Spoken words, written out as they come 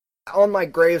on my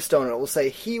gravestone it will say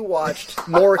he watched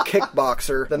more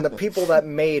Kickboxer than the people that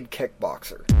made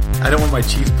Kickboxer. I don't want my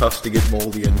cheese puffs to get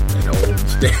moldy and old and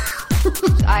stale.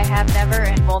 I have never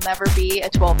and will never be a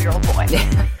 12-year-old boy.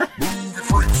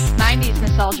 90s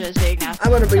nostalgia is big now.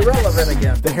 I'm going to be relevant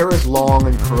again. The hair is long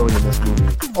and curly in this movie.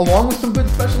 Along with some good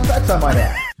special effects, I might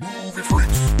add.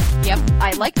 Yep,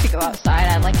 I like to go outside.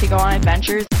 I like to go on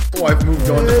adventures. Oh, I've moved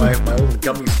on to my little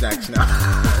gummy snacks now.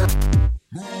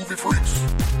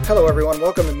 Hello everyone,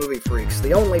 welcome to Movie Freaks,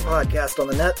 the only podcast on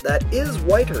the net that is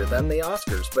whiter than the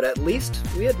Oscars, but at least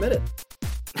we admit it.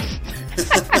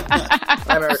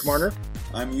 I'm Eric Marner.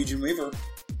 I'm Eugene Weaver.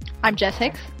 I'm Jess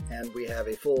Hicks. And we have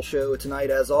a full show tonight.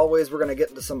 As always, we're going to get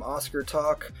into some Oscar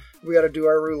talk. We got to do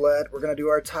our roulette. We're going to do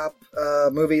our top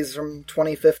movies from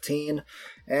 2015.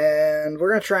 And we're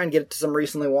going to try and get to some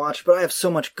recently watched. But I have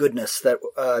so much goodness that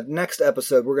next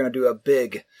episode we're going to do a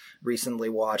big recently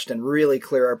watched and really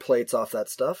clear our plates off that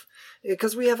stuff.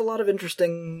 Because we have a lot of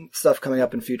interesting stuff coming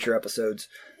up in future episodes.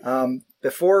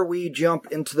 Before we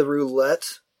jump into the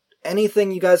roulette,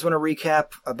 anything you guys want to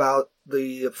recap about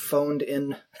the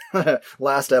phoned-in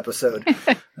last episode?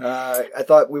 I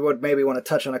thought we would maybe want to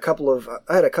touch on I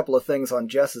had a couple of things on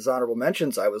Jess's honorable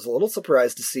mentions. I was a little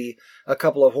surprised to see a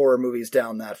couple of horror movies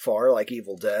down that far, like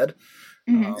Evil Dead.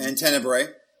 Mm-hmm. And Tenebrae.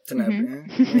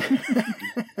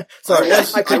 Mm-hmm. Sorry,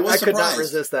 I could not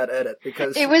resist that edit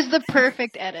because it was the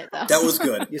perfect edit, though. That was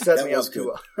good. You set me up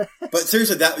too well. But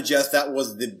seriously, Jess, that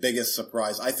was the biggest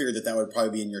surprise. I figured that would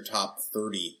probably be in your top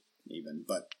 30 even,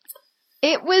 but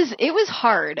it was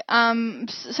hard.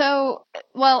 So,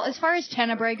 well, as far as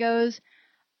Tenebrae goes,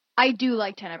 I do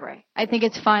like Tenebrae. I think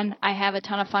it's fun. I have a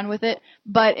ton of fun with it.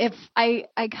 But if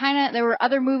there were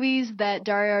other movies that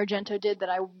Dario Argento did that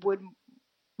I would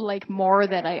like more,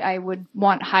 that I would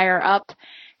want higher up,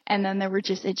 and then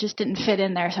it just didn't fit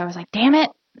in there. So I was like, damn it.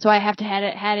 So I have to had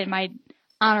it in my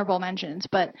honorable mentions,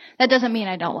 but that doesn't mean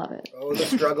I don't love it. Oh, the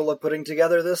struggle of putting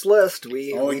together this list.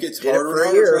 It gets harder and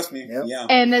harder, trust me. Yep. Yeah.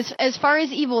 And as far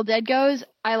as Evil Dead goes,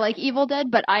 I like Evil Dead,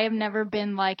 but I have never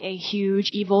been like a huge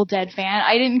Evil Dead fan.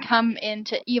 I didn't come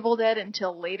into Evil Dead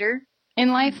until later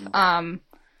in life. I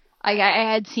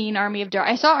had seen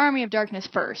I saw Army of Darkness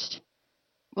first,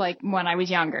 like when I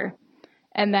was younger.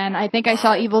 And then I think I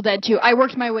saw Evil Dead 2. I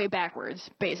worked my way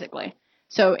backwards, basically.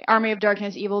 So Army of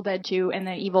Darkness, Evil Dead 2, and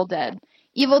then Evil Dead.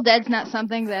 Evil Dead's not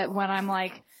something that when I'm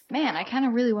like, man, I kind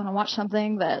of really want to watch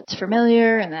something that's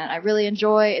familiar and that I really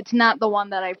enjoy, it's not the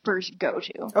one that I first go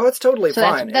to. Oh, it's totally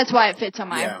fine. That's why it fits on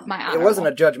my honorable. It wasn't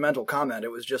a judgmental comment.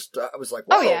 It was just, I was like,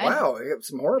 wow, we have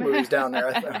some horror movies down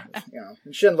there.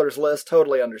 And Schindler's List,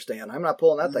 totally understand. I'm not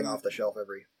pulling that thing off the shelf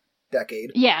every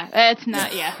decade. Yeah, it's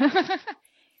not, yeah.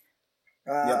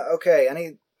 Okay,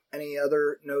 any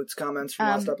other notes, comments from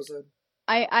last episode?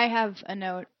 I have a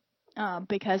note,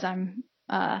 because I'm,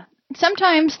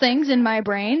 sometimes things in my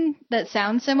brain that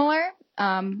sound similar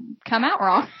come out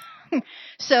wrong.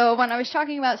 So when I was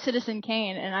talking about Citizen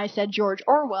Kane and I said George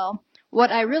Orwell,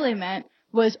 what I really meant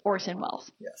was Orson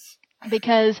Welles. Yes.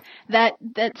 Because that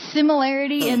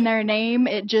similarity in their name,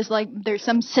 it just like there's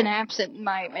some synapse in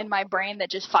my brain that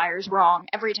just fires wrong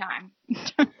every time.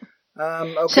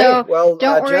 Okay. So, well,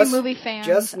 don't worry, Jess, movie fans.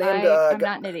 Jess named I'm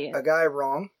not an idiot. a guy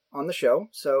wrong on the show,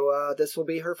 so this will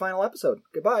be her final episode.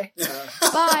 Goodbye.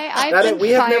 Bye.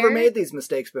 We have never made these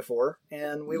mistakes before,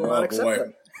 and we will not accept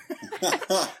them.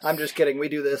 I'm just kidding. We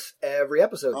do this every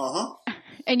episode.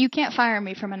 And you can't fire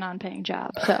me from a non-paying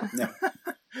job, so. No.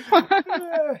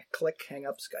 Click, hang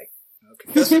up, Skype.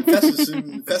 Okay.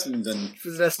 Fessenden.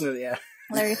 Yeah.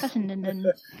 Larry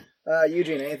Fessenden.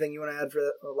 Eugene, anything you want to add for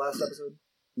the last episode?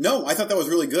 No, I thought that was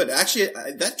really good. Actually,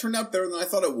 that turned out better than I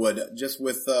thought it would. Just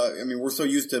with, we're so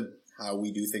used to how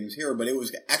we do things here, but it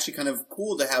was actually kind of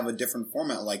cool to have a different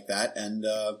format like that, and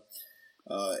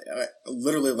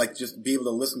literally, like, just be able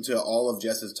to listen to all of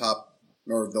Jess's top,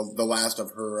 or the last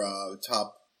of her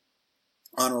top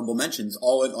honorable mentions,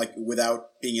 all in, like,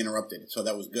 without being interrupted. So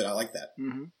that was good. I like that.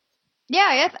 Mm-hmm.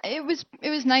 Yeah, it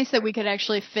was nice that we could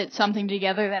actually fit something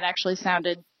together that actually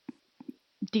sounded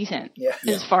decent. Yeah.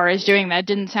 As far as doing that,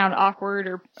 didn't sound awkward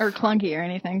or clunky or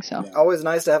anything. So always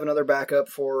nice to have another backup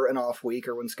for an off week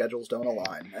or when schedules don't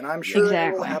align, and I'm sure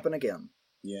it will happen again.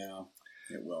 Yeah,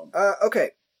 it will.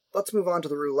 Okay, let's move on to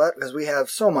the roulette because we have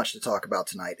so much to talk about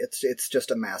tonight. It's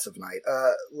just a massive night.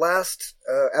 Last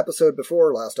episode,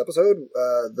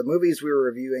 the movies we were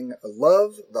reviewing: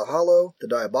 Love, The Hollow, The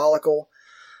Diabolical.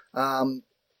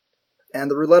 And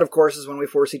the roulette, of course, is when we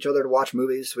force each other to watch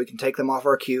movies so we can take them off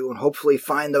our queue and hopefully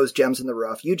find those gems in the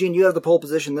rough. Eugene, you have the pole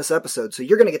position this episode, so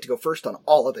you're going to get to go first on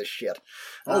all of this shit.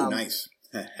 Oh, nice.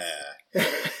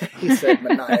 He said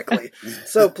maniacally.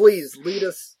 So please, lead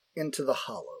us into The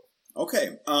Hollow.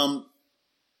 Okay.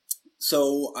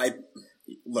 So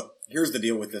look. Here's the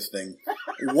deal with this thing.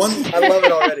 I love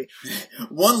it already.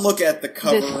 One look at the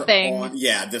cover This thing.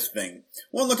 this thing.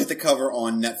 One look at the cover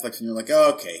on Netflix and you're like,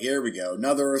 okay, here we go.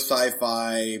 Another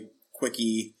sci-fi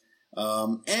quickie.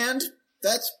 And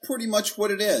that's pretty much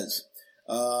what it is.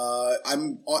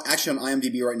 I'm actually on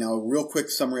IMDb right now. A real quick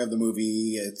summary of the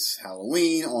movie. It's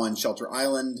Halloween on Shelter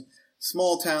Island.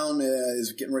 Small town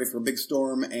is getting ready for a big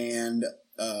storm, and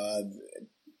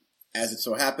as it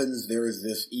so happens, there is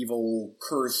this evil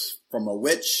curse from a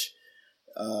witch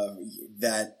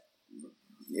that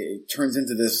it turns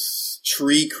into this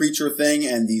tree creature thing,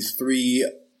 and these three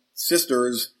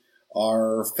sisters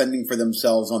are fending for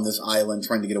themselves on this island,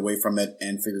 trying to get away from it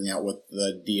and figuring out what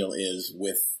the deal is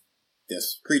with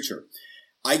this creature.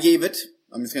 I gave it,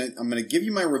 I'm gonna give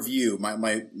you my review,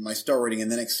 my star rating, and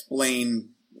then explain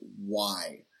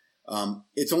why.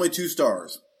 It's only 2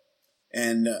 stars.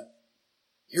 And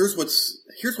here's what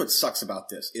sucks about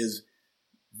this is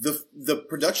the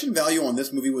production value on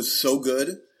this movie was so good.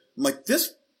 I'm like,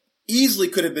 this easily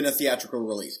could have been a theatrical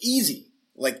release. Easy.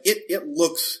 Like, it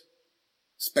looks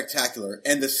spectacular.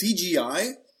 And the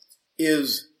CGI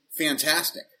is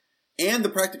fantastic. And the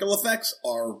practical effects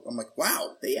I'm like,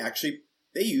 wow, they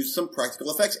used some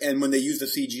practical effects. And when they use the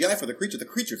CGI for the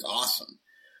creature's awesome.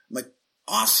 I'm like,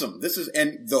 awesome.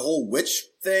 And the whole witch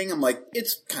thing, I'm like,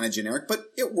 it's kind of generic, but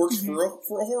it works for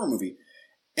a horror movie.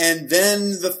 And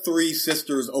then the 3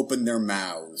 sisters open their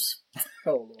mouths.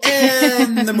 Oh, Lord.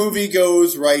 And the movie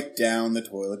goes right down the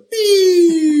toilet.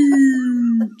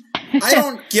 I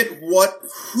don't get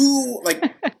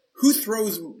who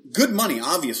throws good money,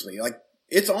 obviously. Like,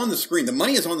 it's on the screen. The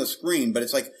money is on the screen, but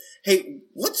it's like, hey,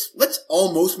 let's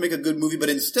almost make a good movie, but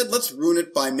instead let's ruin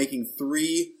it by making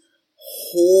 3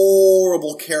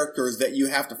 horrible characters that you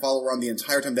have to follow around the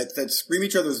entire time that scream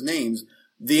each other's names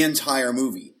the entire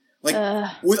movie. Like,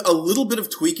 with a little bit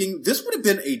of tweaking, this would have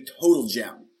been a total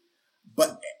gem.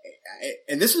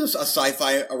 And this is a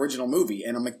sci-fi original movie,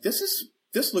 and I'm like, this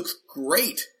looks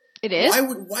great. It is?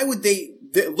 Why would they,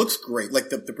 it looks great. Like,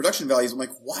 the production values, I'm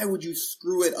like, why would you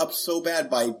screw it up so bad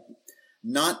by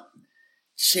not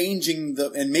changing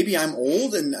and maybe I'm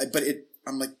old,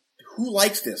 I'm like, who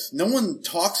likes this? No one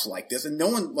talks like this, and no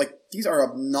one, like, these are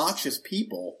obnoxious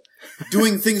people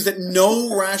doing things that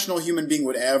no rational human being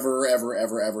would ever, ever,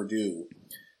 ever, ever do.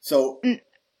 So.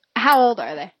 How old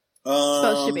are they?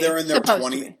 Supposed to be. They're in their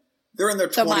 20s. They're in their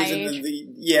 20s, my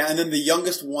and then the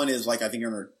youngest one is like, I think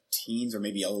in her teens or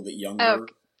maybe a little bit younger. Oh,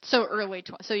 so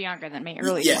so younger than me.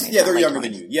 Early 20s. Yeah, they're younger 20s.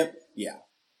 than you. Yep, yeah.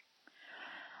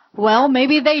 Well,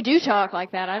 maybe they do talk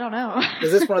like that. I don't know.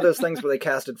 Is this one of those things where they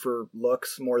casted for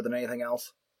looks more than anything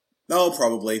else? Oh,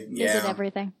 probably. Yeah. Is it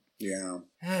everything? Yeah.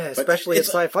 Especially at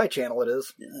Sci-Fi Channel, it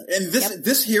is. Yeah. And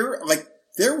this here, like,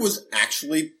 there was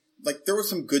actually, like, there was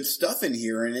some good stuff in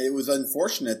here, and it was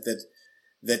unfortunate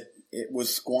that it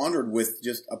was squandered with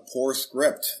just a poor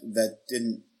script that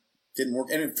didn't work.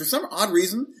 And for some odd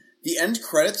reason, the end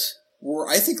credits were,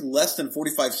 I think, less than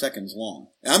 45 seconds long.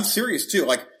 And I'm serious, too.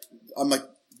 Like, I'm like,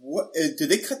 what? Did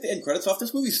they cut the end credits off?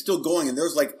 This movie's still going, and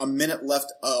there's like a minute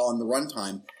left on the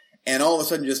runtime. And all of a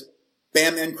sudden, just,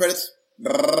 bam, end credits,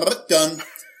 done.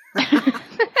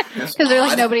 Because they're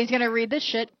like, nobody's going to read this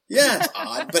shit. Yeah, it's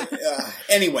odd. But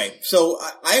anyway, so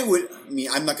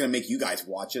I'm not going to make you guys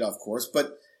watch it, of course,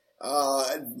 but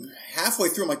halfway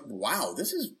through, I'm like, wow,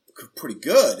 this is pretty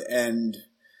good. And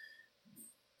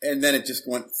then it just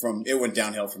went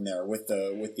downhill from there with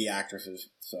the actresses.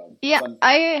 So yeah,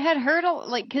 I had heard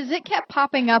because it kept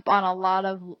popping up on a lot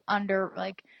of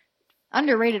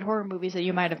underrated horror movies that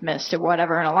you might have missed or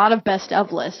whatever, and a lot of best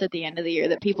of lists at the end of the year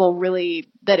that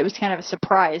it was kind of a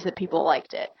surprise that people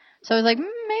liked it. So I was like,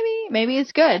 maybe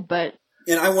it's good, but.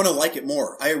 And I want to like it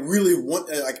more. I really want,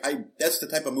 that's the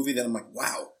type of movie that I'm like,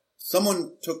 wow,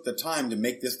 someone took the time to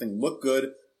make this thing look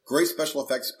good, great special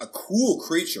effects, a cool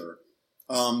creature.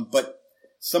 But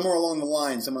somewhere along the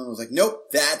line, someone was like,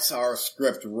 nope, that's our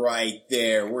script right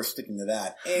there. We're sticking to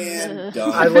that. And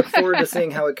done. I look forward to seeing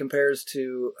how it compares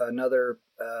to another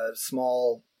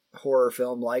small horror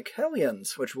film like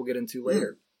Hellions, which we'll get into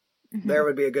later. Mm-hmm. There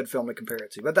would be a good film to compare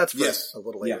it to, but that's for a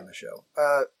little later in the show.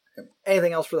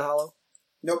 Anything else for The Hollow?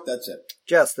 Nope, that's it.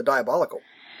 Jess, The Diabolical.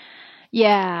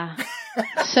 Yeah.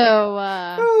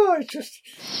 So,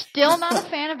 still not a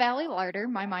fan of Allie Larder.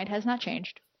 My mind has not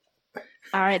changed.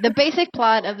 All right. The basic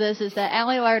plot of this is that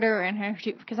Allie Larder and her,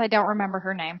 because I don't remember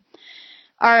her name,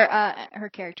 her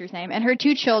character's name, and her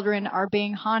 2 children are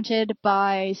being haunted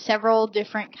by several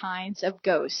different kinds of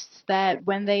ghosts that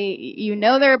when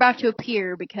they're about to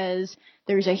appear because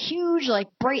there's a huge, like,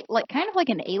 bright, like, kind of like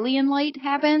an alien light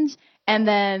happens, and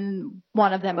then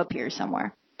one of them appears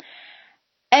somewhere.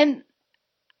 And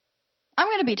I'm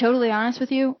going to be totally honest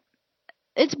with you.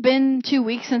 It's been 2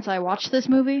 weeks since I watched this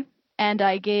movie, and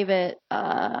I gave it,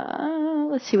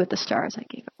 let's see what the stars I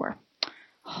gave it were.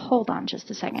 Hold on just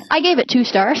a second. I gave it 2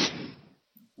 stars.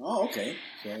 Oh, okay.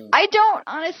 So... I don't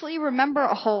honestly remember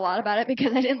a whole lot about it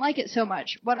because I didn't like it so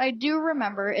much. What I do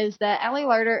remember is that Ali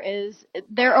Larter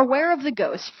they're aware of the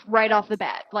ghosts right off the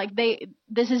bat. Like,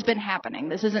 this has been happening.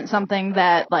 This isn't something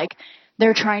that, like,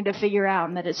 they're trying to figure out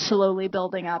and that it's slowly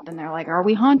building up and they're like, are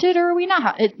we haunted or are we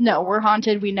not? No, we're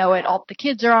haunted. We know it. All the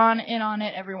kids are in on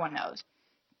it. Everyone knows.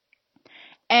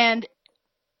 And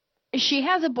she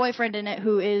has a boyfriend in it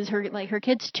who is her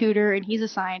kid's tutor, and he's a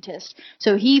scientist.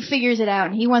 So he figures it out,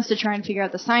 and he wants to try and figure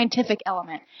out the scientific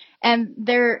element. And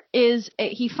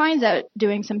he finds out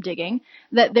doing some digging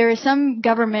that there is some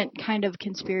government kind of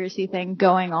conspiracy thing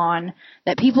going on,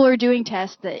 that people are doing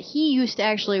tests, that he used to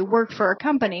actually work for a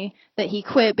company that he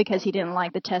quit because he didn't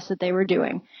like the tests that they were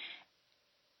doing.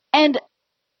 And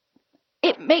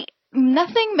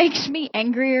nothing makes me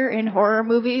angrier in horror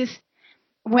movies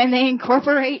when they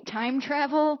incorporate time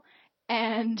travel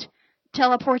and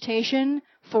teleportation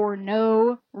for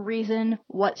no reason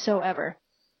whatsoever.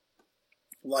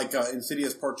 Like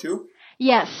Insidious Part 2?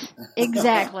 Yes,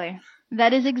 exactly.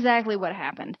 That is exactly what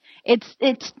happened. I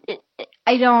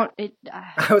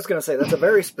was going to say, that's a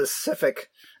very specific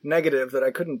negative that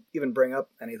I couldn't even bring up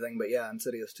anything, but yeah,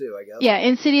 Insidious 2, I guess. Yeah,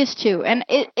 Insidious 2. And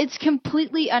it's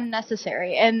completely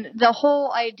unnecessary. And the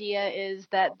whole idea is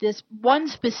that this one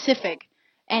specific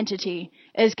entity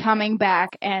is coming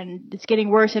back and it's getting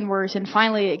worse and worse, and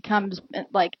finally it comes,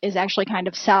 like, is actually kind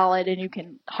of solid and you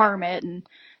can harm it, and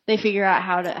they figure out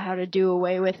how to do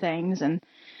away with things, and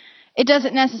it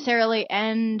doesn't necessarily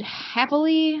end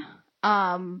happily,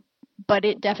 but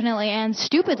it definitely ends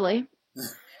stupidly.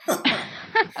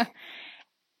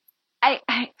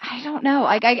 I don't know.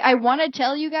 I want to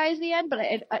tell you guys the end, but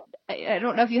I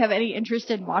don't know if you have any interest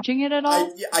in watching it at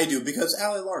all. I do, because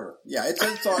Ali Larter. Yeah,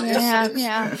 it's on.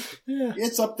 Yeah.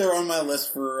 It's up there on my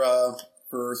list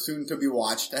for soon to be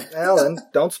watched. Well, then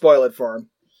don't spoil it for him.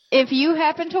 If you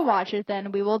happen to watch it,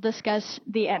 then we will discuss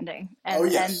the ending.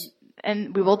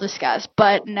 And we will discuss.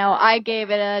 But no, I gave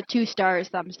it a 2 stars,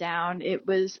 thumbs down. It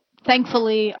was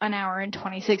thankfully an hour and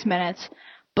 26 minutes.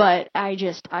 But I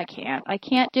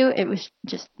can't do it. It was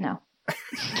just, no.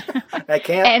 I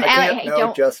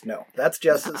can't, just no. That's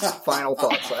Jess's final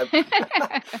thoughts.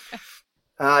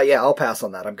 I'll pass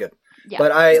on that. I'm good. Yeah.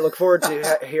 But I look forward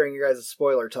to hearing you guys'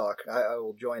 spoiler talk. I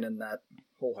will join in that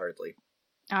wholeheartedly.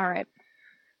 All right.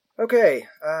 Okay.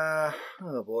 Oh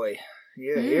boy.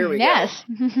 Yeah, here we go. Yes.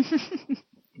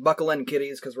 Buckle in,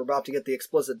 kiddies, because we're about to get the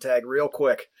explicit tag real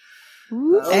quick.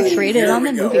 X-rated on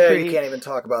the movie. Yeah, you can't even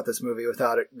talk about this movie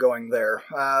without it going there.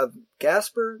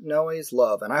 Gaspar Noé's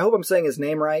Love, and I hope I'm saying his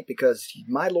name right, because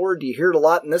my lord, do you hear it a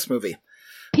lot in this movie.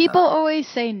 People always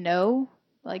say no,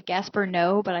 like Gaspar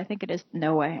No, but I think it is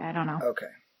Noé. I don't know. Okay.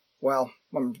 Well,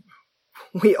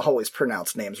 we always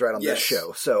pronounce names right on this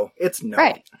show, so it's no.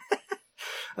 Right.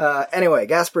 Anyway,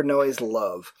 Gaspar Noé's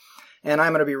Love. And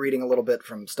I'm going to be reading a little bit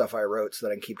from stuff I wrote so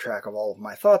that I can keep track of all of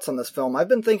my thoughts on this film. I've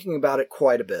been thinking about it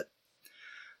quite a bit.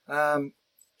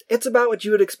 It's about what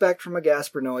you would expect from a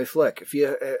Gaspar Noé flick. If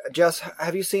you, Jess,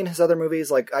 have you seen his other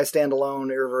movies like I Stand Alone,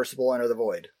 Irreversible, Enter the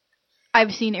Void?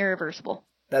 I've seen Irreversible.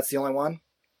 That's the only one?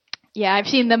 Yeah, I've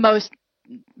seen the most.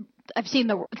 It's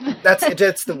the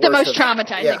worst. The most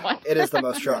traumatizing one. It is the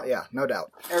most yeah, no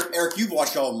doubt. Eric, you've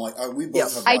watched all of them. Like we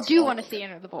both have watched I do want to see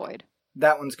Enter the Void.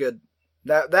 That one's good.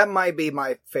 That might be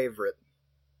my favorite.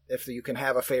 If you can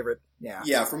have a favorite, yeah.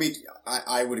 Yeah, for me,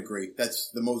 I would agree. That's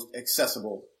the most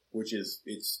accessible, which is,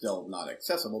 it's still not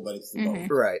accessible, but it's the most.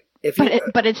 Right.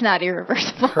 But it's not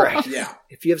Irreversible. Right. Yeah.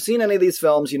 If you've seen any of these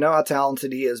films, you know how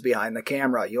talented he is behind the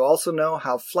camera. You also know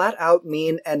how flat out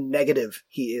mean and negative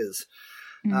he is.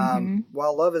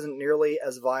 While Love isn't nearly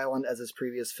as violent as his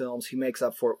previous films, he makes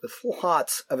up for it with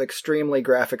lots of extremely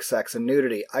graphic sex and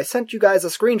nudity. I sent you guys a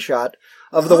screenshot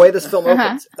of the way this film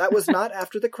opens. That was not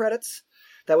after the credits.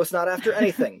 That was not after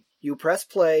anything. You press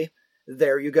play,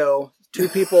 there you go. 2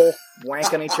 people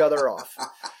wanking each other off.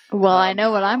 Well, I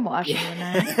know what I'm watching.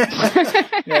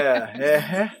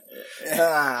 Yeah.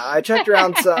 I checked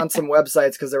around on some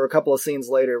websites because there were a couple of scenes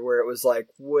later where it was like,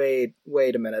 wait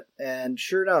a minute. And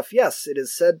sure enough, yes, it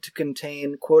is said to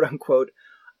contain, quote-unquote,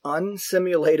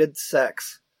 unsimulated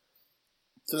sex.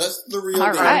 So that's the real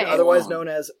All deal. right. Otherwise known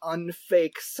as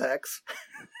unfake sex.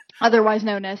 Otherwise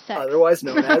known as sex. Otherwise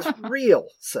known as real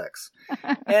sex.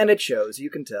 And it shows, you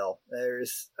can tell.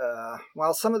 There's,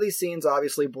 while some of these scenes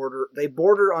obviously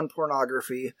border on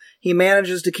pornography, he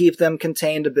manages to keep them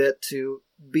contained a bit to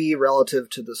be relative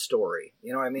to the story.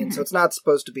 You know what I mean? So it's not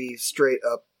supposed to be straight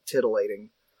up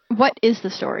titillating. What is the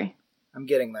story? I'm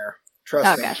getting there.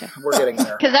 Trust me. Gotcha. We're getting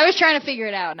there. Because I was trying to figure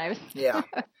it out, and I was... Yeah.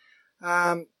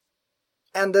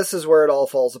 And this is where it all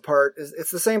falls apart.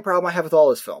 It's the same problem I have with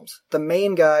all his films. The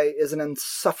main guy is an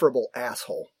insufferable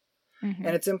asshole. Mm-hmm.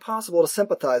 And it's impossible to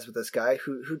sympathize with this guy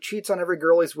who cheats on every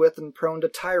girl he's with and prone to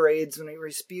tirades, and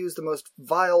he spews the most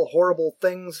vile, horrible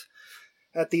things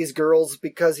at these girls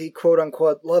because he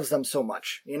quote-unquote loves them so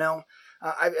much, you know?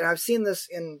 I've seen this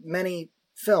in many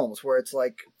films where it's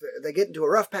like they get into a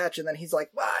rough patch and then he's like,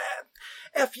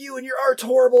 F you and your art's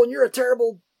horrible and you're a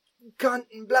terrible cunt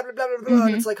and blah, blah, blah, blah, blah. Mm-hmm.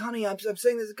 And it's like, honey, I'm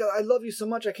saying this because I love you so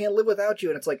much I can't live without you.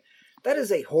 And it's like, that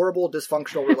is a horrible,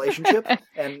 dysfunctional relationship.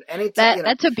 And anytime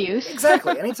That's abuse.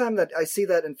 Exactly. Anytime that I see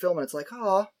that in film and it's like,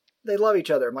 oh, they love each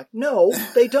other. I'm like, no,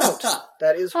 they don't.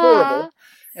 That is horrible.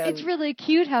 And it's really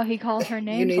cute how he calls her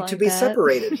names. you need like to be that.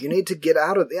 separated. You need to get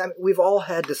out of I mean, we've all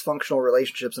had dysfunctional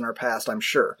relationships in our past, I'm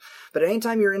sure. But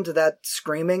anytime you're into that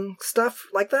screaming stuff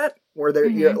like that, where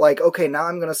you're like, okay, now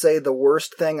I'm going to say the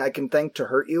worst thing I can think to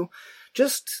hurt you,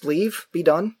 just leave, be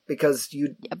done, because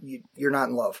you're not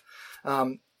in love.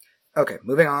 Okay,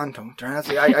 moving on. Don't try not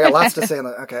to. I got lots to say on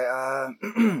that.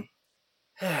 Okay.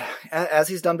 As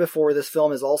he's done before, this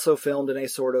film is also filmed in a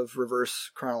sort of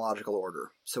reverse chronological order.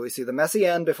 So we see the messy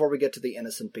end before we get to the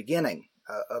innocent beginning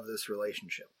of this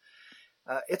relationship.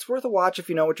 It's worth a watch if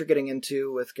you know what you're getting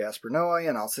into with Gaspar Noé,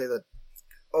 and I'll say that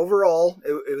overall,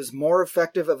 it was more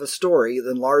effective of a story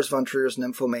than Lars von Trier's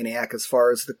Nymphomaniac as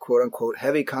far as the quote-unquote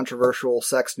heavy controversial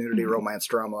sex, nudity, romance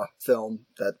drama film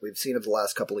that we've seen of the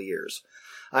last couple of years.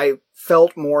 I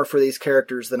felt more for these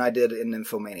characters than I did in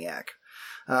Nymphomaniac.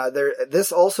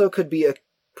 This also could be a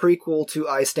prequel to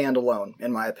I Stand Alone,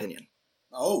 in my opinion.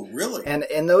 Oh, really? And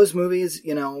in those movies,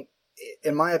 you know,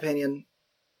 in my opinion,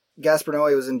 Gaspar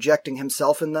Noé was injecting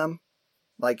himself in them.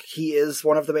 Like, he is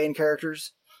one of the main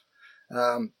characters.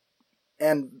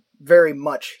 And very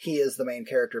much he is the main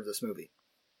character of this movie.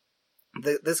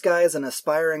 This guy is an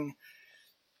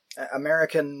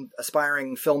American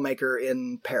aspiring filmmaker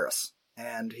in Paris.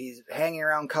 And he's hanging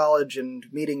around college and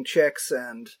meeting chicks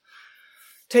and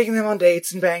taking them on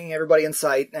dates and banging everybody in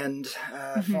sight and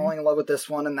falling in love with this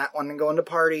one and that one and going to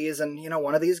parties. And, you know,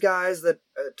 one of these guys that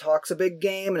talks a big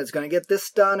game and is going to get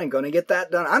this done and going to get that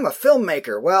done. I'm a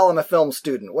filmmaker. Well, I'm a film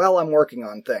student. Well, I'm working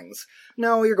on things.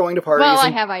 No, you're going to parties. Well,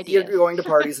 I have ideas. You're going to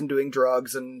parties and doing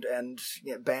drugs and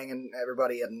you know, banging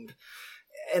everybody. And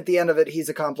at the end of it, he's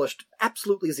accomplished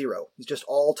absolutely zero. He's just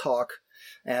all talk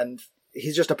and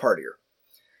he's just a partier.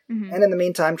 Mm-hmm. And in the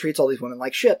meantime, treats all these women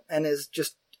like shit and is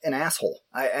just an asshole.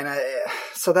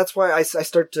 So that's why I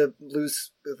start to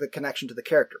lose the connection to the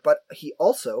character. But he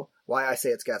also, why I say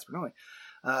it's Gaspar Noé,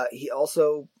 he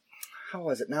also, how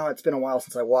was it? Now it's been a while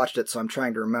since I watched it, so I'm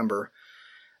trying to remember.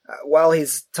 While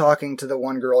he's talking to the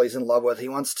one girl he's in love with, he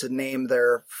wants to name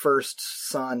their first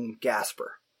son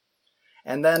Gaspar.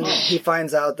 And then he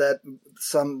finds out that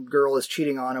some girl is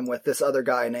cheating on him with this other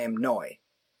guy named Noé.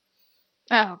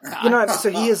 Oh, God. You know, so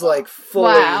he is like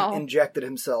fully injected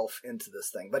himself into this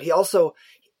thing. But he also,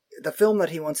 the film that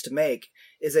he wants to make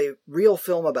is a real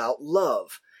film about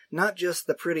love. Not just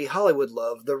the pretty Hollywood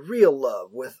love, the real love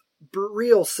with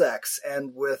real sex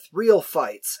and with real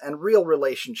fights and real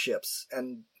relationships.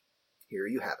 And here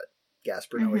you have it.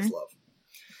 Gaspar Noé's love.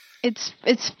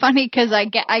 It's funny because I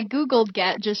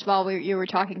Googled just while you were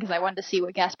talking because I wanted to see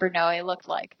what Gaspar Noé looked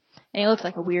like. And he looks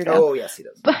like a weirdo. Oh, yes, he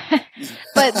does.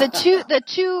 But the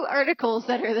two articles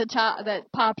that are the top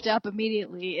that popped up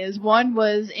immediately is one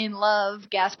was In Love,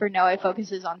 Gaspar Noé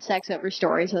focuses on sex over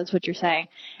story, so that's what you're saying.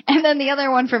 And then the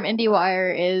other one from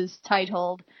IndieWire is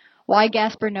titled Why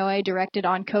Gaspar Noé Directed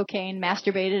on Cocaine,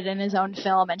 Masturbated in His Own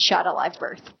Film, and Shot a Live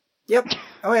Birth. Yep.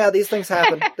 Oh yeah, these things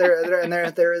happen.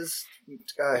 There's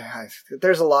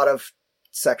a lot of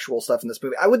sexual stuff in this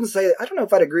movie. I don't know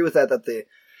if I'd agree with that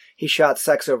he shot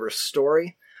sex over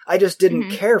story. I just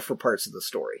didn't care for parts of the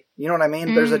story. You know what I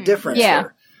mean? There's a difference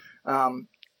there. I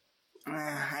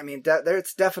mean,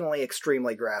 it's definitely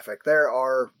extremely graphic. There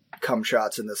are cum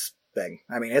shots in this thing.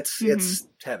 I mean, it's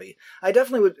heavy. I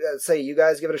definitely would say you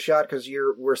guys give it a shot because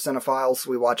we're cinephiles.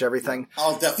 We watch everything.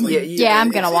 I'll definitely. Yeah,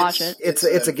 I'm gonna watch it. It's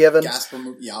a given. Gaspar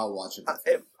movie. Yeah, I'll watch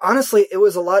it. Honestly, it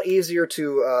was a lot easier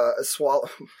to swallow.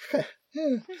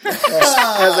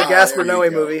 As a Gaspar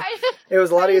Noé movie, it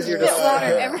was a lot easier to water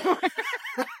everywhere.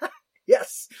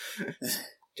 Yes.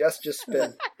 just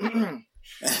spit.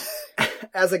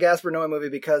 As a Gaspar Noé movie,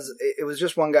 because it was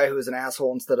just one guy who was an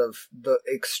asshole instead of the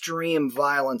extreme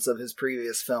violence of his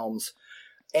previous films,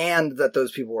 and that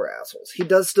those people were assholes. He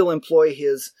does still employ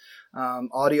his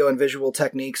audio and visual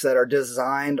techniques that are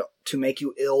designed to make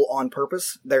you ill on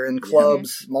purpose. They're in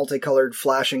clubs, multicolored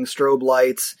flashing strobe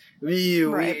lights,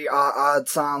 odd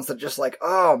sounds that just like,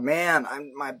 oh man,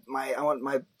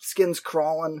 my skin's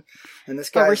crawling, and this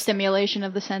guy's overstimulation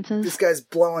of the senses. This guy's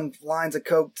blowing lines of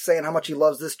coke, saying how much he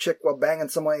loves this chick while banging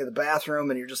somebody in the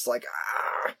bathroom, and you're just like,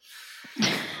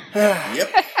 Yep.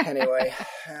 Anyway,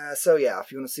 so yeah,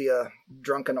 if you want to see a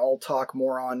drunken all-talk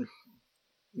moron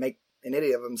make an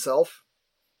idiot of himself,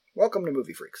 welcome to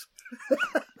Movie Freaks.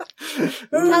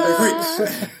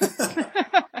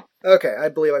 Okay, I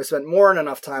believe I've spent more than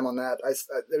enough time on that.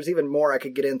 There's even more I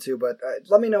could get into, but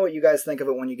let me know what you guys think of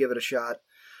it when you give it a shot.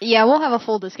 Yeah, we'll have a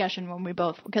full discussion when we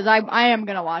both, because I am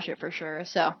going to watch it for sure,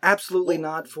 so. Absolutely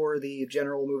not for the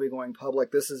general movie-going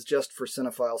public. This is just for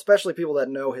cinephiles, especially people that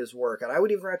know his work. And I would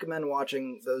even recommend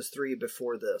watching those three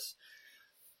before this.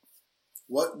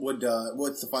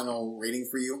 What's the final rating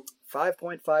for you?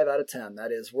 5.5 out of 10.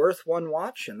 That is worth one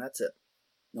watch, and that's it.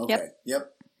 Okay.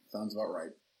 Yep. Sounds about right.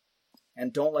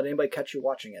 And don't let anybody catch you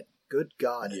watching it. Good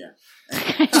God. Yeah.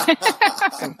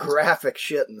 Some graphic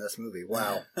shit in this movie.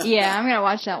 Wow. Yeah, I'm going to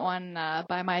watch that one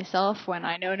by myself when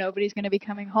I know nobody's going to be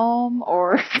coming home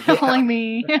or calling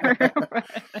me.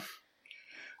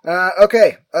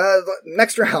 Okay.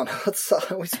 Next round.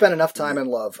 We spent enough time in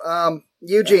love.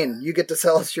 Eugene, you get to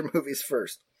tell us your movies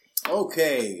first.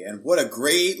 Okay, and what a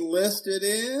great list it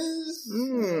is.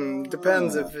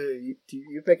 Depends if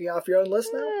you picking off your own list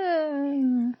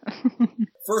now?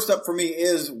 First up for me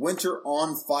is Winter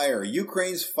on Fire,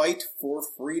 Ukraine's Fight for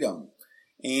Freedom.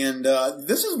 And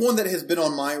this is one that has been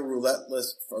on my roulette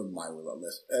list.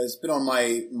 It's been on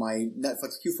my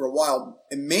Netflix queue for a while,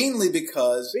 and mainly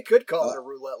because... We could call it a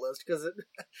roulette list, because it...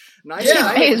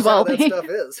 may as well that be. stuff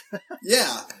is.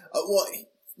 Yeah. Well,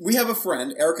 we have a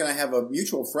friend, Eric and I have a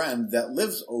mutual friend that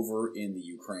lives over in the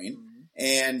Ukraine,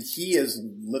 and he is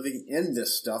living in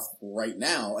this stuff right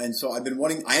now. And so I've been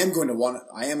I am going to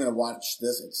watch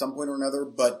this at some point or another,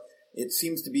 but it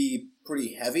seems to be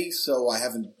pretty heavy, so I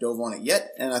haven't dove on it yet.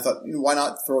 And I thought, why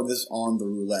not throw this on the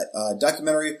roulette?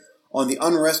 Documentary on the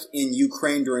unrest in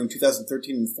Ukraine during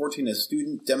 2013 and 14 as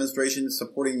student demonstrations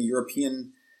supporting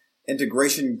European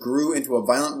integration grew into a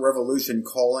violent revolution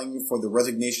calling for the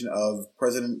resignation of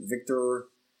President Viktor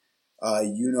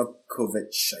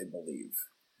Yanukovych, I believe.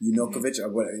 Yanukovych?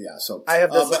 Yeah, so... I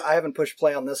haven't pushed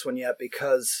play on this one yet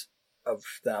because of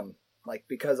them. Like,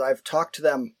 because I've talked to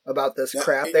them about this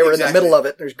crap. They were in the middle of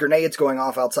it. There's grenades going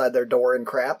off outside their door and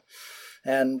crap.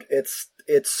 And it's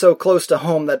so close to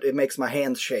home that it makes my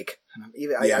hands shake.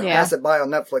 I pass it by on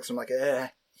Netflix. I'm like,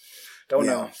 don't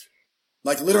know.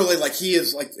 Like, literally, like, he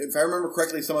is, like, if I remember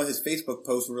correctly, some of his Facebook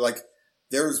posts were like,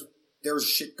 there's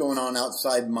shit going on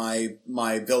outside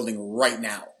my building right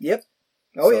now. Yep.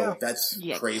 That's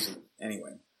crazy.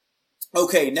 Anyway.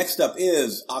 Okay, next up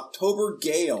is October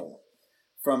Gale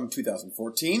from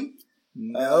 2014.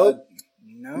 No.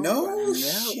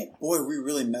 Shit. Boy, we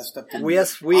really messed up.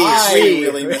 Yes, we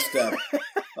really messed up.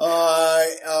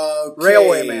 Okay.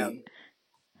 Railway Man.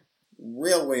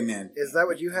 Is that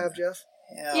what you have, Jess?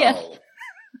 Hell. Yes.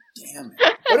 Damn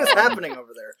it. What is happening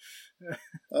over there?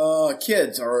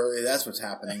 Kids that's what's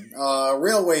happening.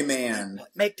 Railway Man.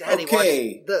 Make Daddy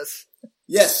watch this.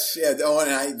 Yes, yeah. Oh,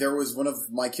 and there was one of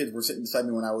my kids were sitting beside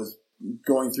me when I was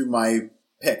going through my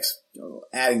picks,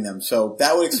 adding them. So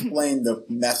that would explain the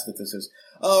mess that this is.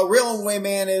 Railway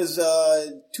Man is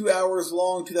 2 hours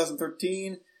long,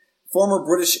 2013. Former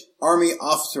British Army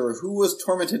officer who was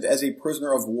tormented as a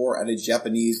prisoner of war at a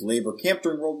Japanese labor camp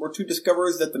during World War II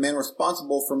discovers that the man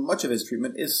responsible for much of his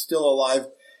treatment is still alive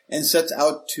and sets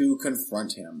out to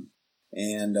confront him.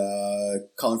 And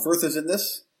Colin Firth is in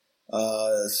this.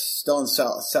 Stellan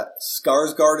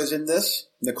Skarsgård is in this.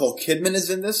 Nicole Kidman is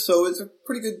in this. So it's a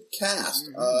pretty good cast.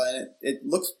 And it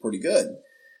looks pretty good.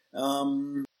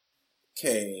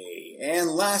 Okay.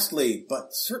 And lastly,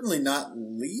 but certainly not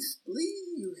leastly,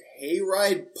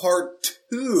 Hayride Part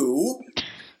 2.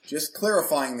 Just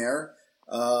clarifying there.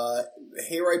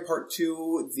 Hayride Part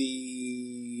 2,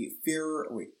 the Fear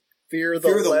of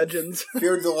the Legends.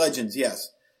 Fear of the Legends, yes.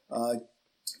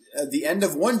 The end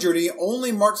of one journey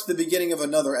only marks the beginning of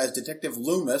another as Detective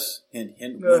Loomis, hint,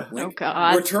 hint, wink, wink,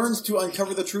 returns to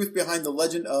uncover the truth behind the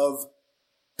legend of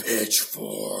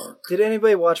Pitchfork. Did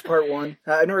anybody watch Part 1?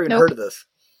 I've never even heard of this.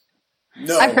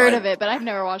 No. I've heard of it, but I've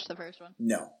never watched the first one.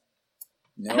 No.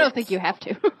 I don't think you have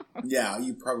to. Yeah,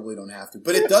 you probably don't have to.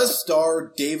 But it does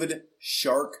star David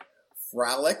Shark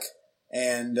Fralick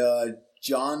and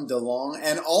John DeLong.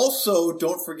 And also,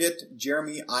 don't forget,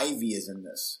 Jeremy Ivy is in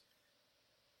this.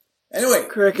 Anyway.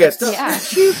 Crickets. Yeah.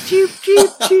 Cheep, cheep, cheep,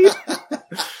 cheep.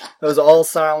 Those all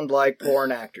sound like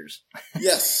porn actors.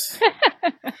 Yes.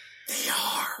 They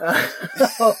are.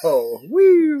 Oh,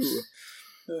 woo.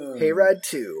 Hayride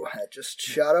 2. I just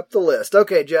shot up the list.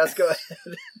 Okay, Jess, go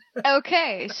ahead.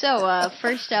 Okay, so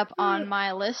first up on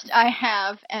my list, I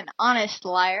have An Honest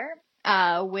Liar,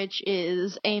 which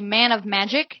is a man of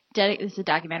magic. This is a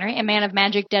documentary. A man of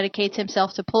magic dedicates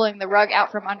himself to pulling the rug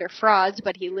out from under frauds,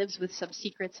 but he lives with some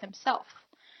secrets himself.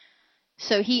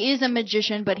 So he is a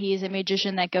magician, but he is a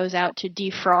magician that goes out to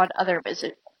defraud other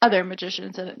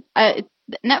magicians.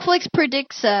 Netflix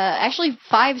predicts actually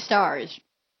 5 stars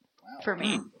for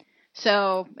me.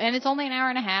 So, and it's only an hour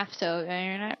and a half, so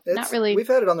you're not really... We've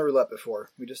had it on the roulette before.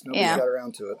 We just nobody got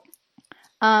around to it.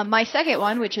 My second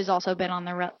one, which has also been on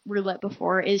the roulette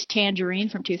before, is Tangerine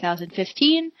from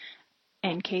 2015.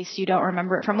 In case you don't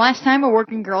remember it from last time, a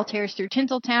working girl tears through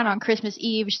Tinseltown on Christmas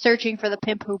Eve searching for the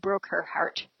pimp who broke her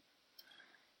heart.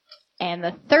 And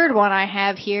the third one I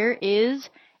have here is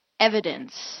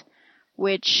Evidence,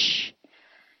 which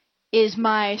is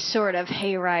my sort of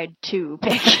Hayride 2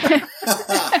 pick.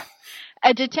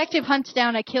 A detective hunts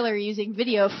down a killer using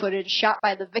video footage shot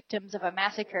by the victims of a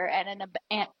massacre at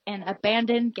an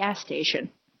abandoned gas station.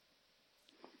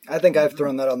 I think I've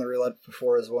thrown that on the roulette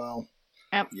before as well.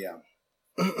 Yep. Yeah.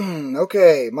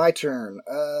 Okay, my turn.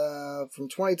 From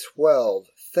 2012,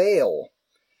 Thale.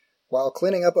 While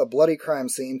cleaning up a bloody crime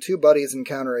scene, 2 buddies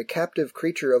encounter a captive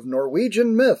creature of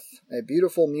Norwegian myth, a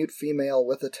beautiful mute female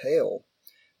with a tail.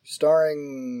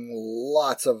 Starring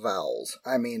lots of vowels.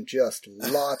 I mean, just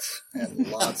lots and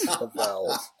lots of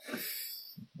vowels.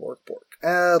 Bork, bork.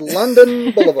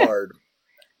 London Boulevard.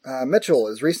 Mitchell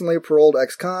is recently a paroled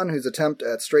ex-con whose attempt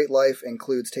at straight life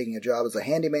includes taking a job as a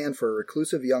handyman for a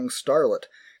reclusive young starlet.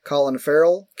 Colin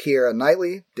Farrell, Keira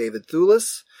Knightley, David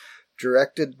Thewlis.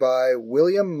 Directed by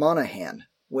William Monahan,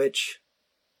 which...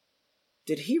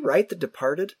 Did he write The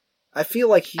Departed? I feel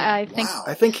like he... I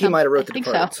think he might have wrote The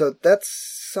Departed, so. so that's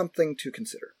something to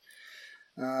consider.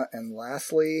 And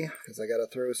lastly, because I gotta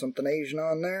throw something Asian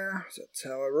on there, so that's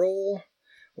how I roll.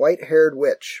 White-haired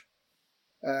witch.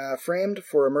 Framed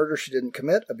for a murder she didn't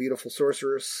commit, a beautiful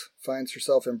sorceress finds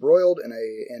herself embroiled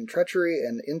in treachery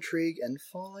and intrigue and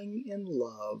falling in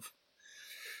love.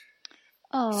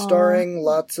 Aww. Starring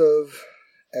lots of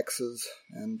X's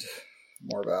and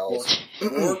more vowels.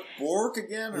 Bork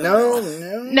again? Or No.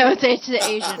 No, it's the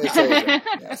Asian. It's Asian,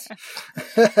 yes.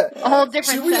 A whole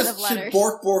different set of letters. Should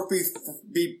Bork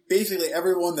be basically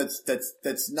everyone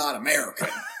that's not American?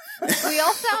 We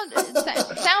all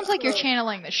sounds like you're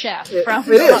channeling the chef from...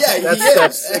 It is. Yeah,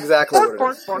 that's exactly what it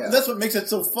is. Yeah. That's what makes it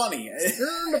so funny.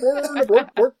 Bork.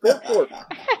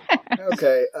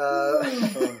 Okay,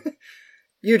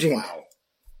 Eugene. Wow.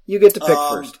 You get to pick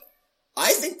first.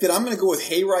 I think that I'm going to go with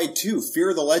Hayride 2, Fear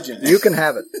of the Legend. You can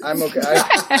have it. I'm okay.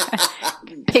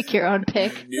 Pick your own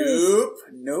pick. Nope.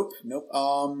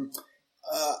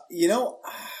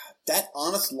 That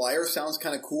Honest Liar sounds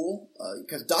kind of cool,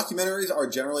 because documentaries are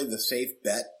generally the safe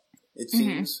bet, it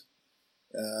seems.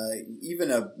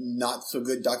 Even a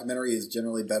not-so-good documentary is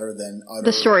generally better than other...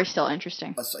 The story's still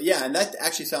interesting. Yeah, and that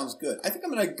actually sounds good. I think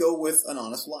I'm going to go with An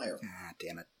Honest Liar.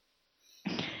 Damn it.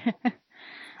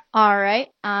 All right.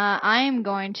 I am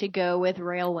going to go with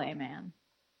Railway Man.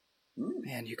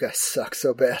 Man, you guys suck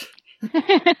so bad.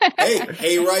 Hey,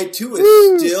 Hayride 2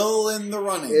 is still in the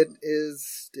running. It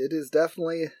is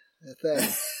definitely a thing.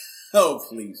 Oh,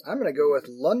 please. I'm going to go with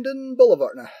London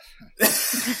Boulevard. No.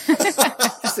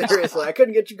 Seriously, I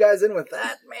couldn't get you guys in with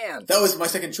that, man. That was my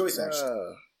second choice,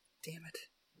 actually. Damn it.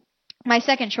 My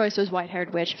second choice was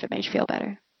White-Haired Witch, if it makes you feel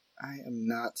better. I am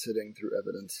not sitting through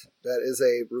Evidence. That is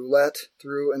a roulette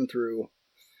through and through.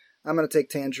 I'm going to take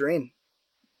Tangerine.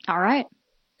 All right.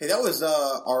 Hey, that was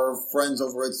our friends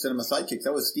over at Cinema Sidekicks.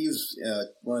 That was Steve's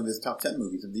one of his top 10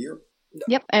 movies of the year.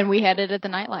 Yep, and we had it at the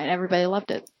Nightlight. Everybody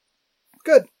loved it.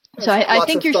 Good. So I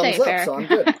think you're safe, Eric. So I'm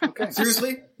good. Okay.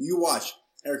 Seriously, you watch,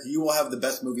 Eric. You will have the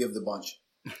best movie of the bunch.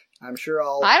 I'm sure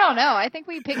I'll. I don't know. I think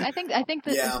we picked. I think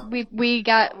that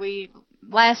we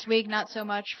last week not so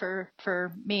much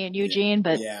for me and Eugene,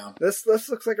 but This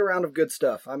looks like a round of good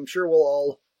stuff. I'm sure we'll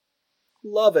all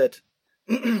love it.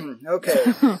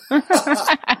 Okay.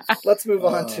 Let's move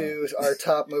on to our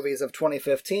top movies of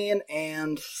 2015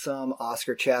 and some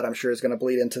Oscar chat. I'm sure is going to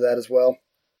bleed into that as well.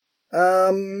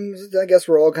 I guess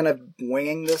we're all kind of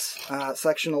winging this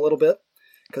section a little bit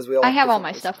because we all. I have all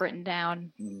my stuff written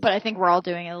down, but I think we're all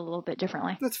doing it a little bit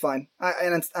differently. That's fine.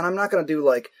 And I'm not going to do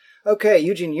like Okay,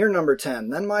 Eugene, you're number 10.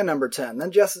 Then my number 10.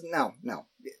 Then Jess. No.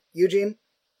 Eugene,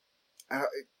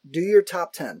 do your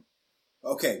top 10.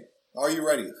 Okay, are you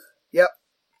ready? Yep.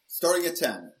 Starting at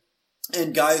 10.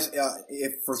 And guys,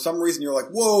 if for some reason you're like,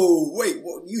 whoa,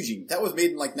 Eugene, that was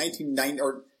made in like 1990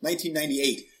 or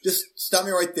 1998. Just stop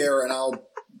me right there and I'll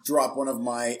drop one of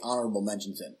my honorable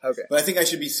mentions in. Okay. But I think I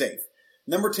should be safe.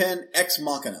 Number 10, Ex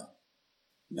Machina.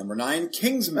 Number 9,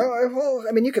 Kingsman. Well,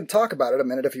 I mean, you can talk about it a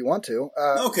minute if you want to.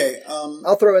 Okay.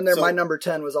 I'll throw in there, my number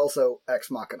 10 was also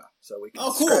Ex Machina, so we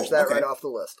can scratch that right off the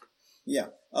list. Yeah.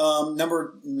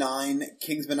 Number 9,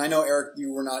 Kingsman. I know, Eric,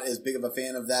 you were not as big of a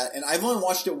fan of that, and I've only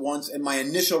watched it once, and my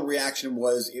initial reaction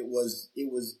was it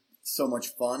was so much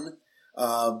fun.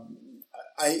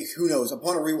 Who knows?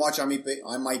 Upon a rewatch,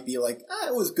 I might be like,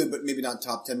 it was good, but maybe not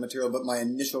top 10 material. But my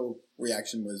initial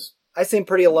reaction was, I seem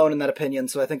pretty alone in that opinion,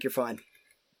 so I think you're fine.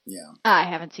 Yeah, I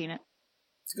haven't seen it.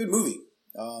 it's a good movie.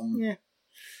 Yeah.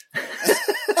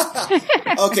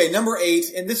 Okay, number 8,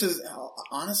 and this is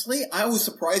honestly, I was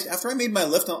surprised after I made my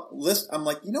list. I'm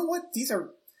like, you know what? These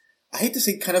are, I hate to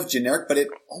say kind of generic, but it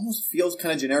almost feels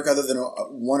kind of generic, other than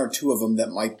one or two of them that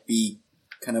might be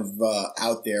kind of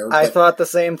out there. I thought the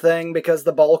same thing because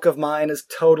the bulk of mine is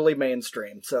totally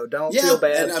mainstream, so don't feel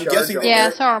bad. And I'm guessing yeah,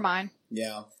 so are mine.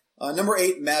 Yeah. Number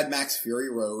 8, Mad Max Fury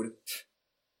Road.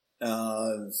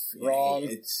 Wrong.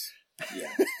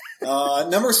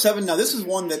 Number 7. Now this is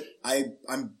one that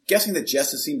I'm guessing that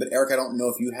Jess has seen, but Eric, I don't know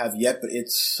if you have yet. But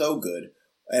it's so good,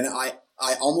 and I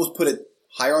almost put it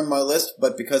higher on my list,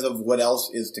 but because of what else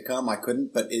is to come, I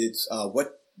couldn't. But it's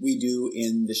What We Do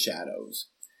in the Shadows.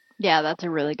 Yeah, that's a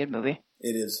really good movie.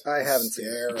 It is. I haven't seen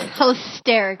it.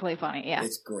 Hysterically funny. Yeah,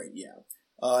 it's great.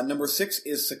 Yeah. Number 6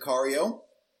 is Sicario,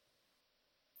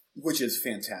 which is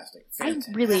fantastic. I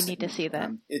really need to see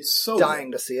that. It's so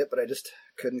dying to see it, but I just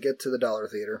couldn't get to the dollar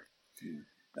theater.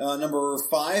 Number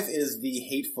 5 is The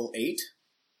Hateful Eight.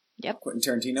 Yep. Quentin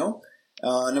Tarantino.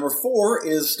 Number 4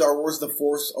 is Star Wars The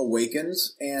Force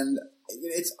Awakens, and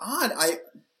it's odd.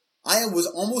 I was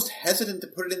almost hesitant to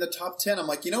put it in the top 10. I'm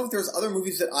like, there's other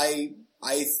movies that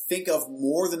I think of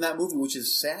more than that movie, which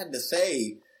is sad to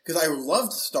say, because I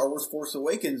loved Star Wars Force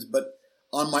Awakens, but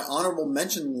on my honorable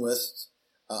mention list,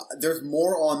 there's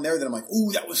more on there that I'm like,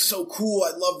 ooh, that was so cool,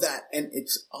 I love that. And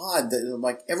it's odd that,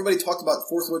 like, everybody talked about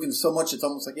Force Awakens so much, it's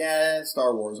almost like, yeah,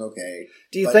 Star Wars, okay.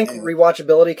 Do you think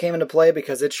rewatchability came into play?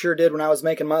 Because it sure did when I was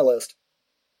making my list.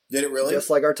 Did it really? Just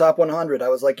like our top 100. I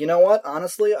was like, you know what?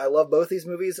 Honestly, I love both these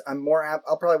movies. I'm more apt.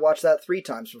 I'll probably watch that 3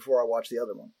 times before I watch the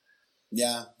other one.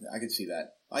 Yeah, I could see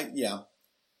that.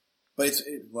 But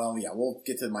we'll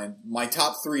get to my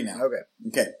top 3 now.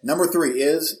 Okay. Number 3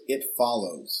 is It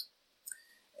Follows.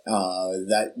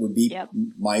 That would be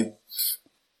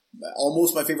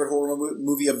almost my favorite horror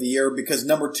movie of the year, because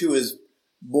number 2 is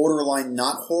borderline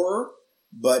not horror,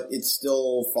 but it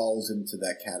still falls into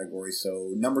that category.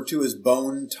 So number 2 is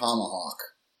Bone Tomahawk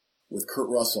with Kurt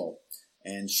Russell.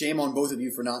 And shame on both of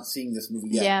you for not seeing this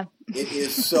movie yet. Yeah. It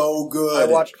is so good.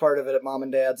 I watched part of it at Mom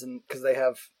and Dad's, and because they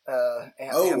have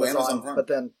Amazon, Prime. but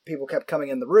then people kept coming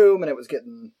in the room, and it was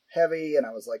getting heavy, and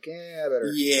I was like, I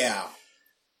better. Yeah.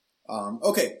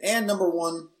 Okay, and number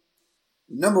one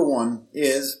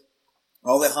is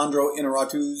Alejandro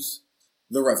Inarritu's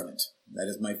The Revenant. That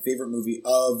is my favorite movie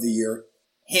of the year,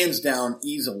 hands down,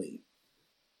 easily.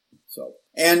 So,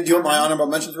 and do you want my honorable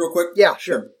mentions real quick? Yeah,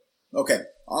 sure. Okay,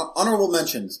 honorable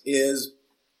mentions is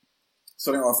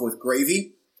starting off with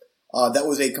Gravy. That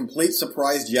was a complete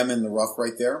surprise gem in the rough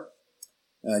right there.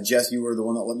 Jess, you were the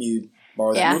one that let me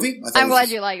borrow that movie. I'm glad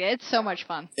you liked it. It's so much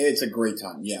fun. It's a great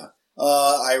time, yeah.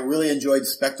 I really enjoyed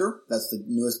Spectre. That's the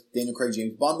newest Daniel Craig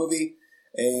James Bond movie.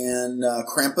 And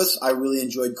Krampus. I really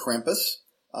enjoyed Krampus.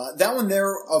 That one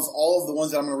there, of all of the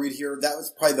ones that I'm going to read here, that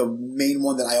was probably the main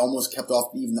one that I almost kept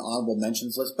off even the honorable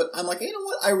mentions list. But I'm like, you know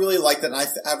what? I really like that, and I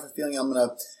have a feeling I'm going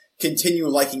to continue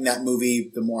liking that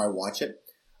movie the more I watch it.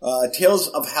 Tales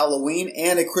of Halloween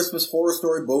and A Christmas Horror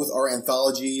Story, both are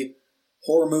anthology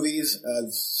horror movies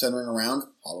centering around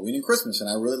Halloween and Christmas, and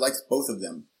I really liked both of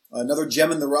them. Another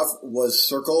gem in the rough was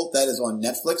Circle. That is on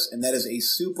Netflix, and that is a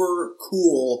super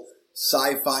cool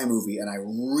sci-fi movie, and I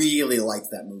really liked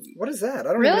that movie. What is that?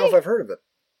 I don't even know if I've heard of it.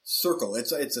 Circle.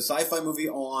 It's a sci-fi movie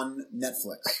on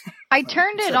Netflix. I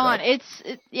turned it on.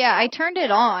 I turned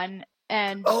it on,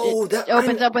 and it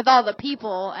opens up with all the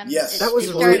people, and yes, that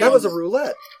was a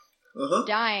roulette.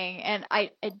 Dying, and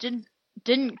it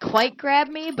didn't quite grab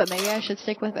me, but maybe I should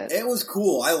stick with it. It was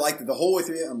cool. I liked it the whole way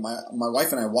through. My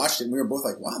wife and I watched it, and we were both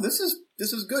like, "Wow, this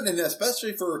is good." And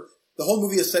especially for the whole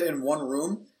movie is set in one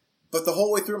room, but the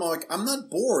whole way through, I'm like, I'm not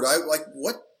bored. I like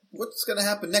what what's going to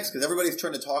happen next, because everybody's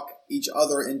trying to talk each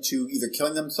other into either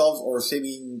killing themselves or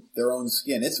saving their own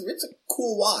skin. It's a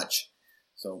cool watch.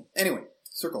 So anyway,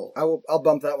 Circle. I'll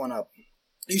bump that one up.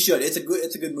 You should. It's a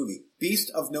good movie.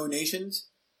 Beast of No Nations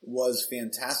was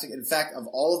fantastic. In fact, of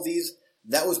all of these,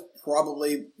 that would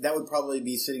probably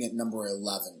be sitting at number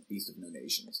 11. Beast of No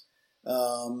Nations.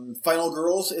 Final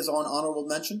Girls is on honorable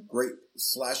mention. Great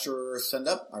slasher send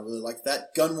up. I really like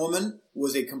that. Gunwoman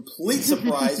was a complete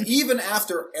surprise. Even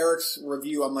after Eric's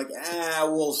review, I'm like,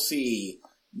 we'll see.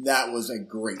 That was a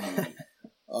great movie.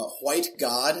 White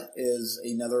God is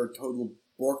another total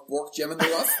Bork gem in the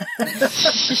rough.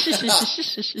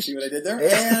 See what I did there?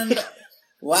 And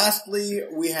lastly,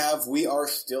 We Are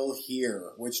Still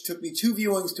Here, which took me 2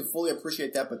 viewings to fully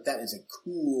appreciate that, but that is a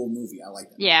cool movie. I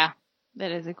like that. Yeah,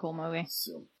 that is a cool movie.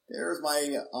 So there's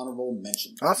my honorable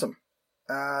mention. Awesome.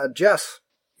 Jess,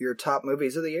 your top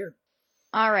movies of the year.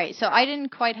 All right, so I didn't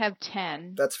quite have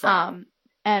 10. That's fine.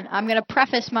 And I'm going to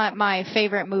preface my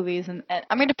favorite movies, and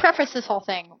I'm going to preface this whole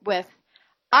thing with,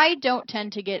 I don't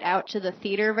tend to get out to the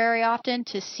theater very often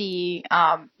to see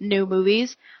new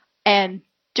movies, and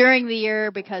during the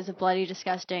year, because of Bloody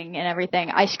Disgusting and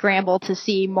everything, I scramble to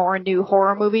see more new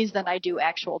horror movies than I do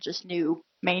actual just new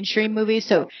mainstream movies.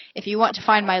 So if you want to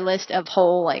find my list of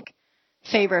whole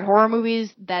favorite horror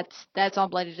movies, that's on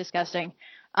Bloody Disgusting.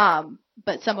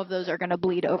 But some of those are going to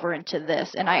bleed over into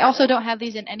this, and I also don't have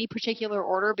these in any particular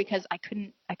order because I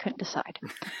couldn't decide.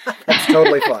 That's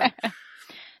totally fine.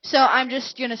 So I'm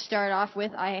just going to start off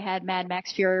with, I had Mad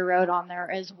Max Fury Road on there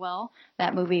as well.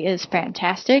 That movie is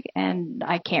fantastic, and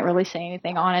I can't really say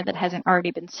anything on it that hasn't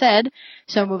already been said.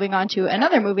 So moving on to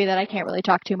another movie that I can't really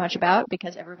talk too much about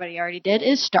because everybody already did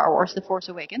is Star Wars The Force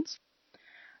Awakens.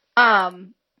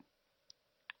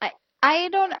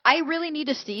 I really need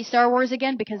to see Star Wars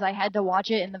again because I had to watch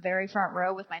it in the very front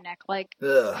row with my neck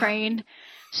craned.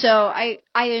 So I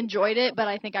enjoyed it, but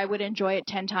I think I would enjoy it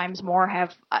 10 times more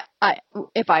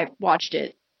if I watched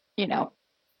it,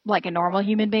 like a normal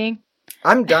human being.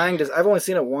 I'm dying to. I've only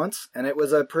seen it once, and it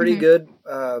was a pretty good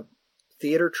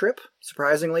theater trip,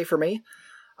 surprisingly for me.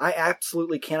 I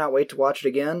absolutely cannot wait to watch it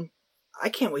again. I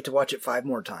can't wait to watch it 5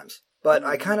 more times. But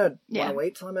I kind of want to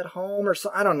wait till I'm at home or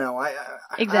so. I don't know.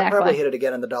 I'll probably hit it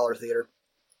again in the dollar theater.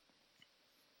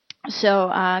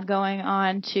 So going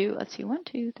on to, let's see, 1,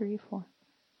 2, 3, 4.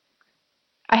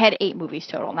 I had 8 movies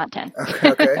total, not 10.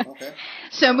 Okay.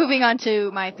 So moving on to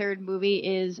my third movie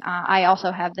is, I also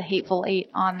have The Hateful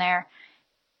Eight on there.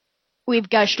 We've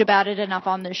gushed about it enough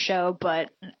on this show,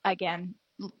 but again,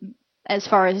 as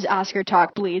far as Oscar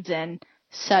talk bleeds in,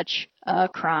 such a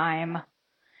crime.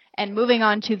 And moving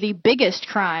on to the biggest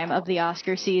crime of the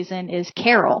Oscar season is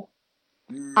Carol.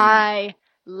 I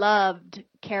loved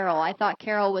Carol. I thought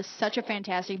Carol was such a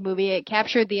fantastic movie. It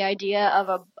captured the idea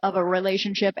of a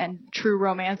relationship and true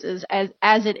romance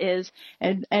as it is,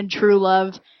 and true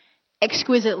love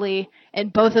exquisitely.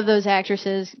 And both of those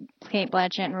actresses, Cate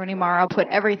Blanchett and Rooney Mara, put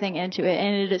everything into it.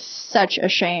 And it is such a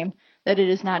shame that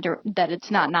it's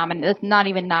not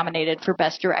even nominated for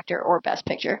Best Director or Best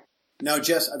Picture. Now,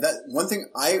 Jess, that one thing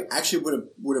I actually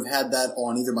would have had that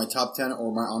on either my top 10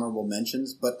 or my honorable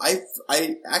mentions, but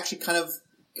I actually kind of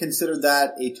considered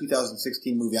that a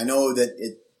 2016 movie. I know that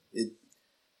it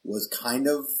was kind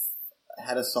of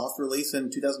had a soft release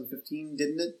in 2015,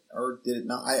 didn't it? Or did it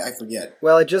not? I forget.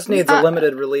 Well, it just needs a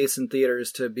limited release in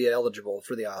theaters to be eligible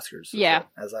for the Oscars. Yeah.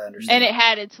 As I understand. And it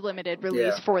had its limited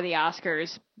release for the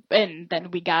Oscars, and then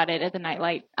we got it at the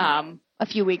Nightlight a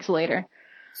few weeks later.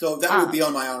 So that would be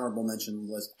on my honorable mention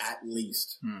list at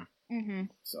least. Mm-hmm.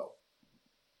 So.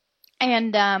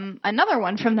 And another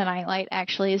one from the Nightlight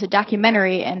actually is a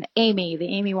documentary, and Amy, the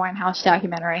Amy Winehouse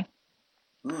documentary.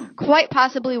 Quite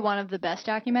possibly one of the best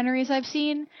documentaries I've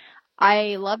seen.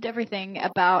 I loved everything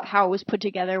about how it was put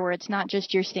together, where it's not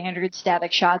just your standard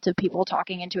static shots of people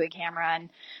talking into a camera and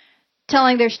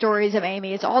telling their stories of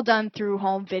Amy. It's all done through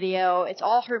home video. It's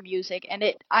all her music. And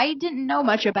I didn't know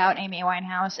much about Amy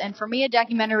Winehouse. And for me, a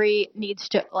documentary needs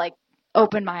to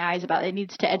open my eyes about it. It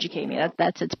needs to educate me.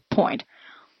 That's its point.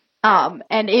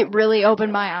 And it really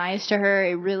opened my eyes to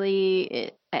her.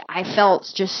 I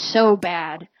felt just so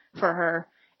bad for her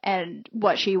and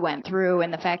what she went through,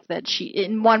 and the fact that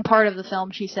in one part of the film,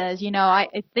 she says, I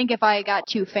think if I got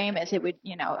too famous, it would,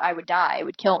 I would die. It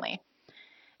would kill me.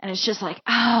 And it's just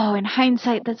in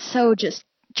hindsight, that's so just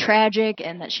tragic,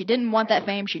 and that she didn't want that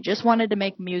fame. She just wanted to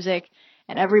make music,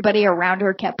 and everybody around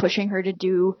her kept pushing her to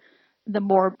do the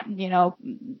more,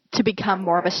 to become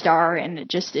more of a star, and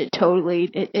it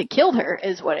totally killed her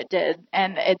is what it did,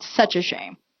 and it's such a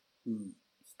shame.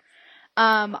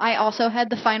 I also had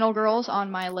The Final Girls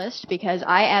on my list because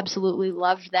I absolutely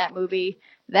loved that movie.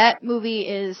 That movie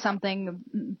is something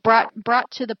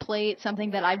brought to the plate,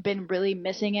 something that I've been really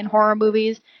missing in horror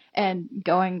movies, and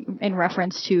going in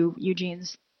reference to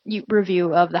Eugene's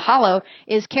review of The Hollow,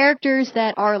 is characters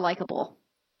that are likable.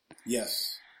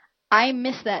 Yes. I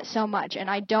miss that so much, and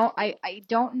I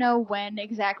don't know when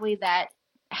exactly that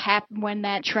when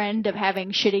that trend of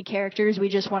having shitty characters we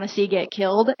just want to see get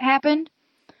killed happened.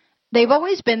 They've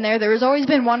always been there. There's always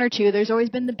been one or two. There's always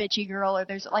been the bitchy girl, or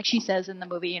there's, like she says in the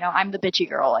movie, I'm the bitchy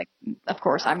girl. Like, of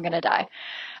course I'm gonna die.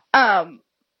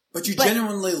 But you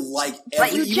genuinely like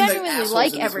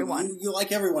everyone. You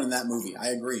like everyone in that movie.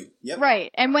 I agree. Yep.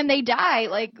 Right. And when they die,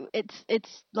 like,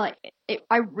 it's like,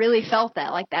 I really felt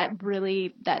that. Like, that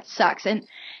sucks. And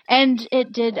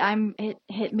it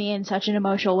hit me in such an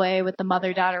emotional way with the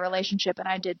mother-daughter relationship, and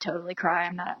I did totally cry.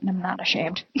 I'm not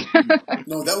ashamed. I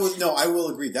will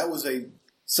agree. That was a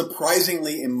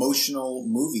surprisingly emotional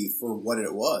movie for what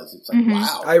it was. It's like,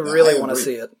 wow. I really want to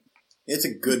see it. It's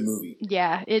a good movie.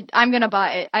 Yeah, I'm gonna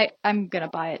buy it. I'm gonna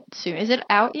buy it soon. Is it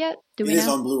out yet? It is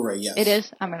on Blu-ray, yes. It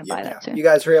is? I'm gonna buy that soon. You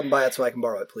guys hurry up and buy it so I can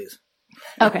borrow it, please.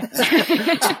 Okay.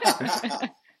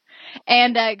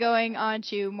 And going on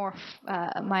to more,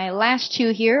 my last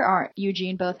two here are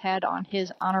Eugene both had on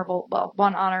his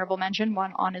one honorable mention,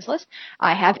 one on his list.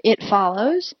 I have It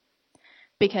Follows,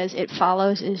 because It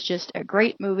Follows is just a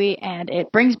great movie, and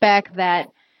it brings back that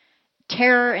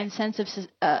terror and sense of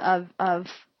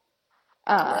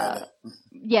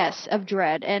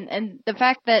dread, and the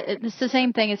fact that it's the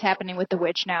same thing is happening with The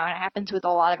Witch now, and it happens with a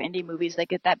lot of indie movies that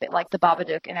get that bit like The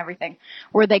Babadook and everything,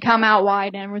 where they come out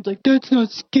wide and everyone's like, that's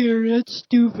not scary, that's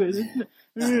stupid,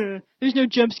 there's no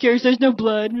jump scares, there's no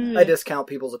blood. I discount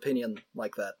people's opinion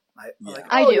like that.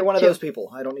 I do, you're one of too. those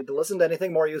people. I don't need to listen to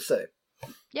anything more you say.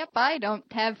 Yep, I don't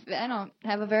have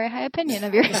a very high opinion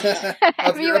of your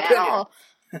of you at all.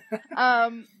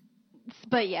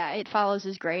 But yeah, It Follows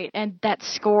is great, and that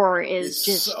score is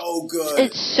just so good.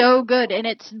 It's so good, and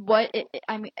it's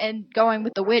and going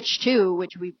with The Witch too,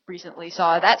 which we recently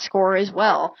saw, that score as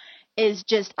well is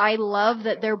just, I love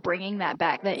that they're bringing that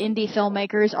back. That indie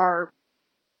filmmakers are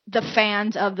the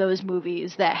fans of those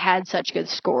movies that had such good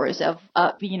scores of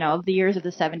the years of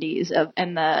the 70s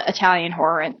and the Italian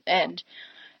horror and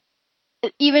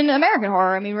even American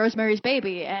horror. I mean, Rosemary's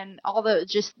Baby and all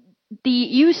those, just the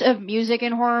use of music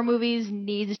in horror movies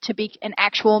needs to be an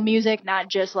actual music, not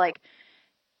just like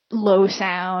low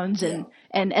sounds and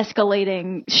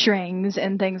escalating strings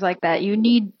and things like that.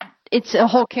 It's a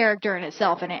whole character in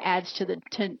itself, and it adds to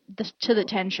the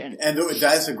tension. And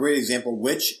that's a great example.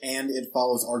 Witch and It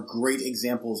Follows are great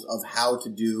examples of how to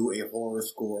do a horror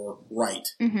score right.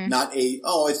 Mm-hmm. Not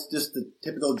it's just the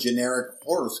typical generic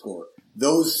horror score.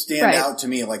 Those stand out to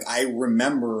me. Like, I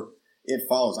remember It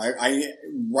Follows. I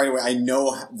right away, I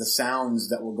know the sounds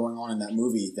that were going on in that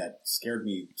movie that scared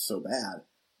me so bad.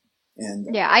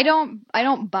 And yeah, I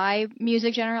don't buy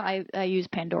music generally. I use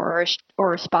Pandora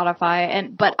or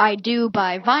Spotify, but I do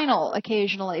buy vinyl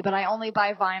occasionally. But I only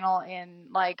buy vinyl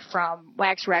from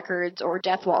Wax Records or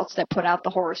Death Waltz that put out the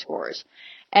horror scores.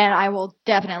 And I will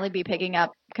definitely be picking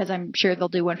up, because I'm sure they'll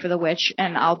do one for The Witch,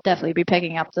 and I'll definitely be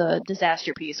picking up the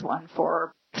Disaster Piece one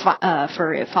for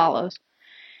It Follows.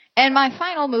 And my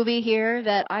final movie here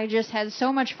that I just had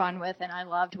so much fun with and I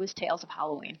loved was Tales of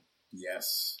Halloween.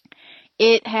 Yes.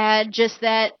 It had just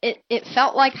that, it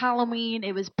felt like Halloween.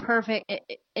 It was perfect.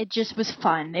 It just was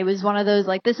fun. It was one of those,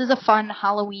 like, this is a fun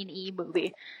Halloween-y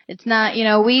movie. It's not,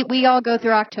 we all go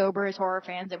through October as horror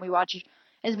fans, and we watch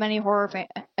as many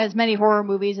horror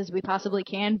movies as we possibly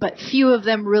can, but few of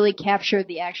them really capture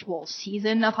the actual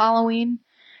season of Halloween,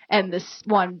 and this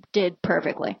one did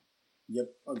perfectly. Yep,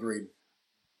 agreed.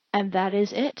 And that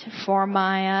is it for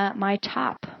my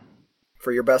top.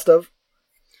 For your best of?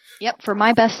 Yep, for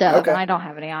my best of, okay. And I don't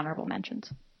have any honorable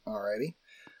mentions. Alrighty.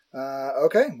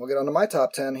 Okay, we'll get on to my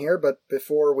top 10 here, but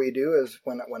before we do,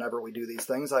 whenever we do these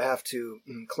things, I have to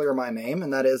clear my name,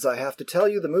 and that is, I have to tell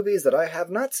you the movies that I have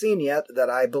not seen yet that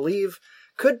I believe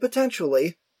could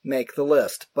potentially make the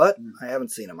list, but I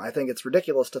haven't seen them. I think it's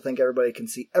ridiculous to think everybody can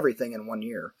see everything in 1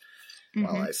 year. Mm-hmm.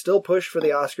 While I still push for the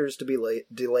Oscars to be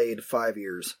delayed 5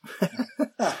 years.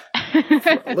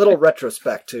 A little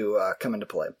retrospect to come into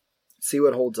play. See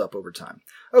what holds up over time.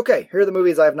 Okay, here are the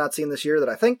movies I have not seen this year that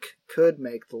I think could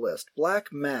make the list. Black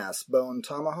Mass, Bone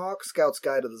Tomahawk, Scout's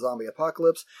Guide to the Zombie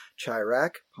Apocalypse,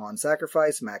 Chirac, Pawn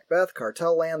Sacrifice, Macbeth,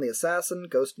 Cartel Land, The Assassin,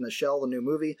 Ghost in the Shell, the new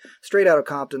movie, Straight Outta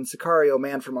Compton, Sicario,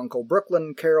 Man from Uncle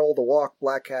Brooklyn, Carol, The Walk,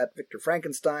 Black Hat, Victor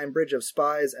Frankenstein, Bridge of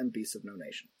Spies, and Beasts of No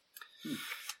Nation.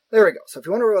 There we go. So if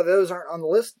you wonder why those aren't on the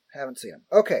list, haven't seen them.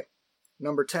 Okay.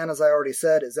 Number 10, as I already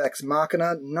said, is Ex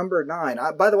Machina. Number 9.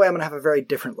 By the way, I'm going to have a very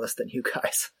different list than you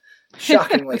guys.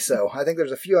 Shockingly so. I think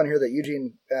there's a few on here that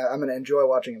Eugene, I'm going to enjoy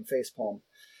watching him facepalm.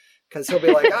 Because he'll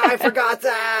be like, I forgot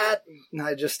that! And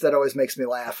that always makes me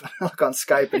laugh. I look on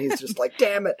Skype and he's just like,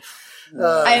 damn it.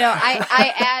 I know.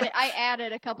 I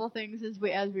added a couple things as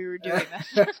we were doing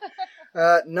this.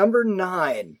 Number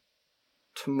 9,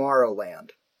 Tomorrowland.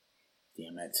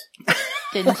 Damn it.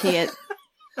 Didn't see it.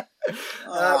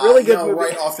 Really good movie.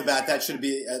 Right off the bat, that should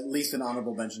be at least an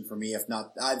honorable mention for me. If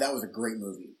not, that was a great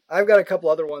movie. I've got a couple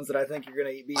other ones that I think you're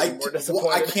going to be even more disappointed.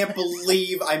 I can't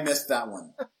believe I missed that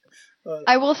one.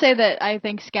 I will say that I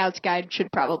think Scout's Guide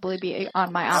should probably be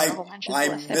on my honorable mentions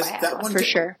list if I had that one, for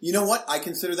sure. You know what? I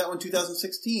consider that one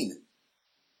 2016.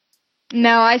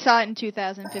 No, I saw it in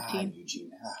 2015. Eugene.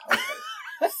 Okay.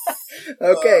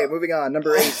 Okay, moving on.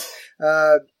 Number 8,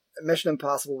 Mission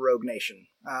Impossible Rogue Nation.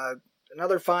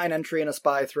 Another fine entry in a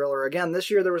spy thriller. Again,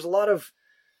 this year there was a lot of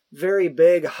very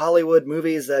big Hollywood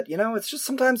movies that, it's just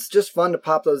sometimes just fun to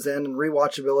pop those in, and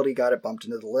rewatchability got it bumped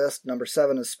into the list. Number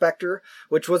 7 is Spectre,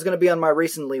 which was going to be on my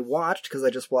recently watched, because I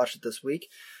just watched it this week.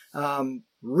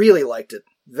 Really liked it.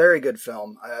 Very good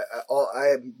film.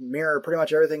 I mirror pretty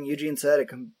much everything Eugene said. It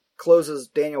closes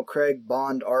Daniel Craig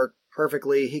Bond arc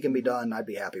perfectly. He can be done. I'd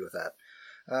be happy with that.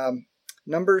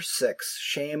 Number 6,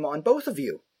 shame on both of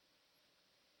you.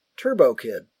 Turbo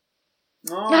Kid.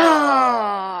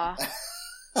 Aww.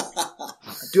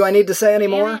 Do I need to say any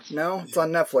more? No? It's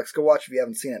on Netflix. Go watch if you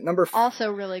haven't seen it.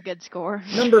 Also really good score.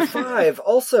 Number 5,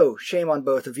 also shame on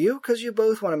both of you, because you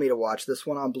both wanted me to watch this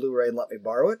one on Blu-ray and let me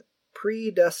borrow it.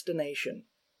 Predestination.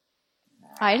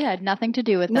 I had nothing to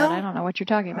do with that. No? I don't know what you're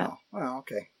talking about. Oh,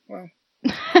 okay. Well,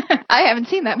 I haven't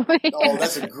seen that movie. Oh,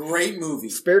 that's a great movie.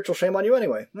 Spiritual shame on you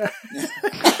anyway.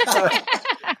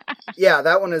 Yeah,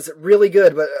 that one is really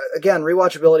good, but again,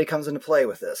 rewatchability comes into play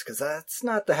with this, because that's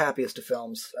not the happiest of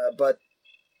films, but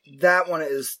that one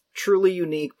is truly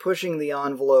unique, pushing the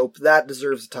envelope. That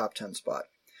deserves a top 10 spot.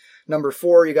 Number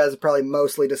 4, you guys probably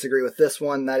mostly disagree with this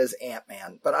one, that is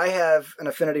Ant-Man. But I have an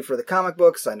affinity for the comic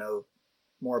books, I know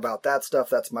more about that stuff,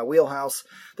 that's my wheelhouse.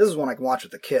 This is one I can watch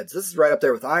with the kids. This is right up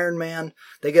there with Iron Man.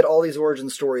 They get all these origin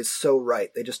stories so right.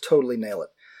 They just totally nail it.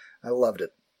 I loved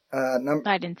it.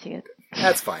 I didn't see it.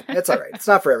 That's fine. It's all right. It's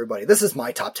not for everybody. This is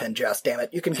my top 10, Jess. Damn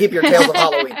it. You can keep your Tales of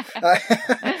Halloween.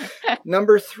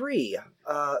 Number 3,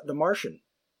 The Martian.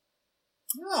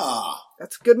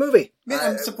 That's a good movie. Man,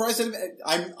 I'm surprised.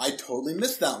 I totally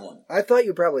missed that one. I thought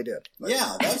you probably did.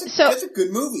 Yeah, that's a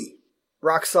good movie.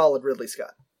 Rock solid Ridley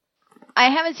Scott. I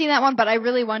haven't seen that one, but I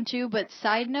really want to. But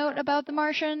side note about The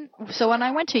Martian. So when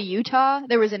I went to Utah,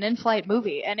 there was an in-flight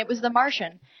movie, and it was The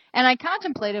Martian. And I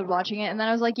contemplated watching it, and then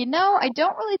I was like, I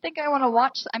don't really think I want to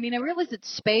watch. I mean, I realize it's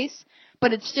space,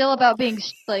 but it's still about being,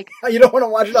 like... You don't want to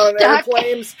watch it on an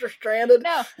airplane, stranded?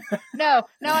 No,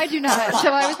 I do not.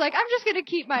 So I was like, I'm just going to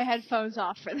keep my headphones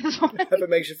off for this one. If it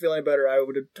makes you feel any better, I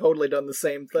would have totally done the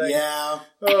same thing. Yeah.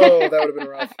 Oh, that would have been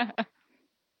rough.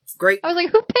 Great. I was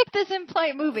like, who picked this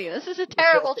in-flight movie? This is a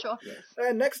terrible choice.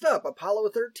 And next up,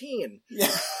 Apollo 13.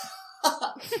 Yeah.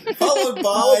 Followed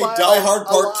by Die Hard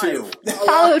Part 2.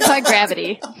 Followed by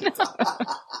Gravity.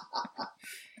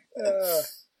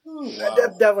 Wow.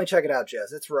 Definitely check it out,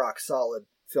 Jess. It's rock solid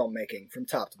filmmaking from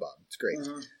top to bottom. It's great.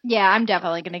 Mm-hmm. Yeah, I'm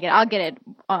definitely going to I'll get it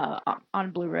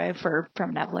on Blu-ray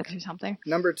from Netflix or something.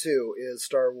 Number 2 is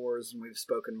Star Wars, and we've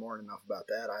spoken more than enough about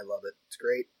that. I love it. It's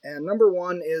great. And number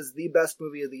 1 is the best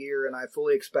movie of the year, and I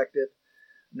fully expect it.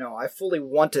 No, I fully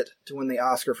want it to win the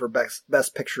Oscar for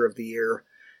Best Picture of the Year,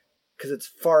 because it's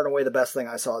far and away the best thing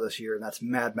I saw this year, and that's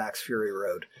Mad Max Fury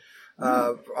Road.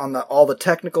 All the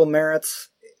technical merits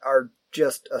are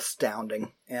just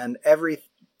astounding, and every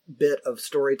bit of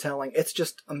storytelling, it's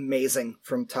just amazing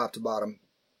from top to bottom.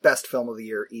 Best film of the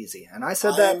year, easy. And I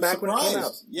said that back when it came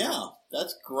out. Yeah,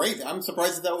 that's great. I'm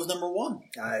surprised that was number 1.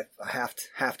 I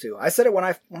have to. I said it when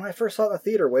I first saw it in the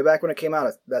theater, way back when it came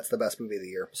out. That's the best movie of the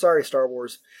year. Sorry, Star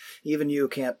Wars. Even you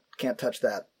can't touch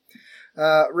that.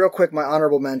 Real quick, my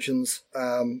honorable mentions.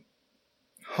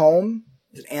 Home,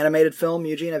 an animated film.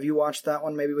 Eugene, have you watched that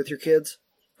one maybe with your kids?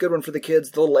 Good one for the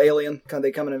kids. The little alien,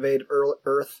 they come and invade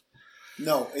Earth.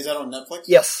 No, is that on Netflix?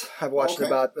 Yes, I've watched it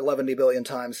about 11 billion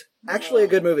times. Actually a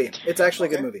good movie. It's actually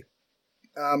a good movie.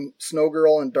 Snow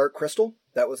Girl and Dark Crystal.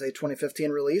 That was a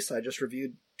 2015 release. I just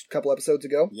reviewed a couple episodes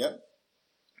ago. Yep.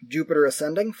 Jupiter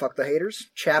Ascending. Fuck the haters.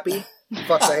 Chappie.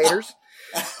 Fuck the haters.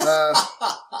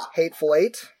 Hateful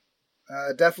Eight.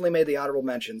 Definitely made the honorable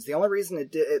mentions. The only reason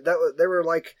it did there were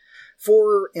like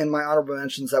 4 in my honorable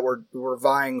mentions that were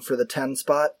vying for the 10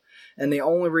 spot, and the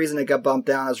only reason it got bumped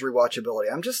down is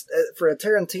rewatchability. I'm just for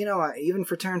Tarantino,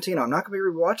 I'm not going to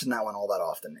be rewatching that one all that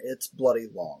often. It's bloody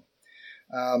long.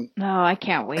 No, I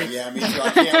can't wait. Yeah, me too. I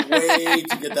can't wait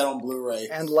to get that on Blu-ray.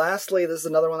 And lastly, this is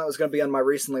another one that was going to be on my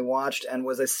recently watched and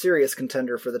was a serious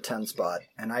contender for the 10 spot.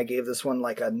 And I gave this one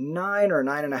like a 9 or a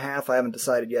 9.5. I haven't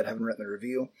decided yet, haven't written the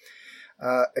review.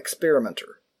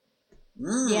 Experimenter.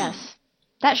 Yes.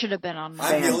 That should have been on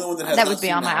my... I'm the only one that has That not would be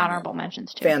seen on my that one. honorable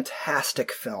mentions, too.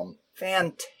 Fantastic film.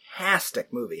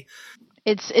 Fantastic movie.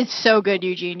 It's so good,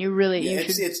 Eugene. You really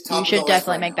it's you top of should the list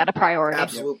definitely right make now. that a priority.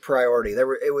 Absolute priority.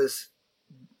 It was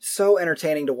so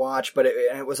entertaining to watch, but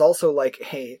it was also like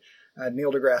a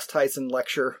Neil deGrasse Tyson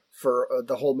lecture for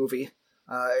the whole movie.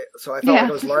 So I felt like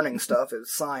I was learning stuff. It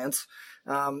was science.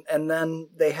 And then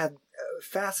they had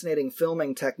fascinating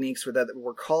filming techniques that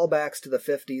were callbacks to the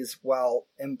 50s while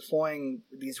employing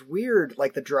these weird,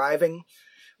 like the driving,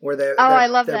 where I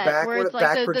love their that. Where it's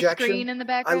back like the projection. screen in the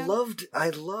background. I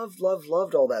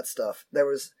loved all that stuff.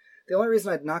 The only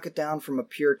reason I'd knock it down from a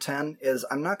pure 10 is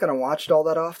I'm not going to watch it all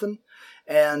that often.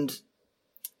 And,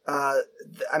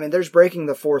 there's breaking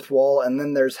the fourth wall, and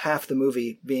then there's half the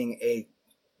movie being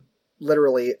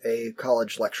literally a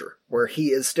college lecture where he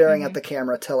is staring at the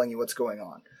camera telling you what's going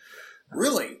on.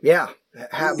 Really? Yeah.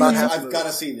 About half the I've movie. got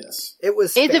to see this.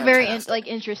 It's a very fantastic.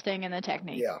 interesting in the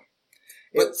technique. Yeah.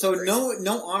 But so no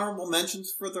honorable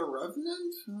mentions for The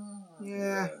Revenant?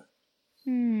 Yeah.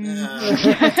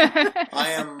 I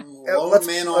am lone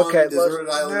man on deserted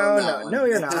island on that one. No,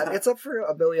 you're not. It's up for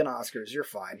a billion Oscars. You're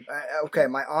fine. Okay,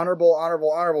 my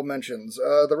honorable mentions.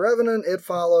 The Revenant, It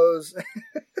Follows.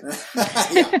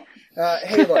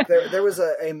 Hey, look, there was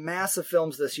a mass of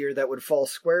films this year that would fall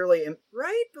squarely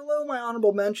right below my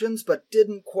honorable mentions, but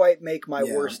didn't quite make my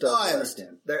worst of list. I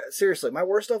understand. Seriously, my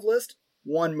worst of list,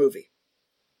 one movie.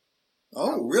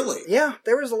 Oh, really? Yeah,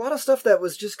 there was a lot of stuff that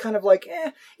was just kind of like,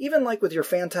 even like with your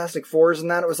Fantastic Fours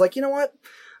and that, it was like, you know what?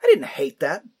 I didn't hate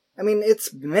that. I mean,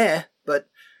 it's meh, but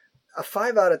a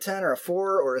 5 out of 10 or a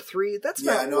 4 or a 3, that's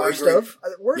not worst of.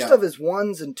 Worst of is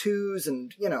 1s and 2s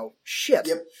and, shit.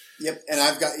 Yep. And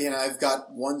I've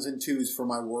got 1s and 2s for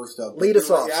my worst of. Lead us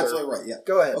off, You're sir. absolutely right, yeah.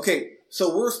 Go ahead. Okay,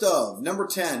 so worst of, number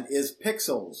 10 is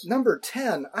Pixels. Number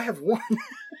 10, I have one.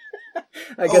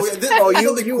 I guess.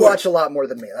 You watch a lot more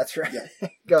than me. That's right. Yeah.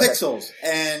 Go ahead. Pixels.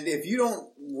 And if you don't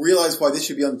realize why this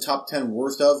should be on the top 10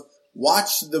 worst of,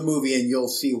 watch the movie and you'll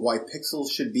see why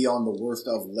Pixels should be on the worst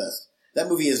of list. That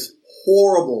movie is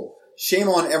horrible. Shame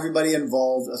on everybody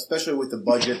involved, especially with the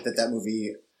budget that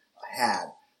movie had.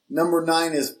 Number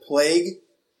 9 is Plague.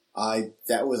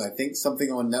 That was, I think,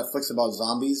 something on Netflix about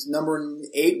zombies. Number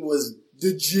 8 was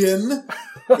The Djinn.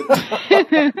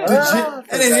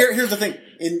 And then here's the thing.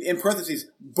 In parentheses,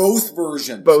 both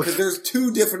versions. Both. Because there's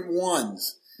 2 different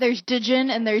ones. There's Djinn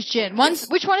and there's Jin.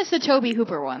 Which one is the Toby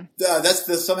Hooper one?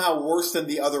 That's somehow worse than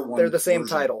the other one. They're the same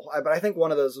version. title, but I think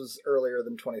one of those was earlier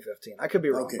than 2015. I could be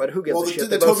wrong, but who gives a shit? The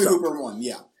They both Toby sucked. Hooper one,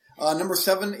 yeah. Number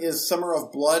 7 is Summer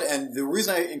of Blood, and the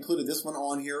reason I included this one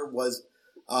on here was,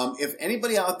 if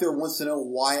anybody out there wants to know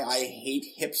why I hate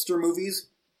hipster movies,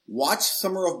 watch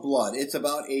Summer of Blood. It's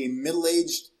about a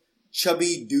middle-aged,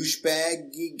 chubby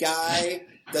douchebag guy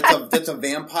that's a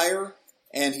vampire,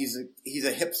 and he's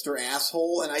a hipster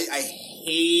asshole, and I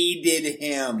hated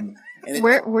him. And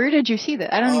Where did you see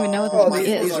that? I don't even know what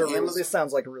this movie is. This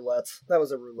sounds like roulettes. That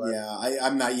was a roulette. Yeah,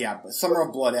 I'm not. Yeah, but Summer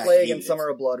of Blood. Plague and Summer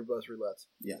of Blood are both roulettes.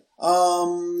 Yeah.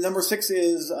 Number 6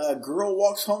 is Girl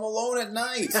Walks Home Alone at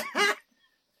Night.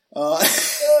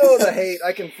 Oh, the hate!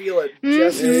 I can feel it.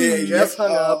 Jess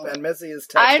hung up, and Missy is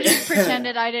texting. I just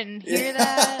pretended I didn't hear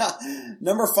that.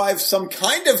 Number 5, Some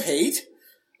Kind of Hate.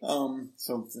 What's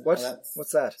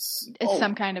that? It's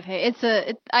Some Kind of Hate.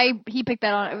 He picked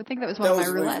that on. I would think that was one of my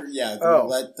roulettes. Yeah, the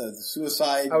roulette, the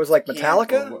suicide. I was like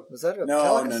Metallica. Was that No.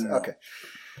 Metallica? Okay.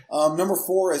 Number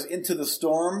 4 is Into the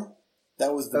Storm.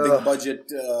 That was the big budget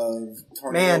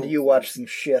tornado. Man, do you watch some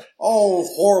shit? Oh,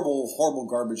 horrible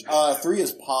garbage. 3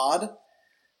 is Pod.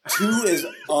 2 is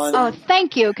Oh,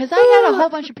 thank you, because I had a whole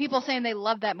bunch of people saying they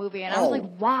loved that movie, and I was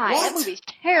like, why? What? That movie's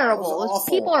terrible. That was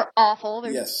awful. People are awful.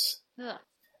 Yes. Ugh.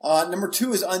 Number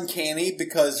 2 is Uncanny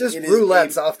because Just it roulettes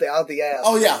is out the ass.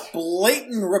 Oh yeah,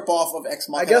 blatant ripoff of Ex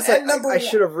Machina. I guess I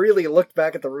should have really looked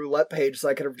back at the roulette page so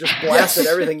I could have just blasted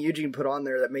everything Eugene put on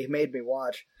there that made me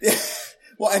watch.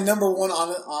 Well, and number 1 on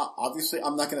it, obviously,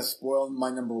 I'm not going to spoil my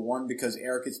number 1 because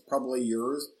Eric, it's probably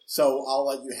yours. So I'll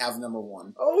let you have number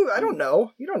 1. Oh, I don't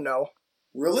know. You don't know.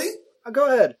 Really?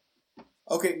 Go ahead.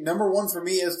 Okay, number 1 for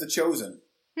me is The Chosen.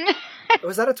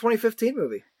 Was that a 2015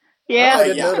 movie? Yeah. Oh, I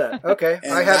didn't know that. Okay.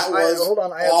 And that was hold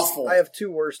on. awful. I have 2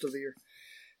 worst of the year.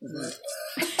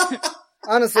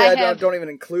 Honestly, I don't even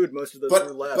include most of those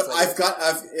roulettes.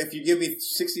 But if you give me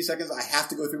 60 seconds, I have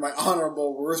to go through my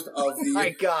honorable worst of the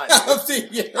My God. of the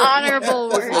year. Honorable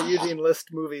Those are worst. the Eugene List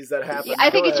movies that happen.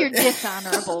 I think Go it's your ahead.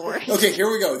 dishonorable worst. Okay,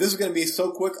 here we go. This is going to be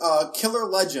so quick. Killer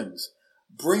Legends,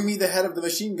 Bring Me the Head of the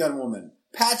Machine Gun Woman,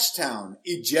 Patchtown,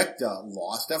 Ejecta,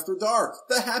 Lost After Dark,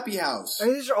 The Happy House. I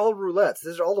mean, these are all roulettes.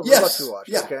 These are all the Yes, roulettes we watched.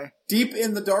 yeah. Okay. Deep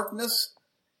in the Darkness,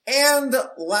 and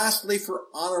lastly, for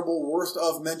honorable worst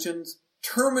of mentions,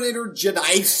 Terminator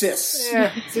Genisys.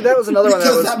 Yeah. See, that was another one that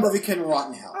Because was. that movie can rot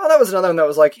in hell. Oh, that was another one that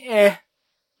was like, eh.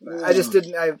 I just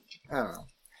didn't. I don't know.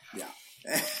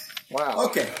 Yeah. Wow.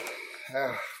 Okay.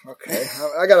 Okay.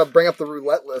 I gotta bring up the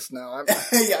roulette list now.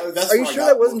 Yeah, that's Are you what I sure got.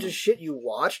 that wasn't just shit you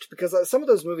watched? Because some of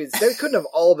those movies, they couldn't have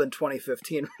all been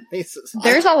 2015 releases.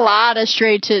 There's a lot of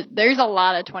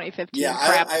 2015 Yeah,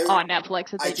 crap I- on Netflix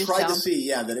that they I just tried to don't.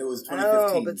 see, that it was Oh,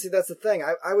 2015. but see, that's the thing.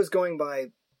 I was going by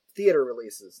theater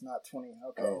releases, not 20.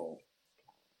 Okay. Oh.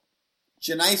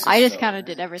 Genisys, I just though. kind of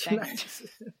did everything.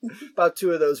 About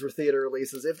 2 of those were theater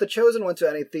releases. If The Chosen went to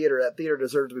any theater, that theater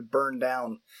deserved to be burned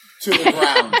down. To the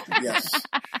ground, yes.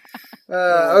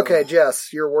 Okay,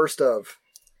 Jess, your worst of.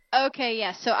 Okay,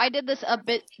 yeah. So I did this a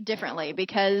bit differently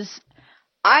because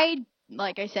I,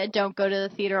 like I said, don't go to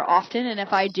the theater often, and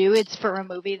if I do, it's for a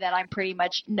movie that I pretty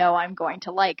much know I'm going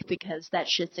to like because that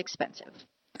shit's expensive.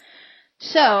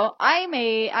 So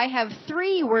I have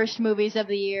 3 worst movies of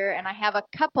the year, and I have a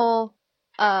couple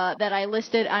that I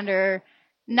listed under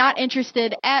not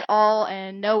interested at all,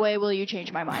 and no way will you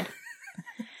change my mind.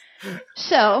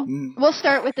 So, we'll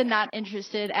start with the not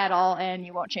interested at all, and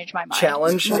you won't change my mind.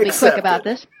 Challenge We'll be accepted. quick about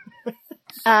this.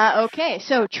 Okay,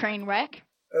 so Trainwreck.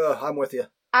 Ugh, I'm with you.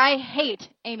 I hate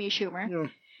Amy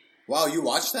Schumer. Wow, you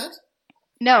watched that?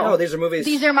 No, No, these are movies.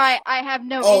 these are I have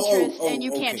no interest, and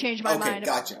you can't change my mind.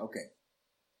 Gotcha, okay.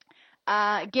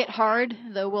 Get Hard,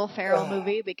 the Will Ferrell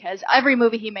movie, because every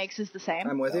movie he makes is the same.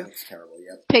 I'm with you. It's terrible,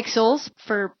 yep. Pixels,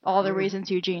 for all the reasons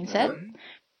Eugene said.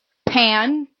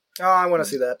 Pan. Oh, I want to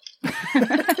see that.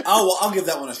 Oh, well, I'll give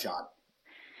that one a shot.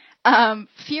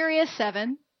 Furious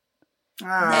 7.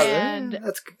 And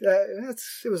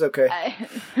that's it was okay.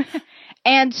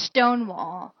 And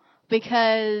Stonewall,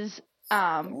 because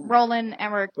Roland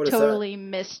Emmerich What is totally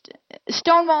missed.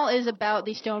 Stonewall is about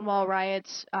the Stonewall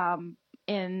riots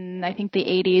in, I think, the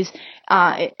 80s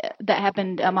that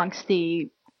happened amongst the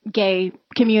gay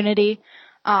community.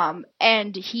 And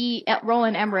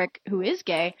Roland Emmerich, who is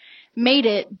gay, made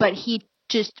it, but he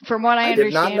just, from what I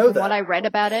did not understand, know from that. what I read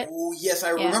about it, Oh, yes, I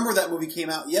remember that movie came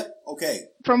out. Yep, okay.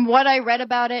 from what I read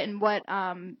about it and what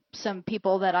some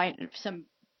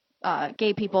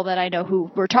gay people that I know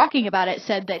who were talking about it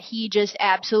said that he just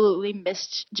totally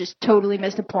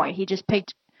missed a point. He just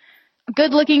picked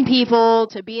good-looking people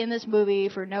to be in this movie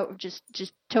for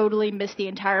just totally missed the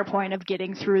entire point of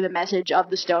getting through the message of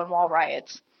the Stonewall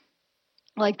riots.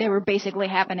 Like they were basically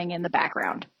happening in the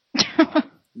background.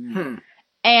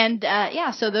 And,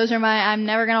 so those are I'm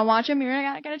never gonna watch them. You're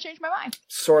not gonna change my mind.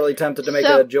 Sorely tempted to make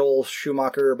a Joel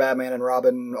Schumacher Batman and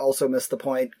Robin also missed the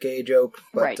point gay joke,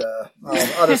 but Right.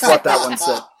 I'll just let that one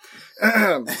sit.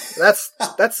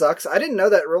 That sucks. I didn't know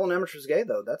that Roland Emmerich was gay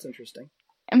though. That's interesting.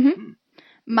 Mm-hmm.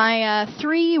 My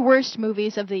 3 worst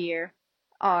movies of the year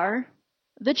are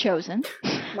The Chosen.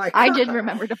 My I God. did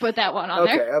remember to put that one on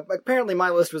Okay, there. apparently my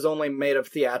list was only made of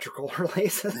theatrical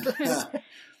releases.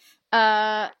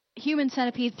 Human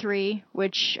Centipede 3,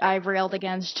 which I've railed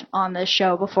against on this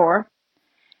show before.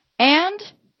 And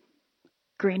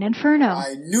Green Inferno.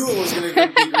 I knew it was going to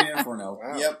be Green Inferno.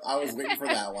 Wow. Yep, I was waiting for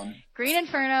that one. Green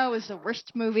Inferno was the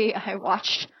worst movie I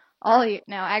watched all year.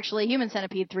 Now, actually, Human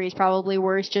Centipede 3 is probably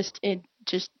worse just in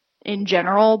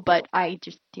general, but I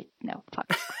just didn't know. Fuck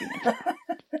Green Inferno.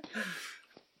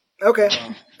 Okay,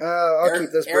 I'll Eric,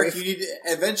 keep this Eric, brief.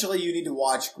 eventually you need to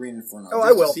watch Green Inferno. Oh, just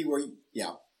I will. To see where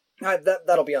yeah.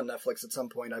 That'll be on Netflix at some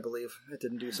point, I believe. It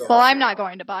didn't do so. Well, I'm not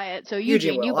going to buy it, so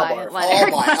Eugene, will. you I'll buy borrow it. it. Let I'll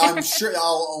Eric buy buy it. it. I'm sure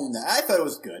I'll own that. I thought it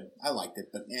was good. I liked it,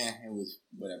 but it was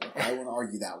whatever. I won't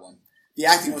argue that one. The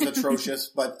acting was atrocious,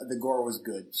 but the gore was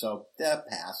good, so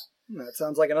pass. That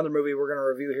sounds like another movie we're going to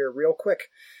review here real quick.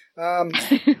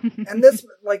 And this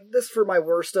for my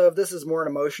worst of, this is more an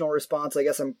emotional response. I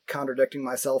guess I'm contradicting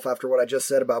myself after what I just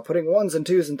said about putting 1s and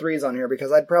 2s and 3s on here,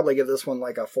 because I'd probably give this one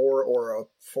like a 4 or a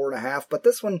 4.5. But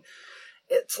this one,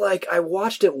 it's like I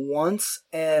watched it once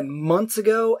and months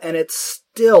ago, and it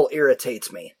still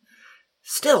irritates me.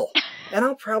 Still. And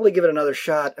I'll probably give it another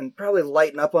shot and probably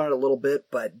lighten up on it a little bit,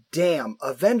 but damn,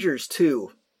 Avengers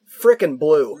 2 frickin'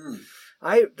 blew.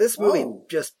 This movie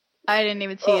just... I didn't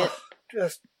even see it.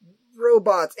 Just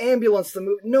robots, ambulance, the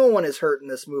movie. No one is hurt in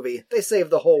this movie. They save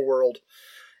the whole world.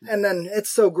 And then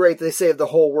it's so great they saved the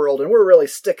whole world, and we're really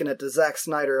sticking it to Zack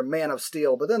Snyder and Man of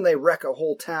Steel, but then they wreck a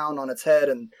whole town on its head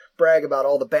and brag about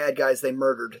all the bad guys they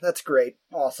murdered. That's great.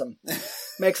 Awesome.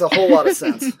 Makes a whole lot of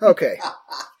sense. Okay.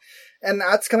 And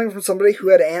that's coming from somebody who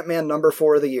had Ant-Man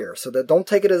 #4 of the year, so that don't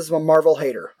take it as a Marvel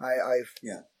hater.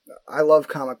 I love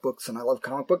comic books and I love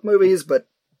comic book movies, but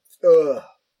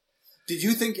Did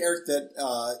you think, Eric,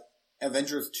 that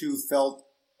Avengers 2 felt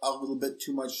a little bit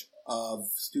too much of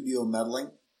studio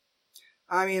meddling?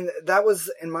 I mean, that was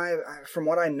from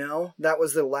what I know, that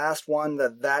was the last one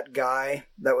that guy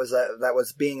that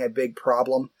was being a big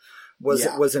problem was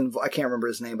I can't remember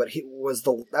his name, but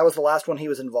that was the last one he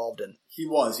was involved in. He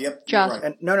was, yep. Joss. Right.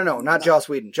 And no, not Joss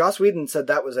Whedon. Joss Whedon said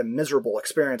that was a miserable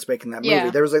experience making that movie. Yeah.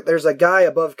 There's a guy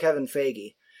above Kevin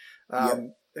Feige,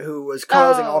 who was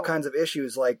causing all kinds of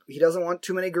issues. Like, he doesn't want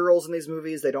too many girls in these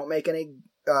movies. They don't make any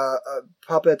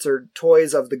puppets or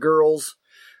toys of the girls.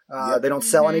 They don't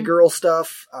sell any girl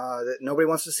stuff. Nobody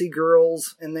wants to see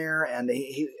girls in there, and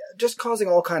he just causing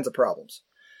all kinds of problems.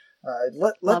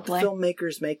 Let the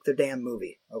filmmakers make their damn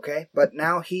movie, okay? But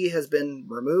now he has been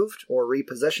removed or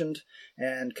repositioned,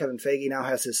 and Kevin Feige now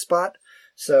has his spot.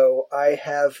 So I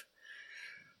have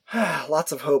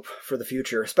lots of hope for the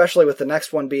future, especially with the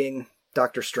next one being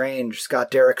Doctor Strange,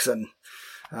 Scott Derrickson.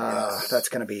 That's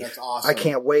going to be... That's awesome. I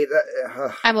can't wait.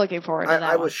 I'm looking forward to that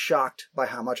I was shocked by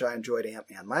how much I enjoyed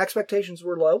Ant-Man. My expectations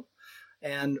were low,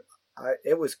 and I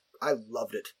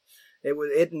loved it.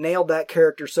 It nailed that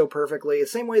character so perfectly. The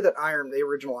same way that the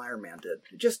original Iron Man did.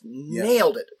 It just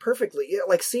nailed it perfectly.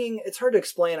 It's hard to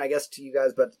explain, I guess, to you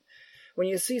guys, but when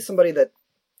you see somebody that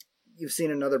you've seen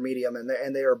in another medium and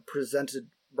they are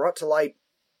brought to light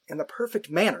in the perfect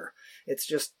manner, it's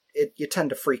just, you tend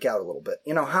to freak out a little bit.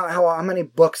 You know, how many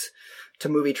books to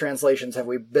movie translations have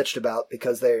we bitched about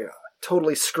because they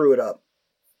totally screw it up?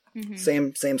 Mm-hmm.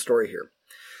 Same story here.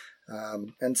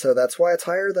 And so that's why it's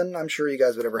higher than I'm sure you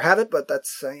guys would ever have it, but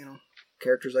that's,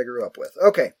 characters I grew up with.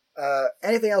 Okay.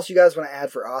 Anything else you guys want to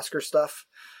add for Oscar stuff?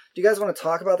 Do you guys want to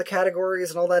talk about the categories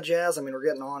and all that jazz? I mean, we're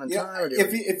getting on in time.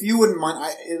 If you wouldn't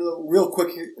mind,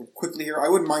 quickly here, I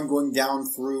wouldn't mind going down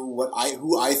through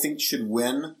who I think should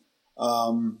win.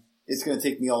 It's going to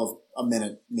take me all of a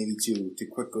minute, maybe two, to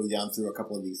quick go down through a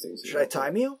couple of these things. Should I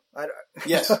time you?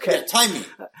 Yes. Okay. Yeah, time me.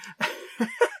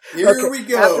 Here we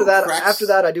go. After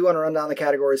that, I do want to run down the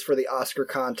categories for the Oscar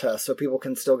contest, so people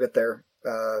can still get their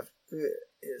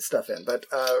stuff in. But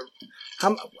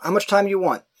how much time do you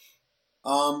want?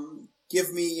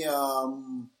 Give me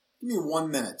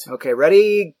 1 minute. Okay,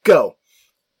 ready, go.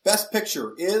 Best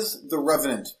Picture is The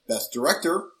Revenant. Best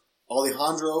Director,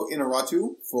 Alejandro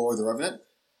Inarritu for The Revenant.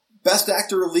 Best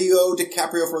Actor, Leo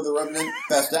DiCaprio for The Revenant.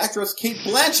 Best Actress, Cate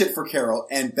Blanchett for Carol.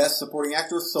 And Best Supporting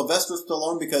Actor, Sylvester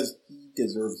Stallone, because he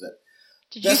deserves it.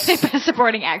 Did you say Best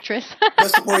Supporting Actress?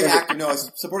 Best Supporting Actor, no,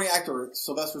 Supporting Actor,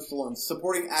 Sylvester Stallone.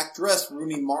 Supporting Actress,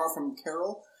 Rooney Mara from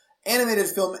Carol. Animated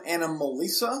Film,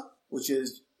 Anomalisa, which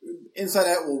is, Inside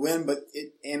Out will win, but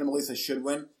Anomalisa should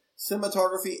win.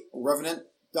 Cinematography, Revenant.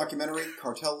 Documentary,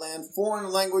 Cartel Land.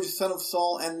 Foreign Language, Son of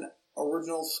Saul. And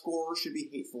original score should be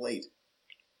Hateful Eight.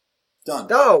 Done.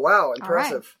 Oh, wow.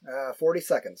 Impressive. Right. 40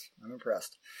 seconds. I'm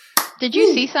impressed. Did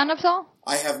you see Son of Saul?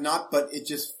 I have not, but it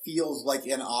just feels like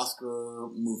an Oscar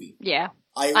movie. Yeah.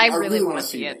 I really want to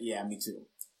see it. Yeah, me too.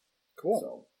 Cool.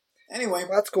 So, anyway.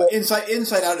 Well, that's cool.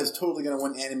 Inside Out is totally going to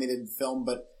win animated film,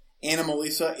 but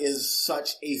Anomalisa is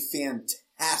such a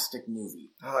fantastic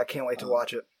movie. Oh, I can't wait to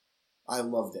watch it. I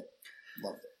loved it.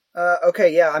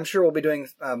 Okay, yeah, I'm sure we'll be doing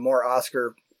more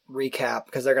Oscar recap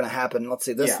because they're going to happen. Let's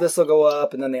see, this will go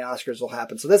up, and then the Oscars will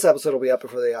happen. So this episode will be up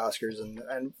before the Oscars,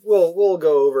 and we'll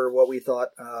go over what we thought,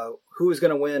 who was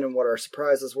going to win, and what our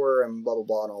surprises were, and blah blah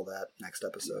blah, and all that next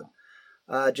episode.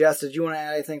 Jess, did you want to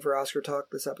add anything for Oscar talk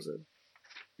this episode?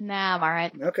 Nah, I'm all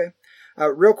right. Okay.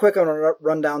 Real quick, I want to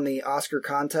run down the Oscar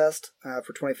contest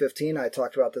for 2015. I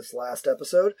talked about this last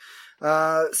episode.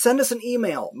 Send us an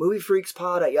email,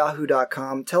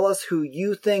 moviefreakspod@yahoo.com. Tell us who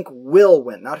you think will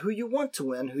win. Not who you want to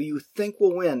win, who you think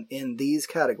will win in these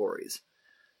categories.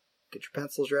 Get your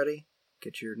pencils ready.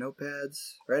 Get your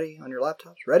notepads ready on your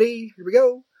laptops. Ready? Here we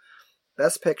go.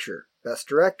 Best Picture, Best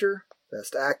Director,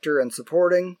 Best Actor and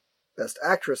Supporting, Best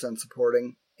Actress and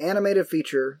Supporting, Animated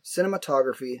Feature,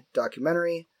 Cinematography,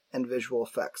 Documentary, and Visual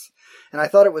Effects. And I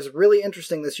thought it was really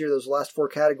interesting this year, those last four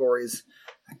categories.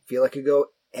 I feel like it could go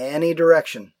any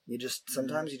direction.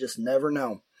 Sometimes you just never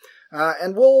know.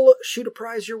 And we'll shoot a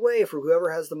prize your way for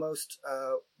whoever has the most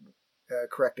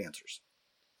correct answers.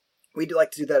 We do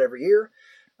like to do that every year.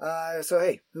 So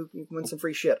hey, who can win some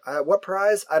free shit? What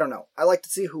prize? I don't know. I like to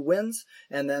see who wins,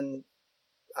 and then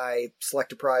I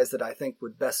select a prize that I think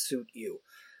would best suit you.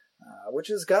 which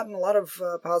has gotten a lot of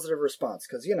positive response.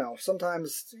 Because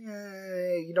sometimes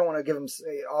you don't want to give them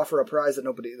offer a prize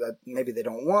that maybe they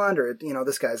don't want, or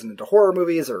this guy's isn't into horror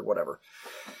movies or whatever.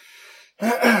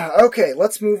 Okay,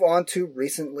 let's move on to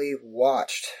recently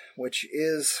watched, which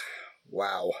is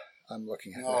wow. I'm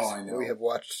looking at this. I know. We have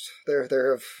watched. There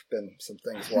have been some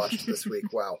things watched this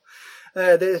week. Wow.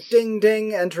 The ding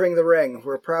ding entering the ring.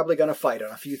 We're probably going to fight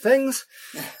on a few things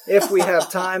if we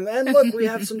have time. And look, we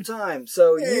have some time.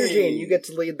 So Eugene, you get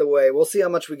to lead the way. We'll see how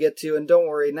much we get to. And don't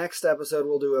worry, next episode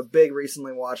we'll do a big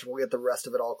recently watched. We'll get the rest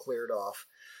of it all cleared off.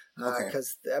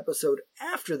 Because the episode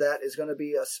after that is going to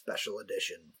be a special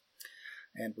edition.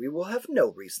 And we will have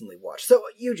no recently watched. So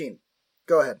Eugene,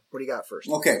 go ahead. What do you got first?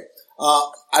 Okay.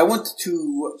 I want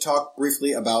to talk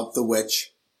briefly about The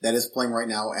Witch that is playing right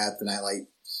now at the Nightlight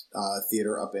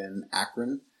Theater up in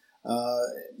Akron.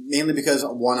 Mainly because,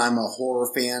 one, I'm a horror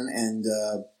fan, and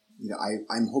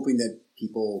I'm hoping that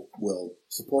people will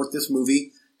support this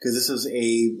movie, because this is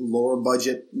a lower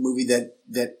budget movie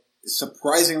that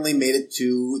surprisingly made it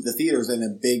to the theaters in a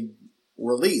big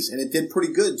release, and it did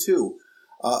pretty good too.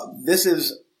 This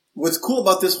is what's cool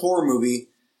about this horror movie.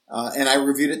 And I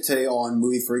reviewed it today on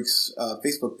Movie Freak's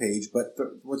Facebook page, but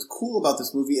what's cool about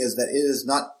this movie is that it is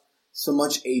not so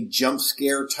much a jump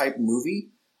scare type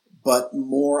movie, but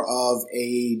more of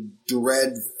a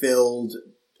dread-filled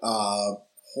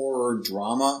horror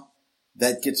drama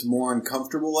that gets more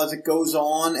uncomfortable as it goes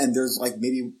on, and there's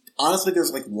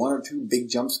there's one or two big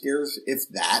jump scares, if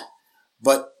that,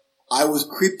 but I was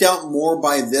creeped out more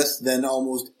by this than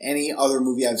almost any other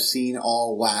movie I've seen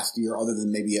all last year, other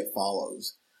than maybe It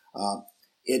Follows. I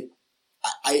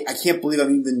can't believe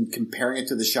I'm even comparing it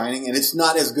to The Shining, and it's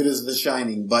not as good as The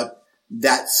Shining, but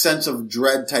that sense of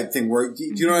dread type thing where, do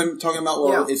you know what I'm talking about?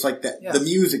 Where it's like that, the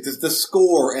music, the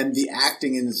score and the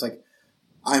acting, and it's like,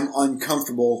 I'm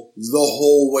uncomfortable the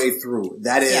whole way through.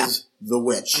 That is The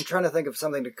Witch. I'm trying to think of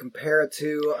something to compare it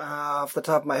to. Off the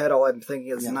top of my head, all I'm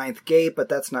thinking is Ninth Gate, but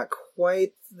that's not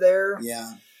quite there.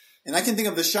 Yeah. And I can think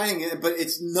of The Shining, but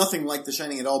it's nothing like The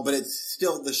Shining at all, but it's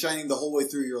still The Shining the whole way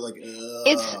through. You're like, ugh.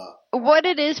 It's what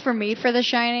it is for me for The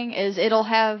Shining is it'll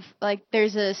have,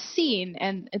 there's a scene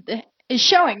and it's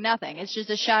showing nothing. It's just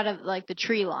a shot of, the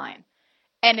tree line.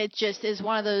 And it just is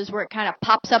one of those where it kind of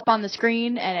pops up on the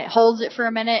screen and it holds it for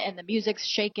a minute and the music's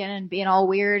shaking and being all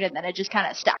weird and then it just kind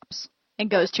of stops and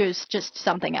goes to just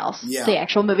something else. Yeah. The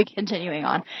actual movie continuing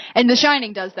on. And The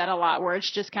Shining does that a lot where it's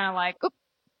just kind of like, oop.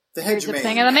 The hedge Here's maze. the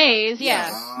thing of the maze,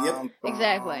 Yes. yeah. Yep.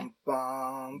 Exactly.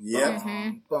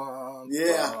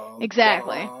 Yeah.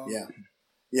 Exactly.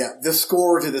 Yeah. The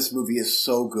score to this movie is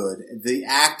so good. The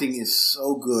acting is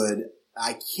so good.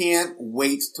 I can't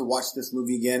wait to watch this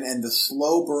movie again, and the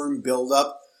slow burn build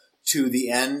up to the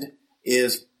end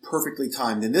is perfectly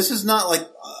timed. And this is not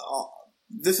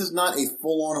this is not a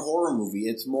full on horror movie.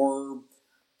 It's more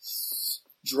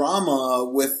drama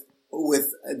with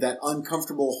that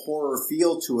uncomfortable horror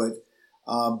feel to it.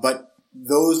 But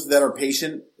those that are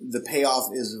patient, the payoff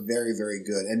is very, very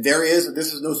good. And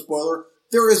this is no spoiler,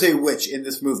 there is a witch in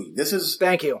this movie. This is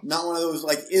Thank you. Not one of those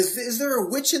is there a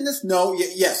witch in this? No,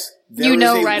 yes. You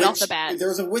know right off the bat.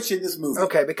 There's a witch in this movie.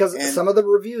 Okay, because some of the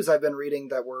reviews I've been reading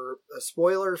that were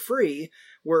spoiler free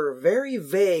were very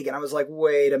vague, and I was like,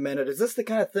 wait a minute, is this the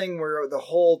kind of thing where the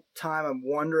whole time I'm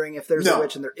wondering if there's a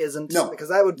witch and there isn't? No. Because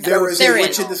there is a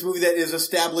witch in this movie that is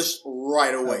established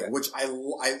right away, which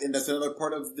and that's another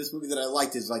part of this movie that I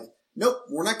liked is nope,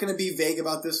 we're not going to be vague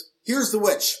about this. Here's the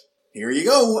witch. Here you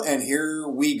go, and here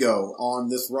we go on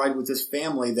this ride with this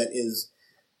family that is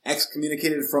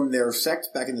excommunicated from their sect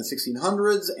back in the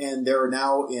 1600s, and they're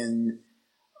now in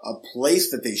a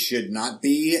place that they should not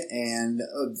be. And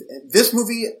this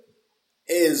movie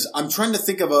I'm trying to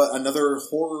think of another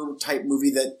horror type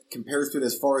movie that compares to it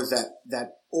as far as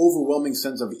that overwhelming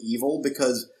sense of evil,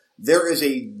 because there is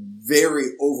a very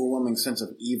overwhelming sense of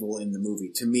evil in the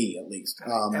movie, to me at least.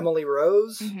 Emily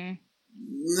Rose? Mm-hmm.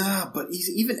 Nah, but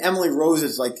even Emily Rose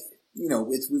is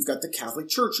we've got the Catholic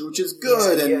Church, which is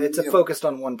good. Yeah, and it's focused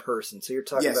on one person, so you're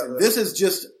talking about... Yes, this is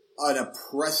just an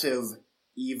oppressive,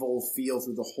 evil feel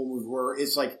through the whole movie, where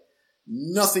it's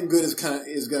nothing good is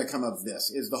going to come of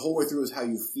this. Is the whole way through is how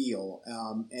you feel.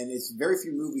 And it's very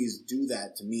few movies do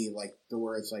that to me, to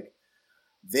where it's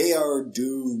they are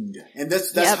doomed. And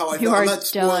that's how I feel. I'm not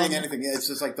spoiling anything. It's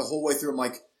just the whole way through,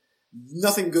 I'm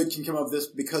nothing good can come of this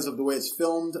because of the way it's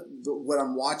filmed, what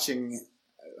I'm watching,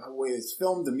 the way it's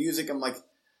filmed, the music. I'm I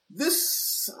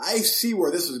see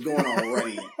where this is going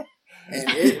already. And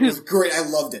it was great. I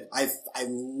loved it. I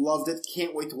loved it.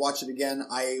 Can't wait to watch it again.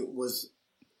 I was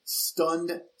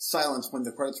stunned silence when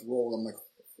the credits rolled. I'm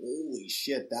holy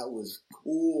shit, that was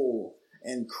cool.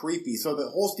 and creepy. So the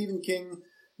whole Stephen King,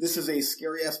 this is a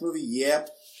scary ass movie. Yep.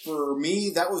 For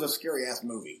me, that was a scary ass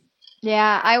movie.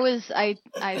 Yeah, I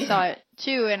saw it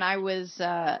too, and I was,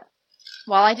 well,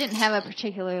 I didn't have a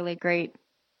particularly great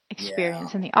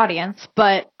experience in the audience,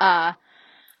 but, I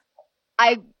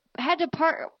had to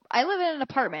I live in an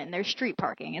apartment, and there's street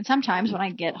parking, and sometimes when I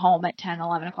get home at 10,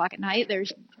 11 o'clock at night,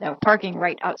 there's no parking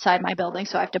right outside my building,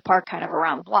 so I have to park kind of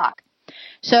around the block.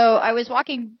 So I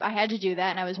had to do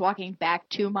that, and I was walking back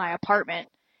to my apartment,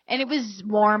 and it was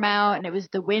warm out, and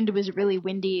the wind was really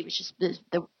windy. It was just,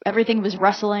 everything was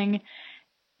rustling.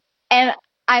 And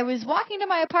I was walking to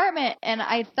my apartment, and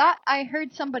I thought I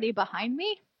heard somebody behind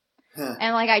me.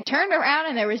 And, like, I turned around,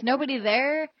 and there was nobody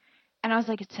there. And I was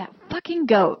like, it's that fucking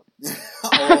goat.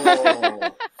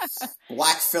 Oh.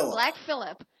 Black Phillip. Black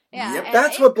Phillip. Yeah. Yep.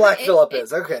 That's what Black Phillip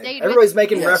is. Okay. Everybody's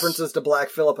making Yes. references to Black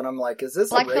Phillip, and I'm like, is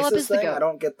this Black a Phillip racist is the thing? goat. I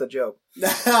don't get the joke. No.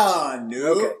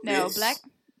 Okay. No,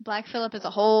 Black Phillip is a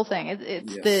whole thing.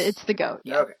 It's the goat.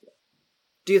 Yeah. Okay.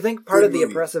 Do you think part Good of the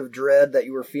movie. oppressive dread that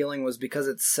you were feeling was because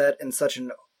it's set in such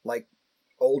an, like,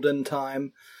 olden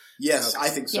time? Yes, I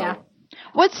think so. Yeah.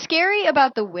 What's scary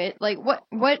about the witch, like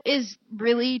what is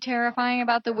really terrifying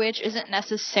about the witch isn't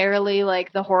necessarily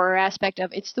like the horror aspect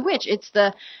of it's the witch. It's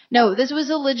no, this was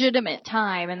a legitimate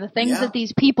time, and the things that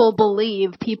these people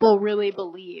believe, people really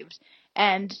believed.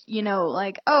 And, you know,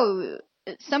 like, oh,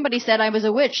 somebody said I was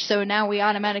a witch, so now we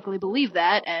automatically believe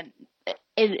that, and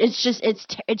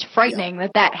it's frightening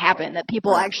that happened, that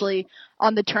people actually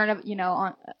on the turn of, you know,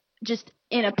 on just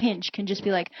in a pinch can just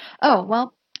be like, oh,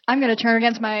 well, I'm going to turn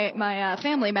against my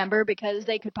family member because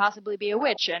they could possibly be a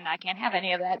witch, and I can't have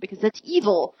any of that because that's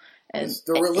evil. And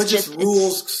the religious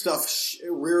rules stuff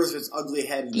rears its ugly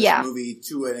head in this movie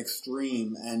to an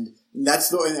extreme, and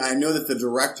that's I know that the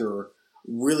director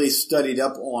really studied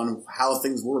up on how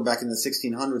things were back in the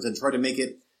 1600s and tried to make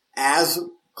it as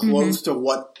close to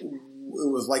what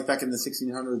it was like back in the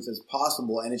 1600s as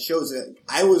possible, and it shows that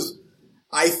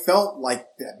I felt like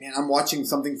that, man, I'm watching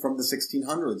something from the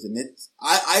 1600s, and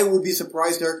I would be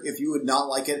surprised, Eric, if you would not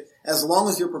like it, as long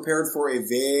as you're prepared for a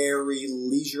very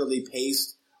leisurely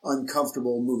paced,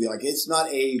 uncomfortable movie. Like, it's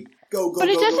not a go. But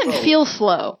it doesn't feel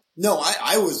slow. No,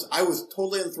 I was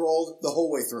totally enthralled the whole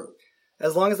way through.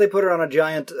 As long as they put her on a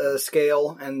giant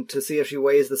scale and to see if she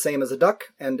weighs the same as a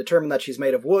duck and determine that she's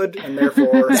made of wood and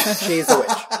therefore she's a witch.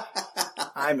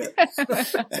 I'm in.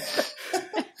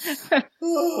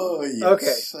 Oh, yes.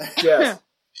 Okay. Yes.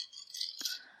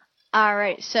 All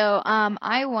right. So,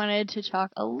 I wanted to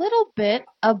talk a little bit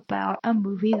about a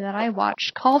movie that I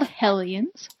watched called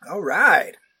Hellions. All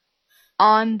right.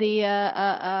 On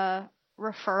the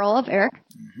referral of Eric.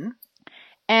 Mm-hmm.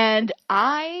 And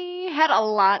I had a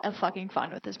lot of fucking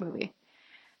fun with this movie.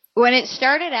 When it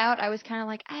started out, I was kind of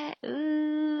like, I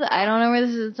don't know where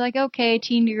this is. It's like, okay,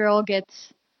 teen girl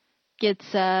gets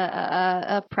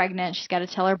pregnant. She's got to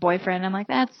tell her boyfriend. I'm like,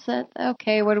 that's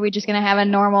okay. What are we just gonna have a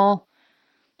normal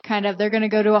kind of? They're gonna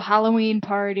go to a Halloween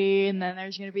party, and then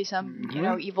there's gonna be some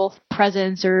evil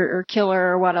presence or killer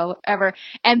or whatever.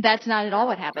 And that's not at all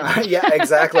what happened. Yeah,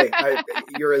 exactly.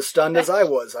 You're as stunned as I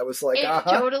was. I was like, it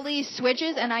totally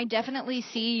switches, and I definitely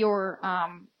see your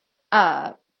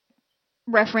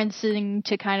referencing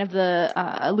to kind of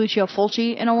the Lucio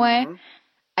Fulci in a way. Mm-hmm.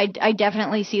 I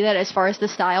definitely see that as far as the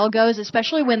style goes,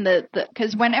 especially when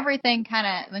because when everything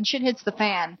when shit hits the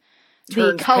fan,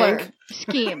 the color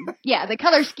scheme, the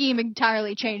color scheme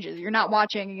entirely changes. You're not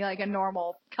watching like a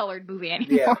normal colored movie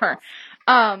anymore.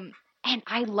 Yeah. And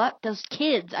I love those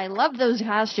kids. I love those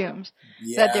costumes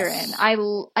that they're in.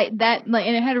 And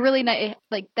it had a really nice,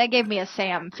 like, that gave me a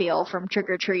Sam feel from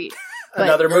Trick or Treat.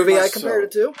 Another movie I compared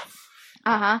it to.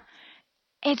 Uh-huh.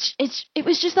 It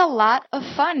was just a lot of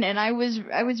fun, and I was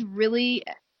really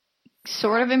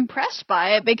sort of impressed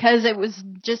by it because it was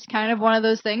just kind of one of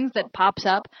those things that pops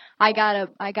up. I got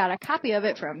a copy of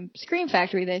it from Scream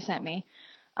Factory they sent me.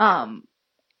 And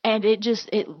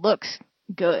it looks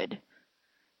good.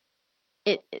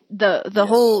 The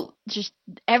whole, just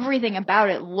everything about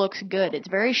it looks good. It's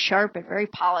very sharp and very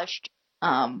polished.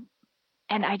 And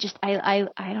I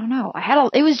don't know.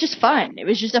 It was just fun. It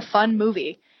was just a fun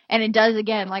movie. And it does,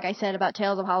 again, like I said about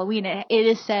Tales of Halloween, it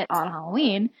is set on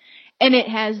Halloween, and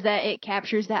it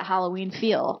captures that Halloween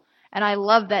feel. And I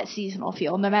love that seasonal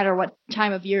feel, no matter what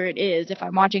time of year it is. If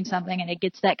I'm watching something and it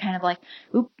gets that kind of like,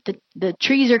 the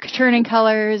trees are turning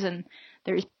colors, and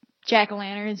there's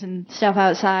jack-o'-lanterns and stuff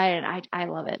outside, and I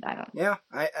love it.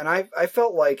 I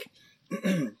felt like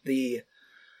the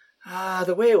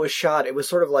way it was shot, it was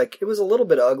sort of like, it was a little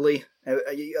bit ugly,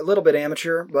 a little bit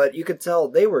amateur, but you could tell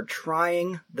they were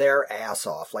trying their ass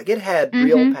off. Like, it had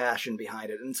real passion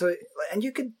behind it. And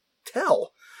you could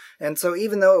tell. And so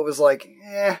even though it was like,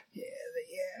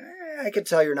 I could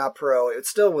tell you're not pro, it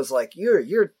still was like,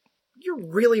 you're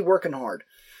really working hard.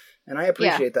 And I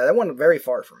appreciate that. That went very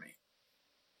far for me.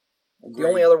 Agreed. The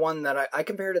only other one that I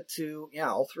compared it to,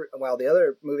 all three. Well, the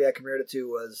other movie I compared it to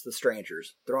was The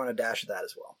Strangers. Throwing a dash of that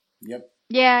as well. Yep.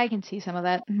 Yeah, I can see some of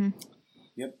that. Mm-hmm.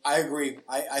 Yep, I agree.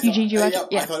 I Eugene, did you watch it?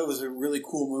 Yeah. I thought it was a really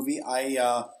cool movie.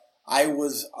 I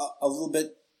was a little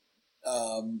bit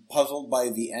puzzled by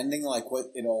the ending, like what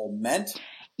it all meant.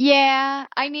 Yeah,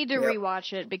 I need to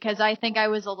rewatch it because I think I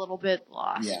was a little bit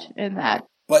lost in that.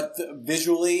 But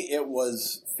visually, it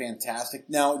was fantastic.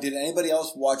 Now, did anybody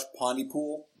else watch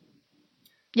Pontypool?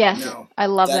 Yes, No. I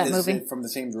love that is movie. from the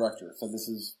same director, so this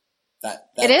is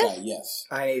that it guy, is? yes.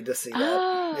 I need to see that.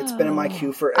 Oh. It's been in my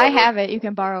queue forever. I have it. You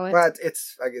can borrow it. But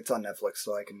it's on Netflix,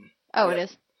 so I can. Oh, it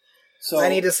is. So I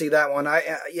need to see that one. I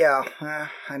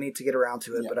need to get around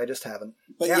to it, but I just haven't.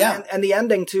 But and the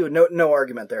ending too. No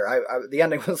argument there. The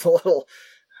ending was a little.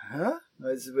 Huh?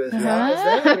 Was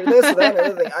that or this or that or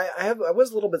other thing? I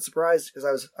was a little bit surprised because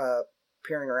I was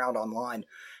peering around online,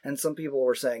 and some people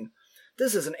were saying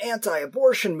this is an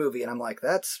anti-abortion movie, and I'm like,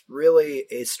 that's really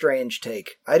a strange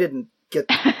take. I didn't get.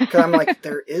 Cause I'm like,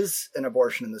 there is an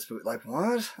abortion in this movie. Like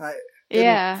what? I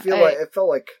didn't feel like it felt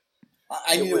like.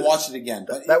 I need to watch it again.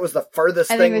 But that was the furthest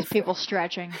thing. I think it was people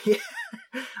stretching. Yeah.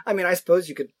 I mean, I suppose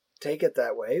you could take it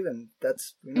that way, and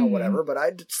that's, whatever, but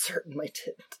I certainly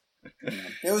didn't.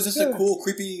 It was just a cool,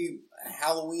 creepy,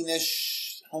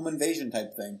 Halloween-ish home invasion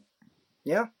type thing.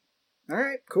 Yeah. All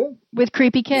right, cool. With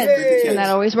creepy kids, Yay! and that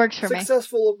always works for me.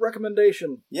 Successful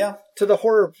recommendation. Yeah. To the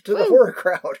horror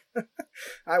crowd.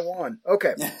 I won.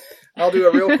 Okay. I'll do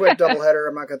a real quick doubleheader.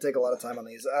 I'm not going to take a lot of time on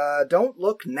these. Don't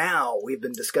Look Now. We've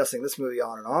been discussing this movie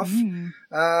on and off.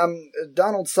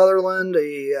 Donald Sutherland,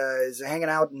 he is hanging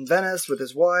out in Venice with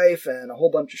his wife, and a whole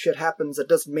bunch of shit happens that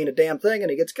doesn't mean a damn thing, and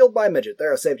he gets killed by a midget.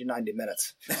 There, I saved you 90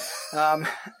 minutes.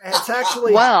 It's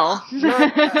actually not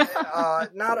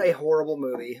a horrible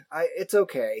movie. It's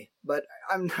okay, but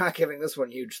I'm not giving this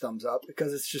one huge thumbs up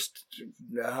because it's just,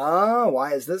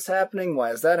 why is this happening?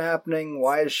 Why is that happening?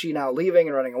 Why is she now leaving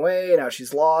and running away? Now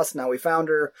she's lost. Now we found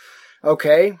her.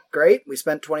 Okay, great. We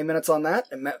spent 20 minutes on that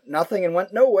and met nothing and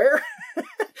went nowhere.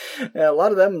 A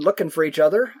lot of them looking for each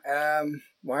other.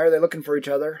 Why are they looking for each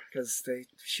other? Because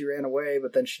she ran away,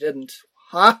 but then she didn't.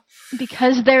 Huh?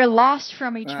 Because they're lost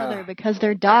from each other. Because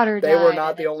their daughter died. They were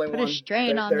not the only one. Put a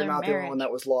strain on their They're not marriage. the only one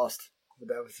that was lost.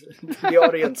 That was the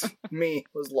audience. Me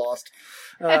was lost,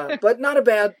 but not a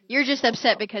bad. You're just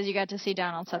upset because you got to see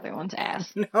Donald Sutherland's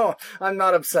ass. No, I'm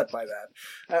not upset by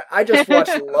that. I just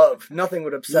watched Love. Nothing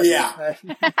would upset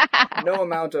me. No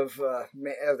amount of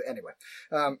anyway.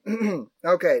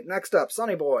 Okay, next up,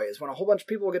 Sonny Boys. When a whole bunch of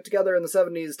people get together in the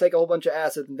 70s, take a whole bunch of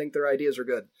acid, and think their ideas are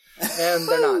good, and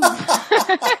they're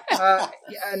not.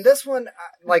 And this one,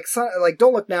 like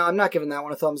Don't Look Now, I'm not giving that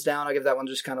one a thumbs down. I give that one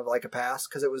just kind of like a pass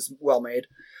because it was well made.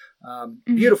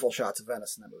 Beautiful shots of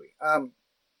Venice in that movie.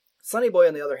 Sonny Boy,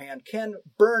 on the other hand, can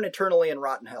burn eternally in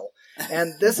rotten hell.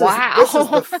 And this is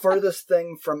the furthest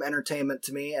thing from entertainment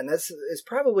to me, and this is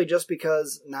probably just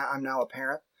because I'm now a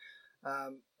parent.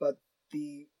 But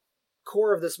the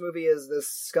core of this movie is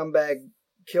this scumbag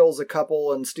kills a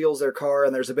couple and steals their car,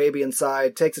 and there's a baby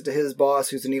inside, takes it to his boss,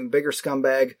 who's an even bigger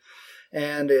scumbag,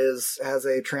 and has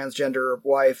a transgender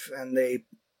wife, and it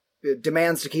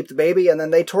demands to keep the baby, and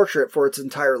then they torture it for its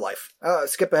entire life.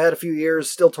 Skip ahead a few years,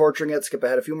 still torturing it. Skip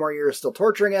ahead a few more years, still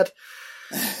torturing it.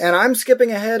 And I'm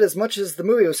skipping ahead as much as the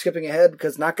movie was skipping ahead,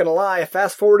 because not gonna lie, I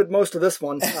fast-forwarded most of this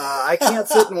one. I can't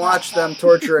sit and watch them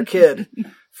torture a kid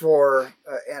for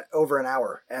over an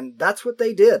hour. And that's what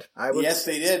they did. Yes,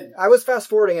 they did. I was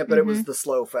fast-forwarding it, but it was the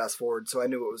slow fast-forward, so I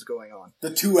knew what was going on.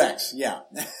 The 2X, yeah.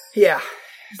 Yeah.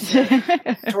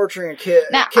 Torturing a kid,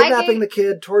 kidnapping the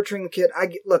kid, torturing the kid.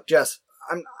 Look, Jess,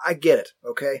 I get it.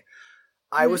 Okay,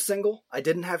 I was single. I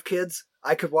didn't have kids.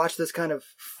 I could watch this kind of.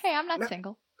 Hey, I'm not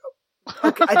single.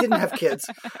 Okay, I didn't have kids.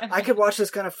 I could watch this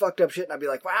kind of fucked up shit, and I'd be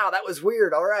like, "Wow, that was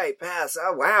weird. All right, pass.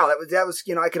 Oh, wow, that was.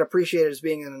 I could appreciate it as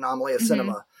being an anomaly of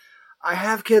cinema." I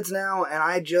have kids now, and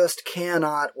I just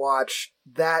cannot watch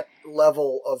that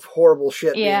level of horrible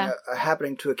shit being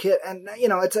happening to a kid. And,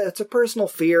 it's a personal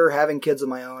fear having kids of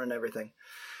my own and everything.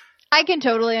 I can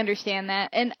totally understand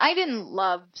that. And I didn't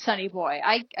love Sonny Boy.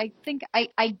 I think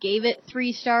I gave it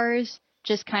 3 stars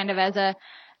just kind of as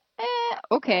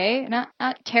okay, not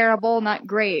terrible, not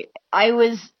great. I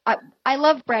love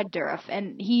Brad Dourif,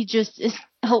 and he just is.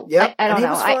 Yep, I don't and he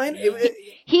know. was fine.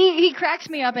 He cracks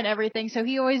me up in everything, so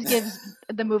he always gives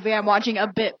the movie I'm watching a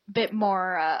bit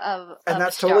more of. And of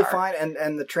that's a star. totally fine.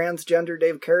 And the transgender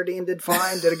David Carradine did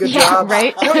fine, did a good Yeah, job.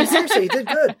 right? No, seriously, he did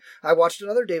good. I watched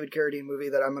another David Carradine movie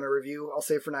that I'm going to review. I'll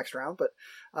save for next round, but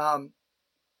that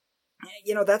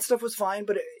stuff was fine.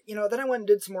 But then I went and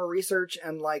did some more research,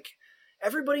 and like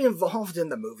everybody involved in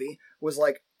the movie was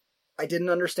like, I didn't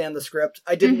understand the script.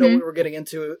 I didn't know what we were getting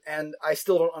into, and I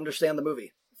still don't understand the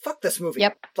movie. Fuck this movie.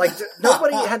 Yep. Like,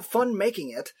 nobody had fun making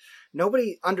it.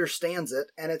 Nobody understands it,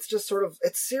 and it's just sort of,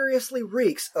 it seriously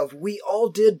reeks of we all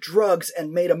did drugs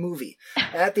and made a movie.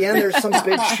 And at the end, there's some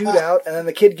big shootout, and then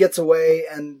the kid gets away,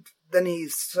 and then he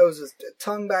sews his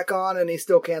tongue back on, and he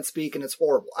still can't speak, and it's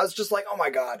horrible. I was just like, oh my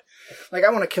god. Like,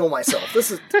 I want to kill myself.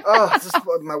 This is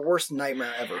my worst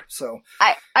nightmare ever, so.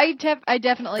 I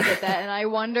definitely get that, and I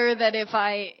wonder that if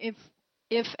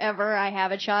ever I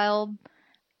have a child,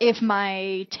 if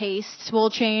my tastes will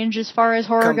change as far as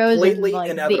horror goes. Completely like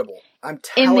inevitable. I'm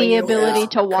telling you. In the ability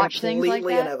to watch things like that.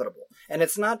 Completely inevitable. And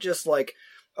it's not just like,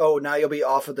 oh, now you'll be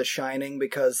off of The Shining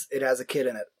because it has a kid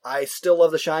in it. I still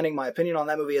love The Shining. My opinion on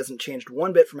that movie hasn't changed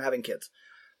one bit from having kids.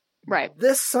 Right.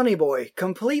 This Sonny Boy,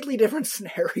 completely different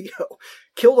scenario.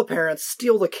 Kill the parents,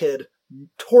 steal the kid,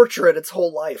 torture it its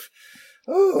whole life.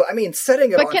 Oh, I mean,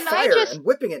 setting it on fire and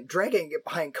whipping it, dragging it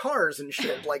behind cars and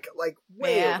shit, like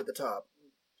way over the top.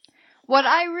 What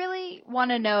I really want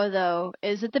to know, though,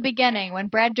 is at the beginning, when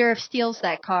Brad Dourif steals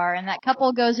that car and that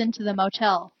couple goes into the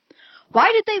motel,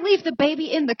 why did they leave the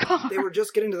baby in the car? They were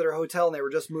just getting to their hotel and they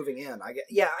were just moving in.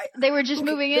 They were just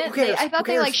moving in? I thought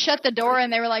they, shut the door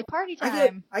and they were like, party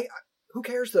time. Who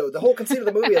cares, though? The whole conceit of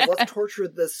the movie is let's torture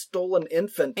this stolen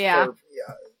infant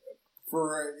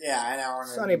for an hour.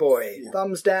 Sonny Boy,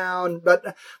 thumbs down.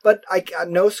 But I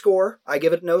no score. I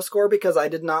give it no score because I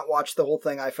did not watch the whole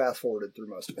thing. I fast forwarded through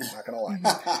most of it. Not gonna lie.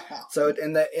 So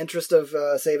in the interest of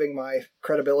saving my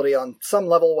credibility on some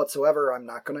level whatsoever, I'm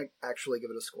not gonna actually give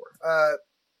it a score.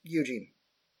 Eugene.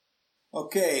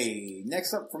 Okay,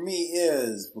 next up for me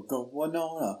is we're going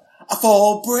on a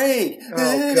fall break.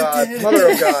 Oh God,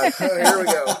 Mother of God! Here we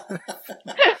go.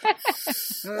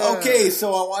 Okay,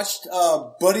 so I watched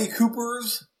Buddy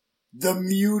Cooper's The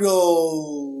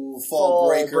Mutil Fall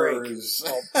Breakers.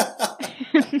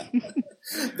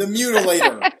 The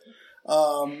Mutilator.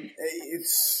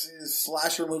 It's a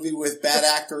slasher movie with bad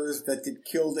actors that get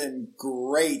killed in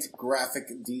great graphic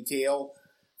detail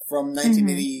from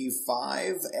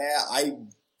 1985. I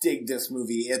dig this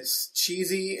movie. It's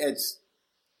cheesy, it's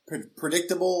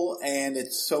predictable, and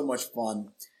it's so much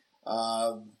fun.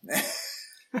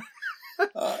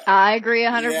 I agree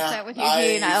 100% with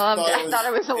Eugene. I loved it. I thought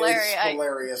it was hilarious. It's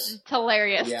hilarious. It's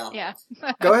hilarious. Yeah.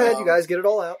 Go ahead, you guys, get it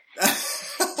all out.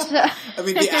 I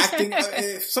mean, the acting,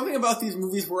 something about these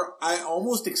movies where I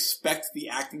almost expect the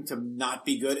acting to not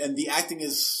be good, and the acting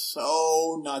is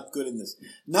so not good in this.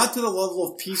 Not to the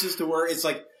level of Pieces to where it's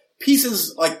like,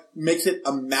 Pieces like makes it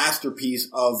a masterpiece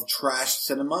of trash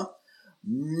cinema.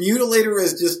 Mutilator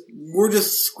is we're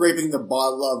just scraping the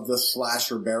bottom of the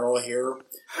slasher barrel here.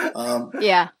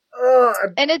 Yeah.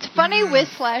 And it's funny with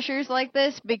slashers like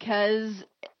this because,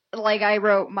 like, I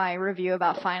wrote my review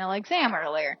about Final Exam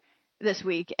earlier this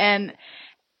week, and,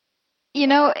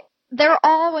 they're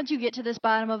all, once you get to this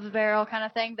bottom of the barrel kind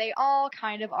of thing, they all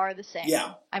kind of are the same.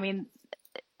 Yeah. I mean,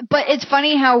 but it's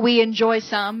funny how we enjoy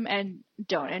some and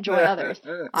don't enjoy others.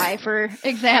 I, for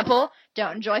example,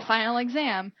 don't enjoy Final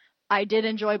Exam. I did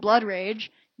enjoy Blood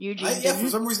Rage. Eugene didn't. For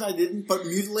some reason I didn't, but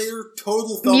Mutilator,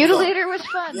 total thumbs Mutilator up. was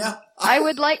fun. Yeah. I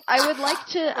would like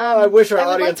to. I wish our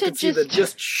audience could see the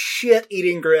just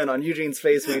shit-eating grin on Eugene's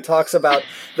face when he talks about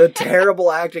the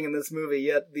terrible acting in this movie.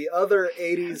 Yet the other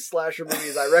 '80s slasher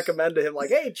movies I recommend to him, like,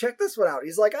 hey, check this one out.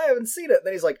 He's like, I haven't seen it.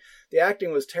 Then he's like, the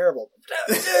acting was terrible.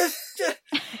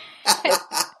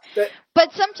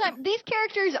 But sometimes these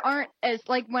characters aren't as,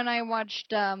 like, when I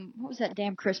watched what was that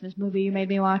damn Christmas movie you made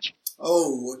me watch?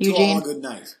 Oh, To Eugene? All a Good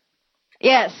Night.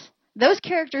 Yes. Those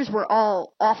characters were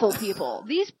all awful people.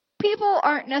 These people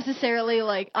aren't necessarily,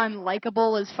 like,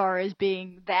 unlikable as far as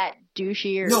being that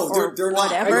douchey or they're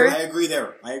whatever. not. I agree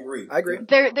there. I agree.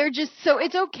 They're just, so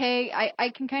it's okay. I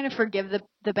can kind of forgive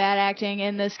the bad acting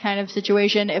in this kind of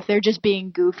situation if they're just being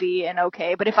goofy and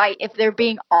okay. But if they're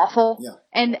being awful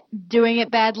and doing it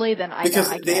badly, then I because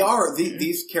can't. They are.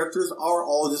 These characters are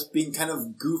all just being kind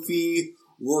of goofy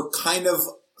or kind of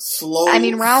slow. I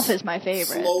mean, Ralph is my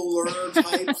favorite. Slow learner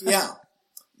types. Yeah.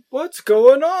 what's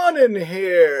going on in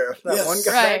here? That Yes. one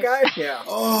guy, Right. that guy? Yeah.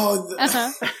 Oh,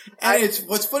 and it's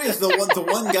what's funny is the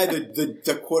one guy,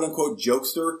 the quote unquote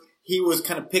jokester. He was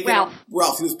kind of picking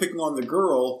Ralph. He was picking on the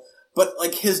girl, but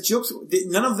like his jokes,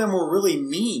 none of them were really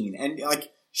mean, and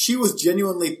like she was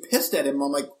genuinely pissed at him.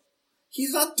 I'm like,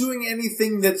 he's not doing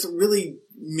anything that's really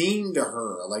mean to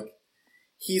her. Like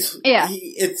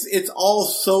it's all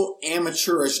so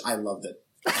amateurish. I loved it.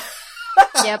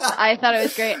 Yep, I thought it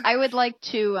was great. I would like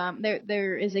to,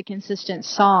 there is a consistent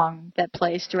song that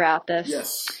plays throughout this.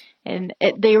 Yes. And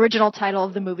the original title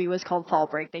of the movie was called Fall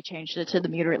Break. They changed it to The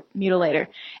Mutilator.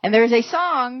 And there's a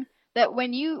song that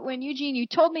when Eugene, you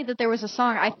told me that there was a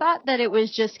song, I thought that it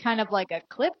was just kind of like a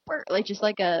clip or like just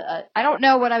like I don't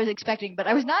know what I was expecting, but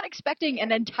I was not expecting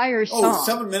an entire song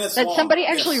 7 minutes that long. somebody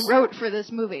actually Yes. wrote for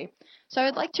this movie. So I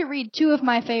would like to read two of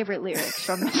my favorite lyrics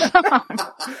from the song.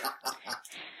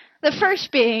 The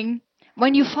first being,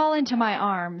 when you fall into my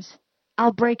arms,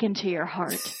 I'll break into your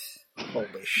heart. Holy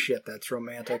shit, that's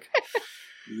romantic.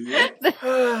 Yep.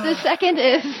 The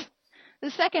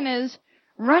second is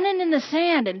running in the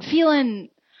sand and feeling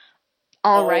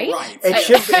all right.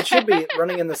 It should be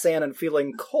running in the sand and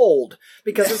feeling cold,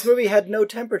 because this movie had no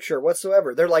temperature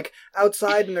whatsoever. They're like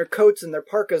outside in their coats and their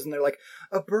parkas, and they're like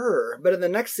a burr. But in the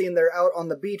next scene, they're out on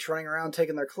the beach running around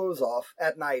taking their clothes off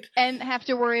at night. And have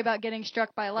to worry about getting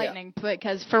struck by lightning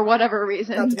because for whatever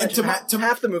reason. Not to mention,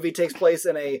 half the movie takes place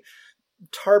in a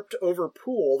tarped over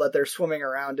pool that they're swimming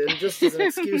around in, just as an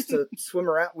excuse to swim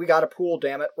around. We got a pool,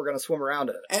 damn it. We're going to swim around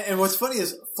in it. And what's funny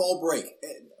is fall break.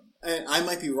 And I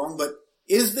might be wrong, but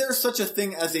is there such a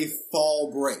thing as a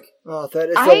fall break? Oh, that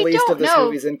is the least of this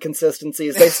movie's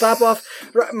inconsistencies. They stop off.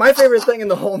 My favorite thing in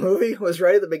the whole movie was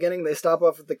right at the beginning. They stop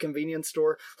off at the convenience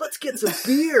store. Let's get some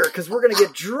beer because we're going to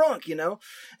get drunk, you know?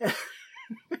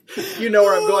 You know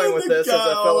where I'm going with this as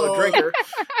a fellow drinker.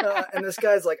 And this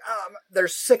guy's like,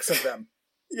 there's 6 of them.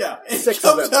 Yeah. 6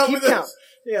 of them. Keep count.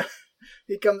 Yeah.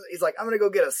 He's like, I'm going to go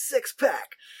get a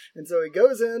 6-pack. And so he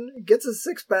goes in, gets a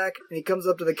 6-pack, and he comes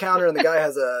up to the counter, and the guy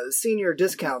has a senior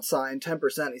discount sign,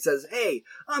 10%. He says, hey,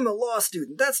 I'm a law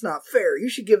student. That's not fair. You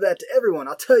should give that to everyone.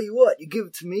 I'll tell you what, you give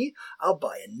it to me, I'll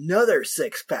buy another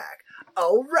 6-pack.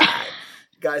 All right.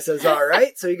 The guy says, all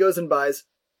right. So he goes and buys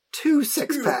 2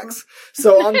 6-packs.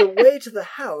 So on the way to the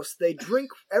house,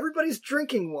 everybody's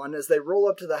drinking one as they roll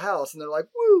up to the house, and they're like,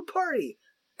 woo, party.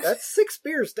 That's 6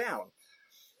 beers down.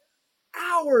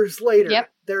 Hours later,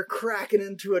 They're cracking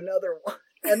into another one,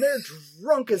 and they're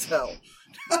drunk as hell.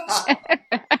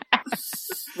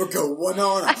 We're going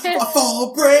on a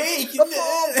fall break. A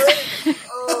fall break.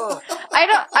 Oh.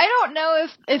 I don't know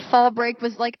if fall break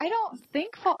was like, I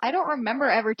don't remember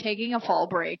ever taking a fall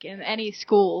break in any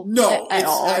school. No, at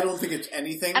all. I don't think it's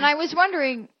anything. And I was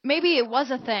wondering, maybe it was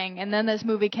a thing, and then this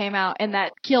movie came out, and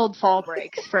that killed fall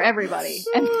breaks for everybody,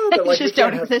 and they just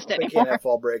don't exist anymore. We can't have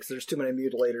fall breaks. There's too many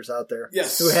mutilators out there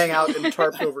who hang out in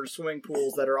tarped over swimming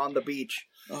pools that are on the beach.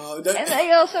 And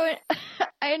I also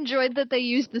I enjoyed that they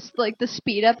used this like the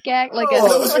speed up gag, like that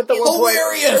was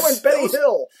hilarious. They went Benny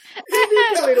Hill.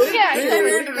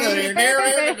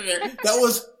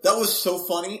 That was so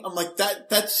funny. I'm like,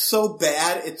 that's so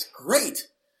bad. It's great.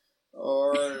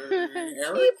 Or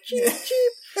Eric? Cheap.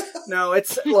 No,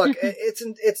 it's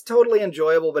totally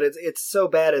enjoyable, but it's so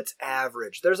bad it's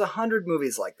average. There's 100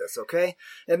 movies like this, okay?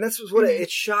 And this was what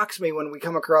it shocks me when we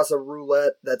come across a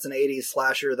roulette that's an 80s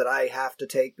slasher that I have to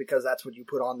take because that's what you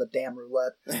put on the damn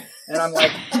roulette. And I'm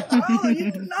like,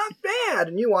 not bad.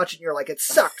 And you watch it and you're like, it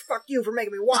sucked. Fuck you for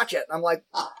making me watch it. And I'm like,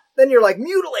 then you're like,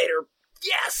 Mutilator.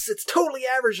 Yes, it's totally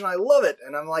average and I love it.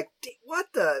 And I'm like, what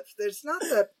the? There's not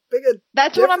that big a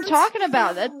That's difference. what I'm talking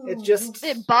about.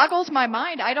 It boggles my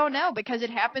mind. I don't know because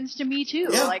it happens to me too.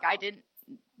 Yeah. Like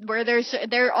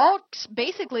they're all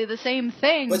basically the same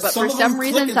thing, but some for of some them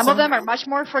reason click some and of them are much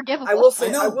more forgivable. I will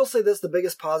say this: the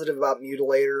biggest positive about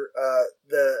Mutilator,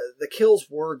 the kills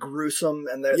were gruesome,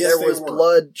 and there was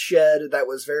blood shed that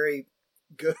was very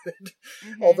good.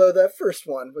 Mm-hmm. Although that first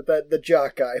one with the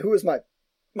jock guy, who was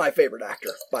my favorite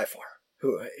actor by far,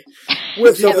 who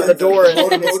whips over the door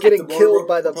and is getting killed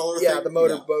by the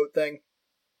motorboat thing,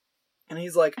 and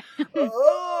he's like,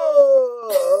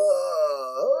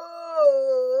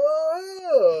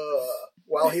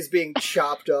 while he's being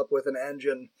chopped up with an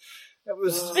engine. It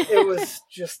was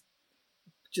just.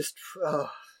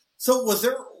 So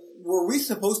were we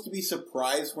supposed to be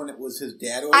surprised when it was his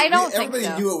dad? I don't think everybody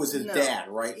so. knew it was his dad,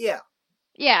 right? Yeah.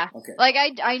 Yeah. Okay. Like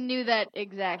I knew that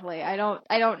exactly. I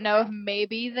don't know if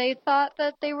maybe they thought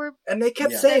that they were. And they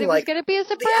kept saying it like, was going to be a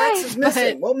surprise. the axe is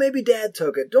missing. Well, maybe Dad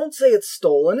took it. Don't say it's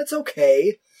stolen. It's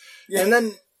okay. Yeah. And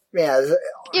then Yeah.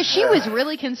 Yeah, she was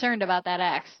really concerned about that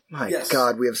axe. My Yes.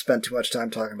 God, we have spent too much time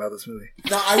talking about this movie.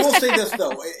 Now, I will say this,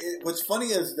 though. What's funny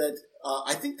is that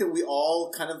I think that we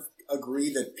all kind of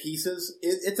agree that Pieces,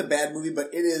 it's a bad movie,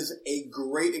 but it is a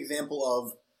great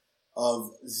example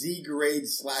of Z-grade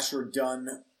slasher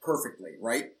done perfectly,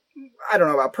 right? I don't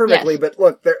know about perfectly, Yes. but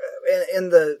look, there in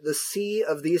the sea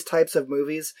of these types of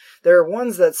movies, there are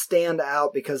ones that stand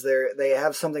out because they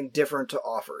have something different to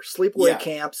offer. Sleepaway Yeah.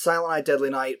 Camp, Silent Night, Deadly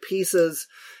Night, Pieces.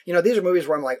 You know, these are movies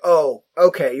where I'm like, oh,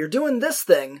 okay, you're doing this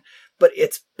thing, but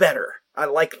it's better. I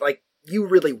like you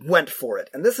really went for it.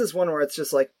 And this is one where it's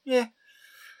just like, yeah.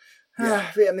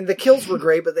 Yeah. I mean, the kills were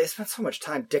great, but they spent so much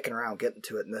time dicking around getting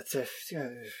to it. And that's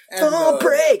And,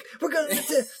 break! We're going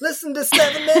to listen to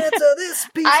 7 minutes of this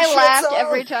piece of I shit laughed song.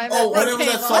 every time. Oh, that whenever came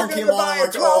that on. song I'm came going to on, buy I'm a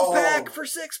like, 12-pack oh. for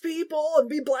 6 people and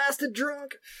be blasted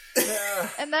drunk.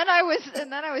 And then I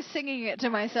was singing it to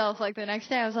myself like the next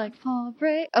day. I was like, "Fall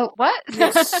break." Oh, what?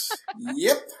 Yes.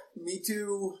 Yep. Me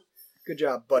too. Good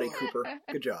job, Buddy Cooper.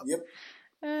 Good job. Yep.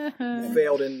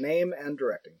 Failed in name and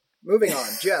directing. Moving on,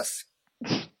 Jess.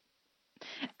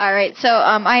 All right, so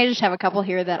I just have a couple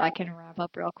here that I can wrap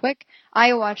up real quick.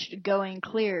 I watched Going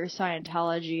Clear: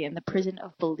 Scientology and the Prison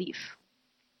of Belief,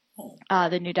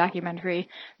 the new documentary.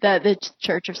 The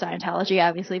Church of Scientology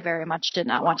obviously very much did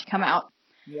not want to come out,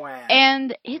 Wow.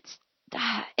 and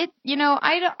I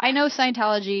know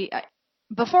Scientology.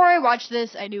 Before I watched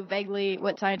this, I knew vaguely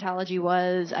what Scientology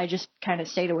was. I just kind of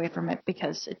stayed away from it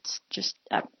because it's just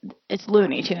it's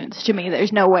Looney Tunes to me.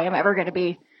 There's no way I'm ever going to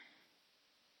be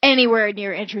anywhere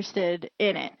near interested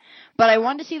in it. But I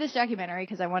wanted to see this documentary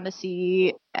because I wanted to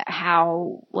see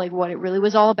how, like, what it really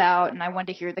was all about, and I wanted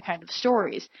to hear the kind of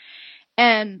stories.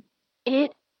 And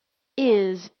it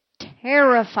is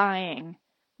terrifying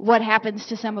what happens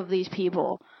to some of these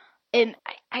people. And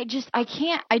I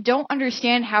don't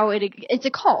understand how it's a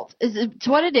cult. It's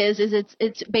what it is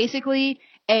it's basically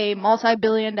a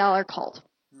multi-billion-dollar cult.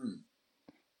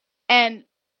 And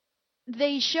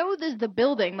they show the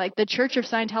building, like the Church of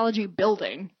Scientology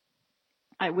building,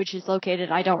 which is located,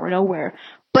 I don't know where,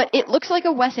 but it looks like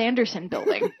a Wes Anderson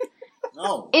building.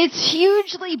 Oh. It's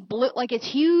hugely blue, like it's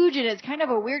huge and it's kind of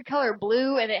a weird color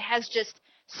blue and it has just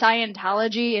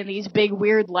Scientology and these big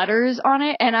weird letters on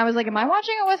it. And I was like, am I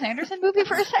watching a Wes Anderson movie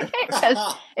for a second?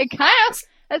 Because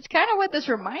that's kind of what this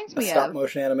reminds me Stop of.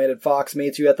 motion animated fox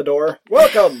meets you at the door.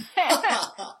 Welcome!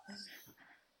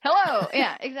 Hello.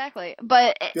 Yeah, exactly.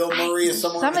 But Bill Murray is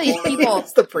somewhere some in of the these corner. people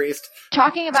It's the priest.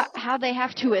 talking about how they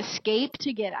have to escape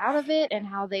to get out of it and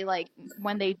how they, like,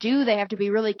 when they do, they have to be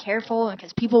really careful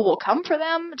because people will come for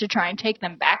them to try and take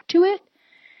them back to it.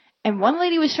 And one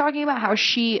lady was talking about how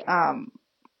she, I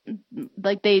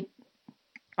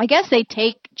guess they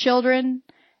take children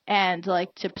and,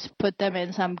 like, to put them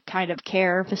in some kind of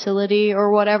care facility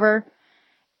or whatever.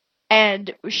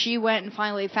 And she went and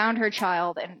finally found her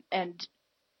child and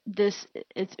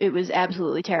it was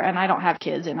absolutely terrible, and I don't have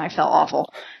kids, and I felt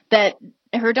awful that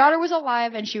her daughter was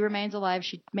alive, and she remains alive.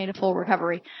 She made a full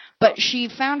recovery, but she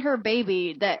found her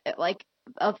baby that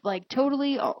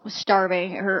totally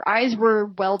starving. Her eyes were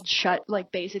welled shut,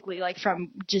 like basically like from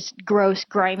just gross,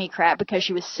 grimy crap because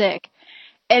she was sick.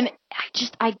 And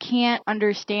I can't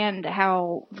understand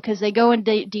how, because they go in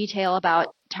detail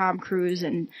about Tom Cruise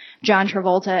and John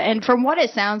Travolta. And from what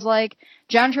it sounds like,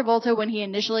 John Travolta, when he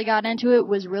initially got into it,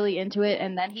 was really into it.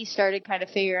 And then he started kind of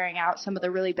figuring out some of the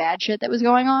really bad shit that was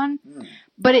going on.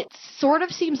 But it sort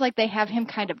of seems like they have him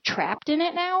kind of trapped in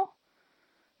it now,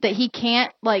 that he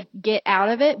can't, like, get out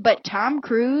of it. But Tom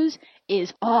Cruise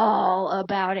is all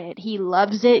about it. He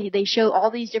loves it. They show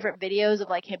all these different videos of,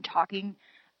 like, him talking.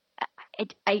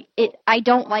 I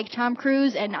don't like Tom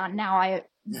Cruise, and now I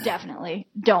definitely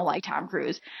don't like Tom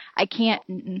Cruise. I can't.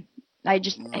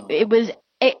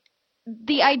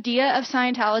 The idea of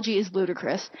Scientology is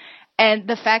ludicrous, and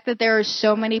the fact that there are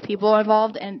so many people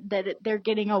involved and that they're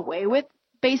getting away with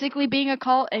basically being a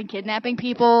cult and kidnapping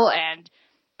people and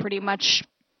pretty much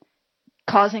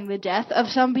causing the death of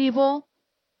some people,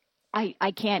 I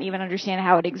can't even understand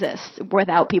how it exists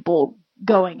without people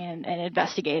going in and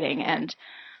investigating. And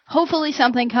hopefully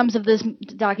something comes of this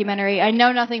documentary. I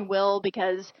know nothing will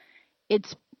because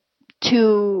it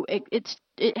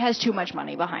has too much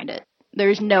money behind it.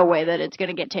 There's no way that it's going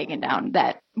to get taken down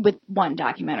with one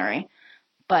documentary.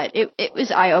 But it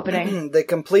was eye-opening. The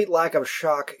complete lack of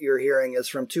shock you're hearing is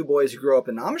from two boys who grew up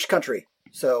in Amish country.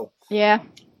 So, yeah.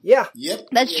 Yep.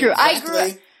 That's true.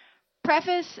 Exactly.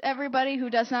 Preface, everybody who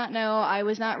does not know, I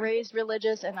was not raised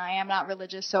religious and I am not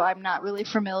religious, so I'm not really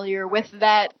familiar with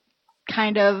that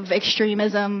kind of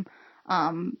extremism.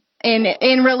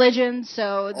 in religion.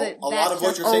 So A lot of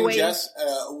what you're saying, Jess,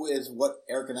 is what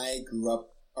Eric and I grew up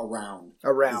around.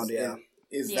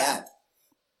 Is that.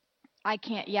 I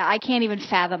can't even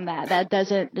fathom that. That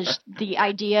doesn't, the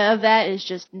idea of that is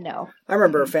just no. I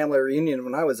remember a family reunion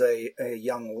when I was a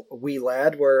young wee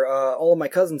lad where all of my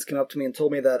cousins came up to me and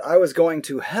told me that I was going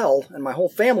to hell and my whole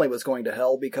family was going to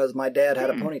hell because my dad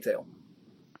had a ponytail.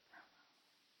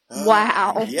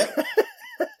 Wow. Yep.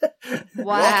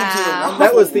 Wow.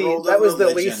 That was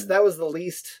the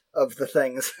least of the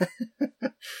things.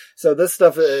 So this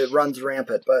stuff runs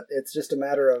rampant, but it's just a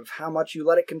matter of how much you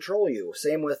let it control you.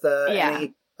 Same with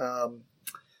any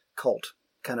cult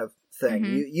kind of thing.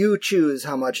 Mm-hmm. You choose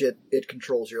how much it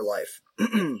controls your life.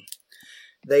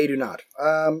 They do not.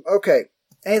 Okay.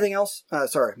 Anything else?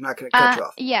 Sorry, I'm not going to cut you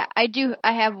off. Yeah, I do.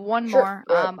 I have one Sure,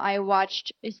 more. I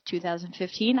watched, it's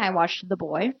 2015, I watched The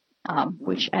Boy,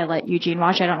 which I let Eugene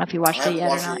watch. I don't know if you watched it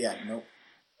yet or not. I haven't watched it yet, nope.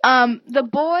 The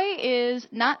Boy is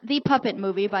not the puppet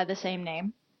movie by the same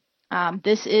name.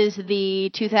 This is the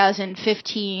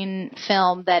 2015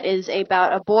 film that is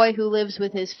about a boy who lives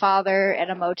with his father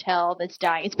at a motel that's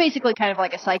dying. It's basically kind of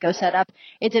like a Psycho setup.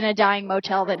 It's in a dying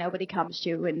motel that nobody comes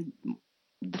to, and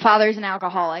the father's an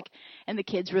alcoholic, and the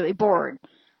kid's really bored.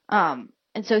 And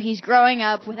so he's growing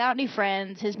up without any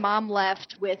friends. His mom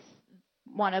left with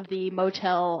one of the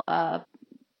motel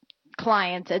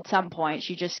clients at some point.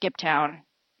 She just skipped town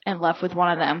and left with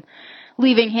one of them,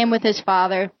 leaving him with his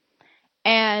father.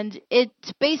 And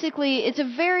it's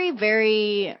a very,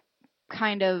 very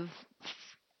kind of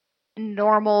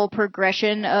normal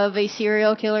progression of a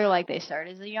serial killer. Like, they start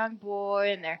as a young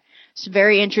boy and they're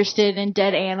very interested in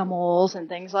dead animals and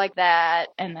things like that.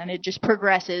 And then it just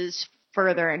progresses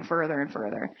further and further and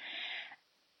further.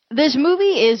 This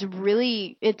movie is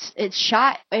really, it's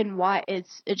shot wide.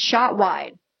 It's shot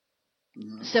wide.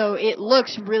 So it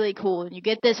looks really cool, and you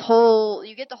get the whole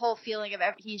feeling of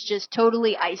he's just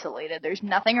totally isolated. There's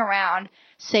nothing around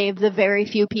save the very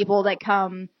few people that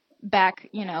come back,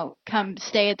 come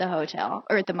stay at the hotel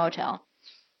or at the motel.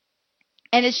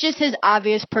 And it's just his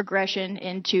obvious progression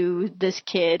into this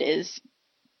kid is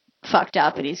fucked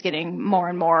up, and he's getting more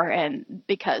and more, and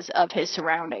because of his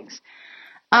surroundings.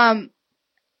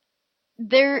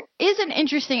 There is an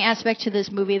interesting aspect to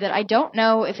this movie that I don't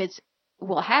know if it's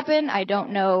will happen. I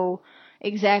don't know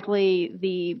exactly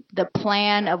the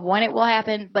plan of when it will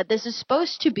happen, but this is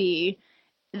supposed to be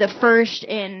the first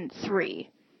in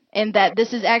 3, and that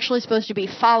this is actually supposed to be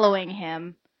following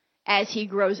him as he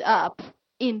grows up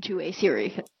into a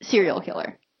serial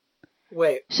killer.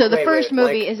 So the first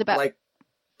movie is about like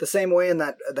the same way in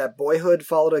that Boyhood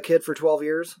followed a kid for 12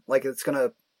 years. Like, it's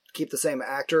gonna keep the same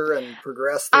actor and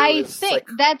progress. I think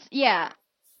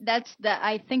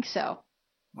I think so.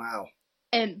 Wow.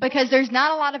 And because there's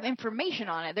not a lot of information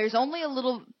on it. There's only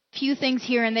a few things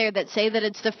here and there that say that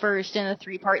it's the first in a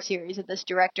 3-part series that this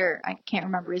director, I can't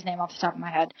remember his name off the top of my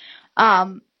head,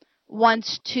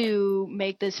 wants to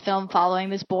make this film following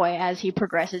this boy as he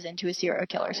progresses into a serial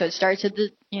killer. So it starts with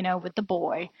with the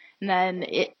boy, and then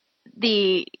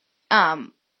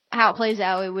how it plays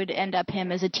out, it would end up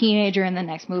him as a teenager in the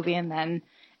next movie, and then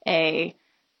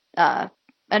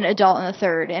an adult in the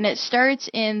third. And it starts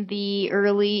in the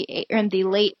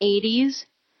late 80s,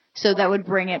 so that would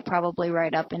bring it probably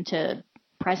right up into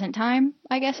present time,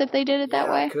 I guess, if they did it that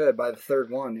way. Could by the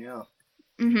third one, yeah.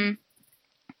 Mm-hmm.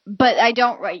 But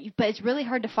but it's really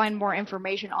hard to find more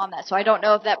information on that, so I don't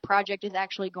know if that project is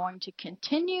actually going to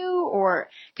continue, or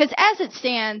because as it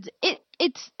stands,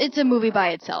 it's a movie by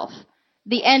itself.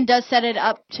 The end does set it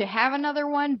up to have another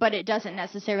one, but it doesn't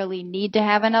necessarily need to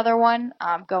have another one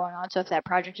going on. So if that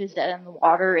project is dead in the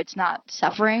water, it's not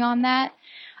suffering on that.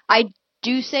 I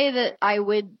do say that I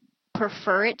would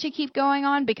prefer it to keep going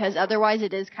on, because otherwise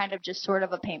it is kind of just sort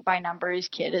of a paint by numbers.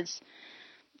 Kid is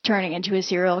turning into a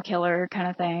serial killer kind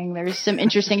of thing. There's some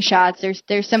interesting shots.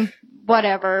 There's some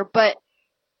whatever, but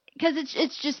because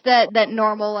it's just that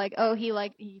normal, like, oh,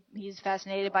 he's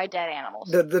fascinated by dead animals.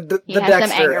 The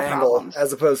Dexter angle,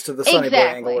 as opposed to the Sonny Boy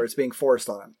angle where it's being forced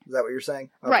on him. Is that what you're saying?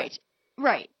 Okay.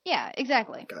 Right. Yeah,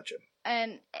 exactly. Gotcha.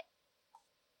 And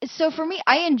so for me,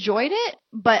 I enjoyed it,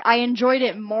 but I enjoyed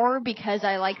it more because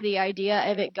I like the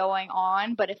idea of it going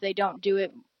on. But if they don't do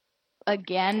it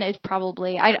again, it's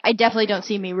probably, I definitely don't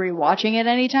see me rewatching it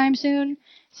anytime soon.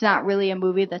 It's not really a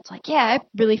movie that's like, yeah, I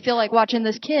really feel like watching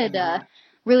this kid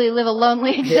really live a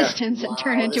lonely existence and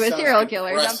turn into a serial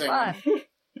killer. That's fun.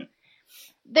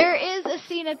 There is a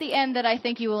scene at the end that I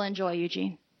think you will enjoy,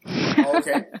 Eugene.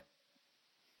 Okay.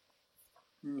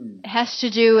 It has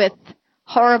to do with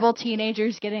horrible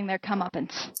teenagers getting their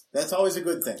comeuppance. That's always a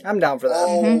good thing. I'm down for that.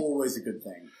 Always a good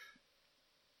thing.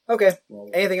 Okay. Well,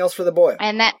 Anything else for the boy?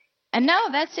 And no,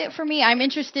 that's it for me. I'm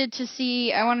interested to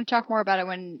see. I want to talk more about it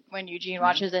when Eugene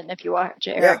watches it, and if you watch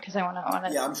it, Eric, because I want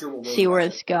to yeah, I'm sure we'll see where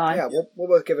it's going. Yeah, we'll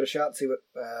both give it a shot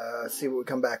and see what we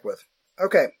come back with.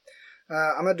 Okay.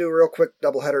 I'm going to do a real quick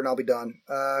doubleheader and I'll be done.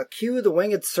 Cue the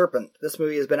Winged Serpent. This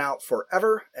movie has been out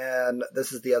forever, and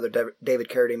this is the other David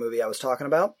Carradine movie I was talking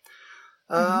about.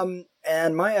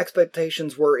 And my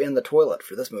expectations were in the toilet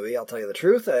for this movie, I'll tell you the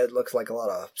truth. It looks like a lot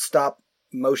of stop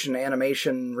motion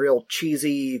animation, real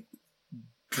cheesy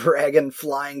dragon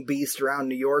flying beast around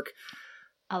New York.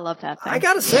 I love that thing. I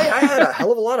gotta say, I had a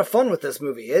hell of a lot of fun with this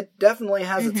movie. It definitely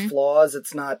has its flaws.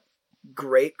 It's not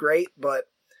great, but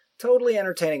totally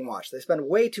entertaining watch. They spend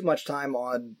way too much time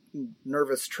on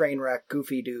nervous train wreck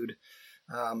goofy dude.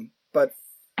 But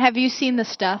have you seen The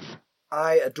Stuff?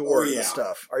 I adore the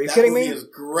stuff. Are you that kidding me? That movie is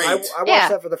great. I watched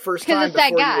that for the first time before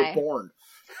you were born.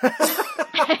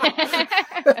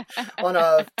 On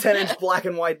a 10-inch black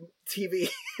and white TV,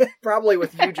 probably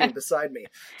with Eugene beside me,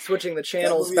 switching the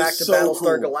channels back to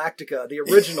Battlestar Galactica, the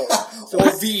original, so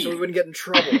we wouldn't get in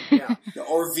trouble. Yeah,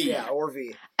 or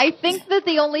V. I think that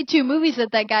the only two movies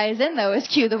that guy is in, though, is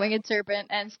Q the Winged Serpent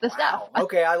and The Stuff.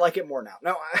 Okay, I like it more now.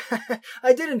 No,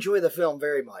 I did enjoy the film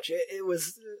very much. It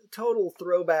was total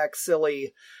throwback,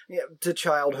 silly to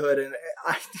childhood, and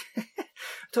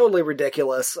totally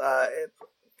ridiculous.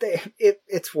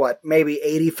 It's what, maybe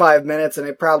 85 minutes, and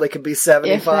it probably could be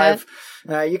 75.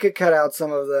 You could cut out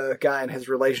some of the guy and his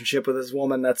relationship with his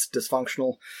woman that's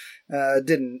dysfunctional.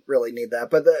 Didn't really need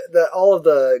that, but all of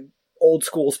the old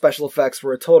school special effects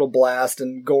were a total blast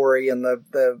and gory, and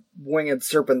the winged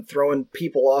serpent throwing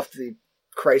people off the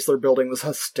Chrysler building was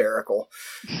hysterical.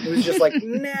 It was just like,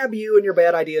 nab you and your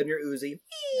bad idea and your Uzi.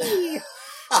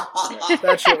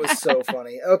 That shit was so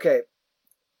funny. Okay.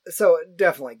 So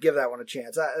definitely give that one a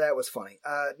chance. That was funny.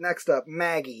 Next up,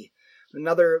 Maggie.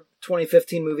 Another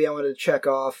 2015 movie I wanted to check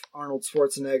off. Arnold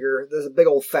Schwarzenegger. There's a big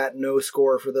old fat no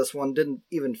score for this one. Didn't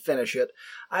even finish it.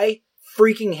 I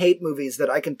freaking hate movies that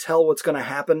I can tell what's going to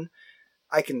happen.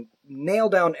 I can nail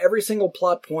down every single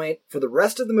plot point for the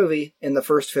rest of the movie in the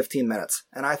first 15 minutes.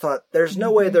 And I thought, there's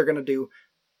no way they're going to do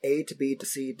A to B to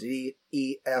C to D,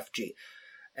 E, F, G.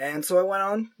 And so I went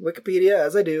on Wikipedia,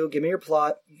 as I do. Give me your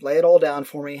plot. Lay it all down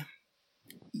for me.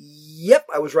 Yep,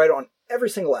 I was right on every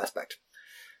single aspect.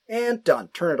 And done.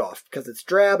 Turn it off, because it's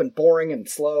drab and boring and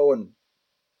slow, and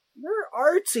we're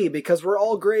artsy because we're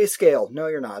all grayscale. No,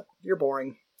 you're not. You're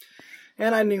boring.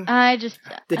 And I knew...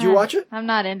 Did you watch it? I'm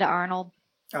not into Arnold.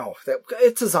 Oh,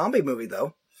 it's a zombie movie,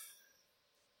 though.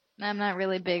 I'm not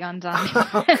really big on zombies.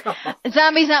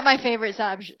 Zombies not my favorite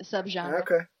subgenre.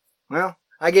 Okay. Well...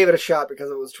 I gave it a shot because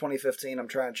it was 2015. I'm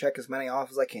trying to check as many off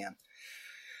as I can.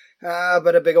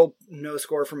 But a big old no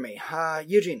score from me.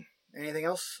 Eugene, anything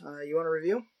else you want to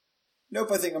review?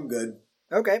 Nope, I think I'm good.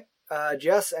 Okay.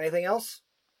 Jess, anything else?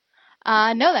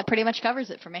 No, that pretty much covers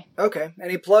it for me. Okay.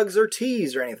 Any plugs or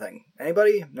teas or anything?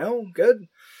 Anybody? No? Good?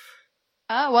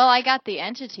 Well, I got The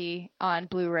Entity on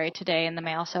Blu-ray today in the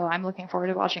mail, so I'm looking forward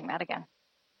to watching that again.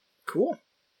 Cool.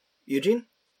 Eugene?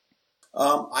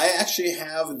 I actually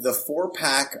have the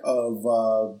 4-pack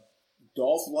of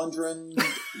Dolph Lundgren,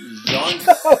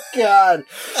 Oh God!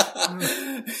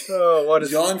 Oh, what is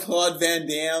Jean-Claude Van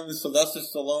Damme, Sylvester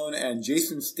Stallone, and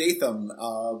Jason Statham.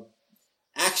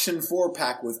 Action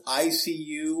 4-pack with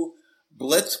ICU,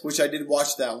 Blitz, which I did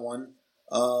watch that one.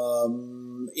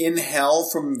 In Hell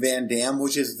from Van Damme,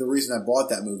 which is the reason I bought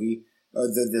that movie.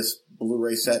 This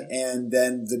Blu-ray set, and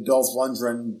then the Dolph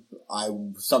Lundgren,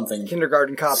 something.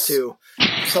 Kindergarten Cop 2.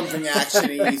 Something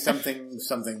actiony,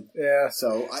 something. Yeah.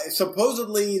 So,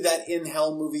 supposedly that In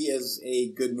Hell movie is a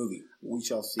good movie. We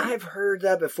shall see. I've heard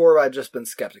that before, but I've just been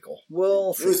skeptical.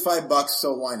 We'll see. It was $5,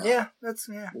 so why not? Yeah, it's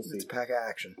a pack of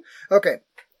action. Okay.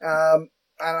 And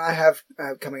I have,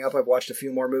 coming up, I've watched a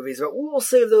few more movies, but we'll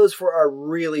save those for our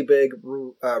really big,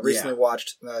 recently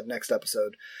watched next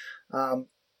episode.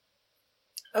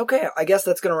 Okay, I guess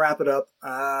that's going to wrap it up.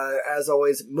 As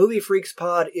always, Movie Freaks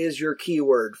Pod is your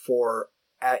keyword for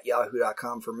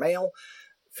 @yahoo.com for mail,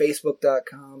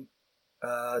 Facebook.com,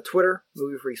 Twitter,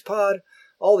 Movie Freaks Pod,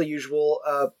 all the usual,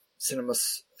 Cinema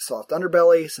Soft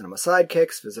Underbelly, Cinema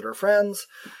Sidekicks, visit our friends,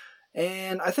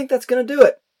 and I think that's going to do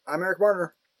it. I'm Eric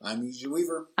Marner. I'm Eugene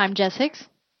Weaver. I'm Jess Hicks.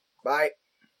 Bye.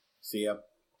 See ya.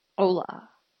 Hola.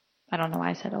 I don't know why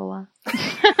I said hola.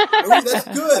 Oh, that's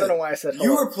good. I don't know why I said hola.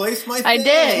 You replaced my I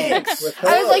did.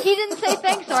 I was like, he didn't say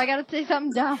thanks, so I gotta say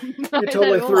something dumb. You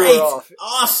totally threw it off.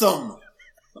 Awesome.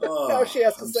 Now she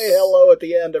has to say hello at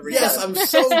the end every Yes, time. I'm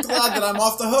so glad that I'm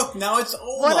off the hook. Now it's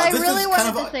Ola. What I This really is wanted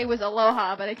kind of to say was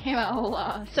aloha, but it came out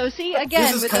hola. So see, again,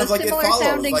 This is with kind those of like it similar follows,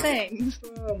 sounding like- things.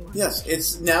 Yes,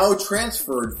 it's now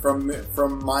transferred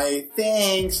from my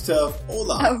thanks to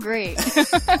Ola. Oh, great.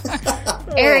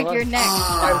 Eric, you're next.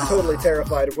 I'm totally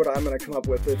terrified of what I'm going to come up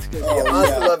with. It's going to be Oh,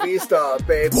 Hasta yeah. La Vista,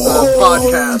 babe, Bye,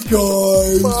 podcast.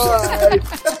 guys. Bye.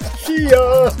 See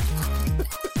ya.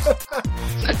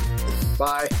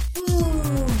 Bye.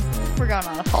 We're going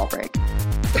on a fall break.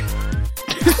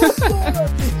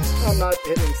 I'm not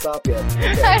hitting stop yet.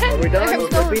 Okay. Are we done? I'm We're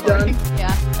still be recording. done.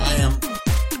 Yeah. I am.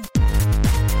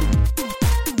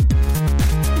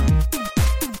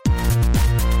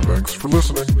 Thanks for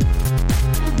listening.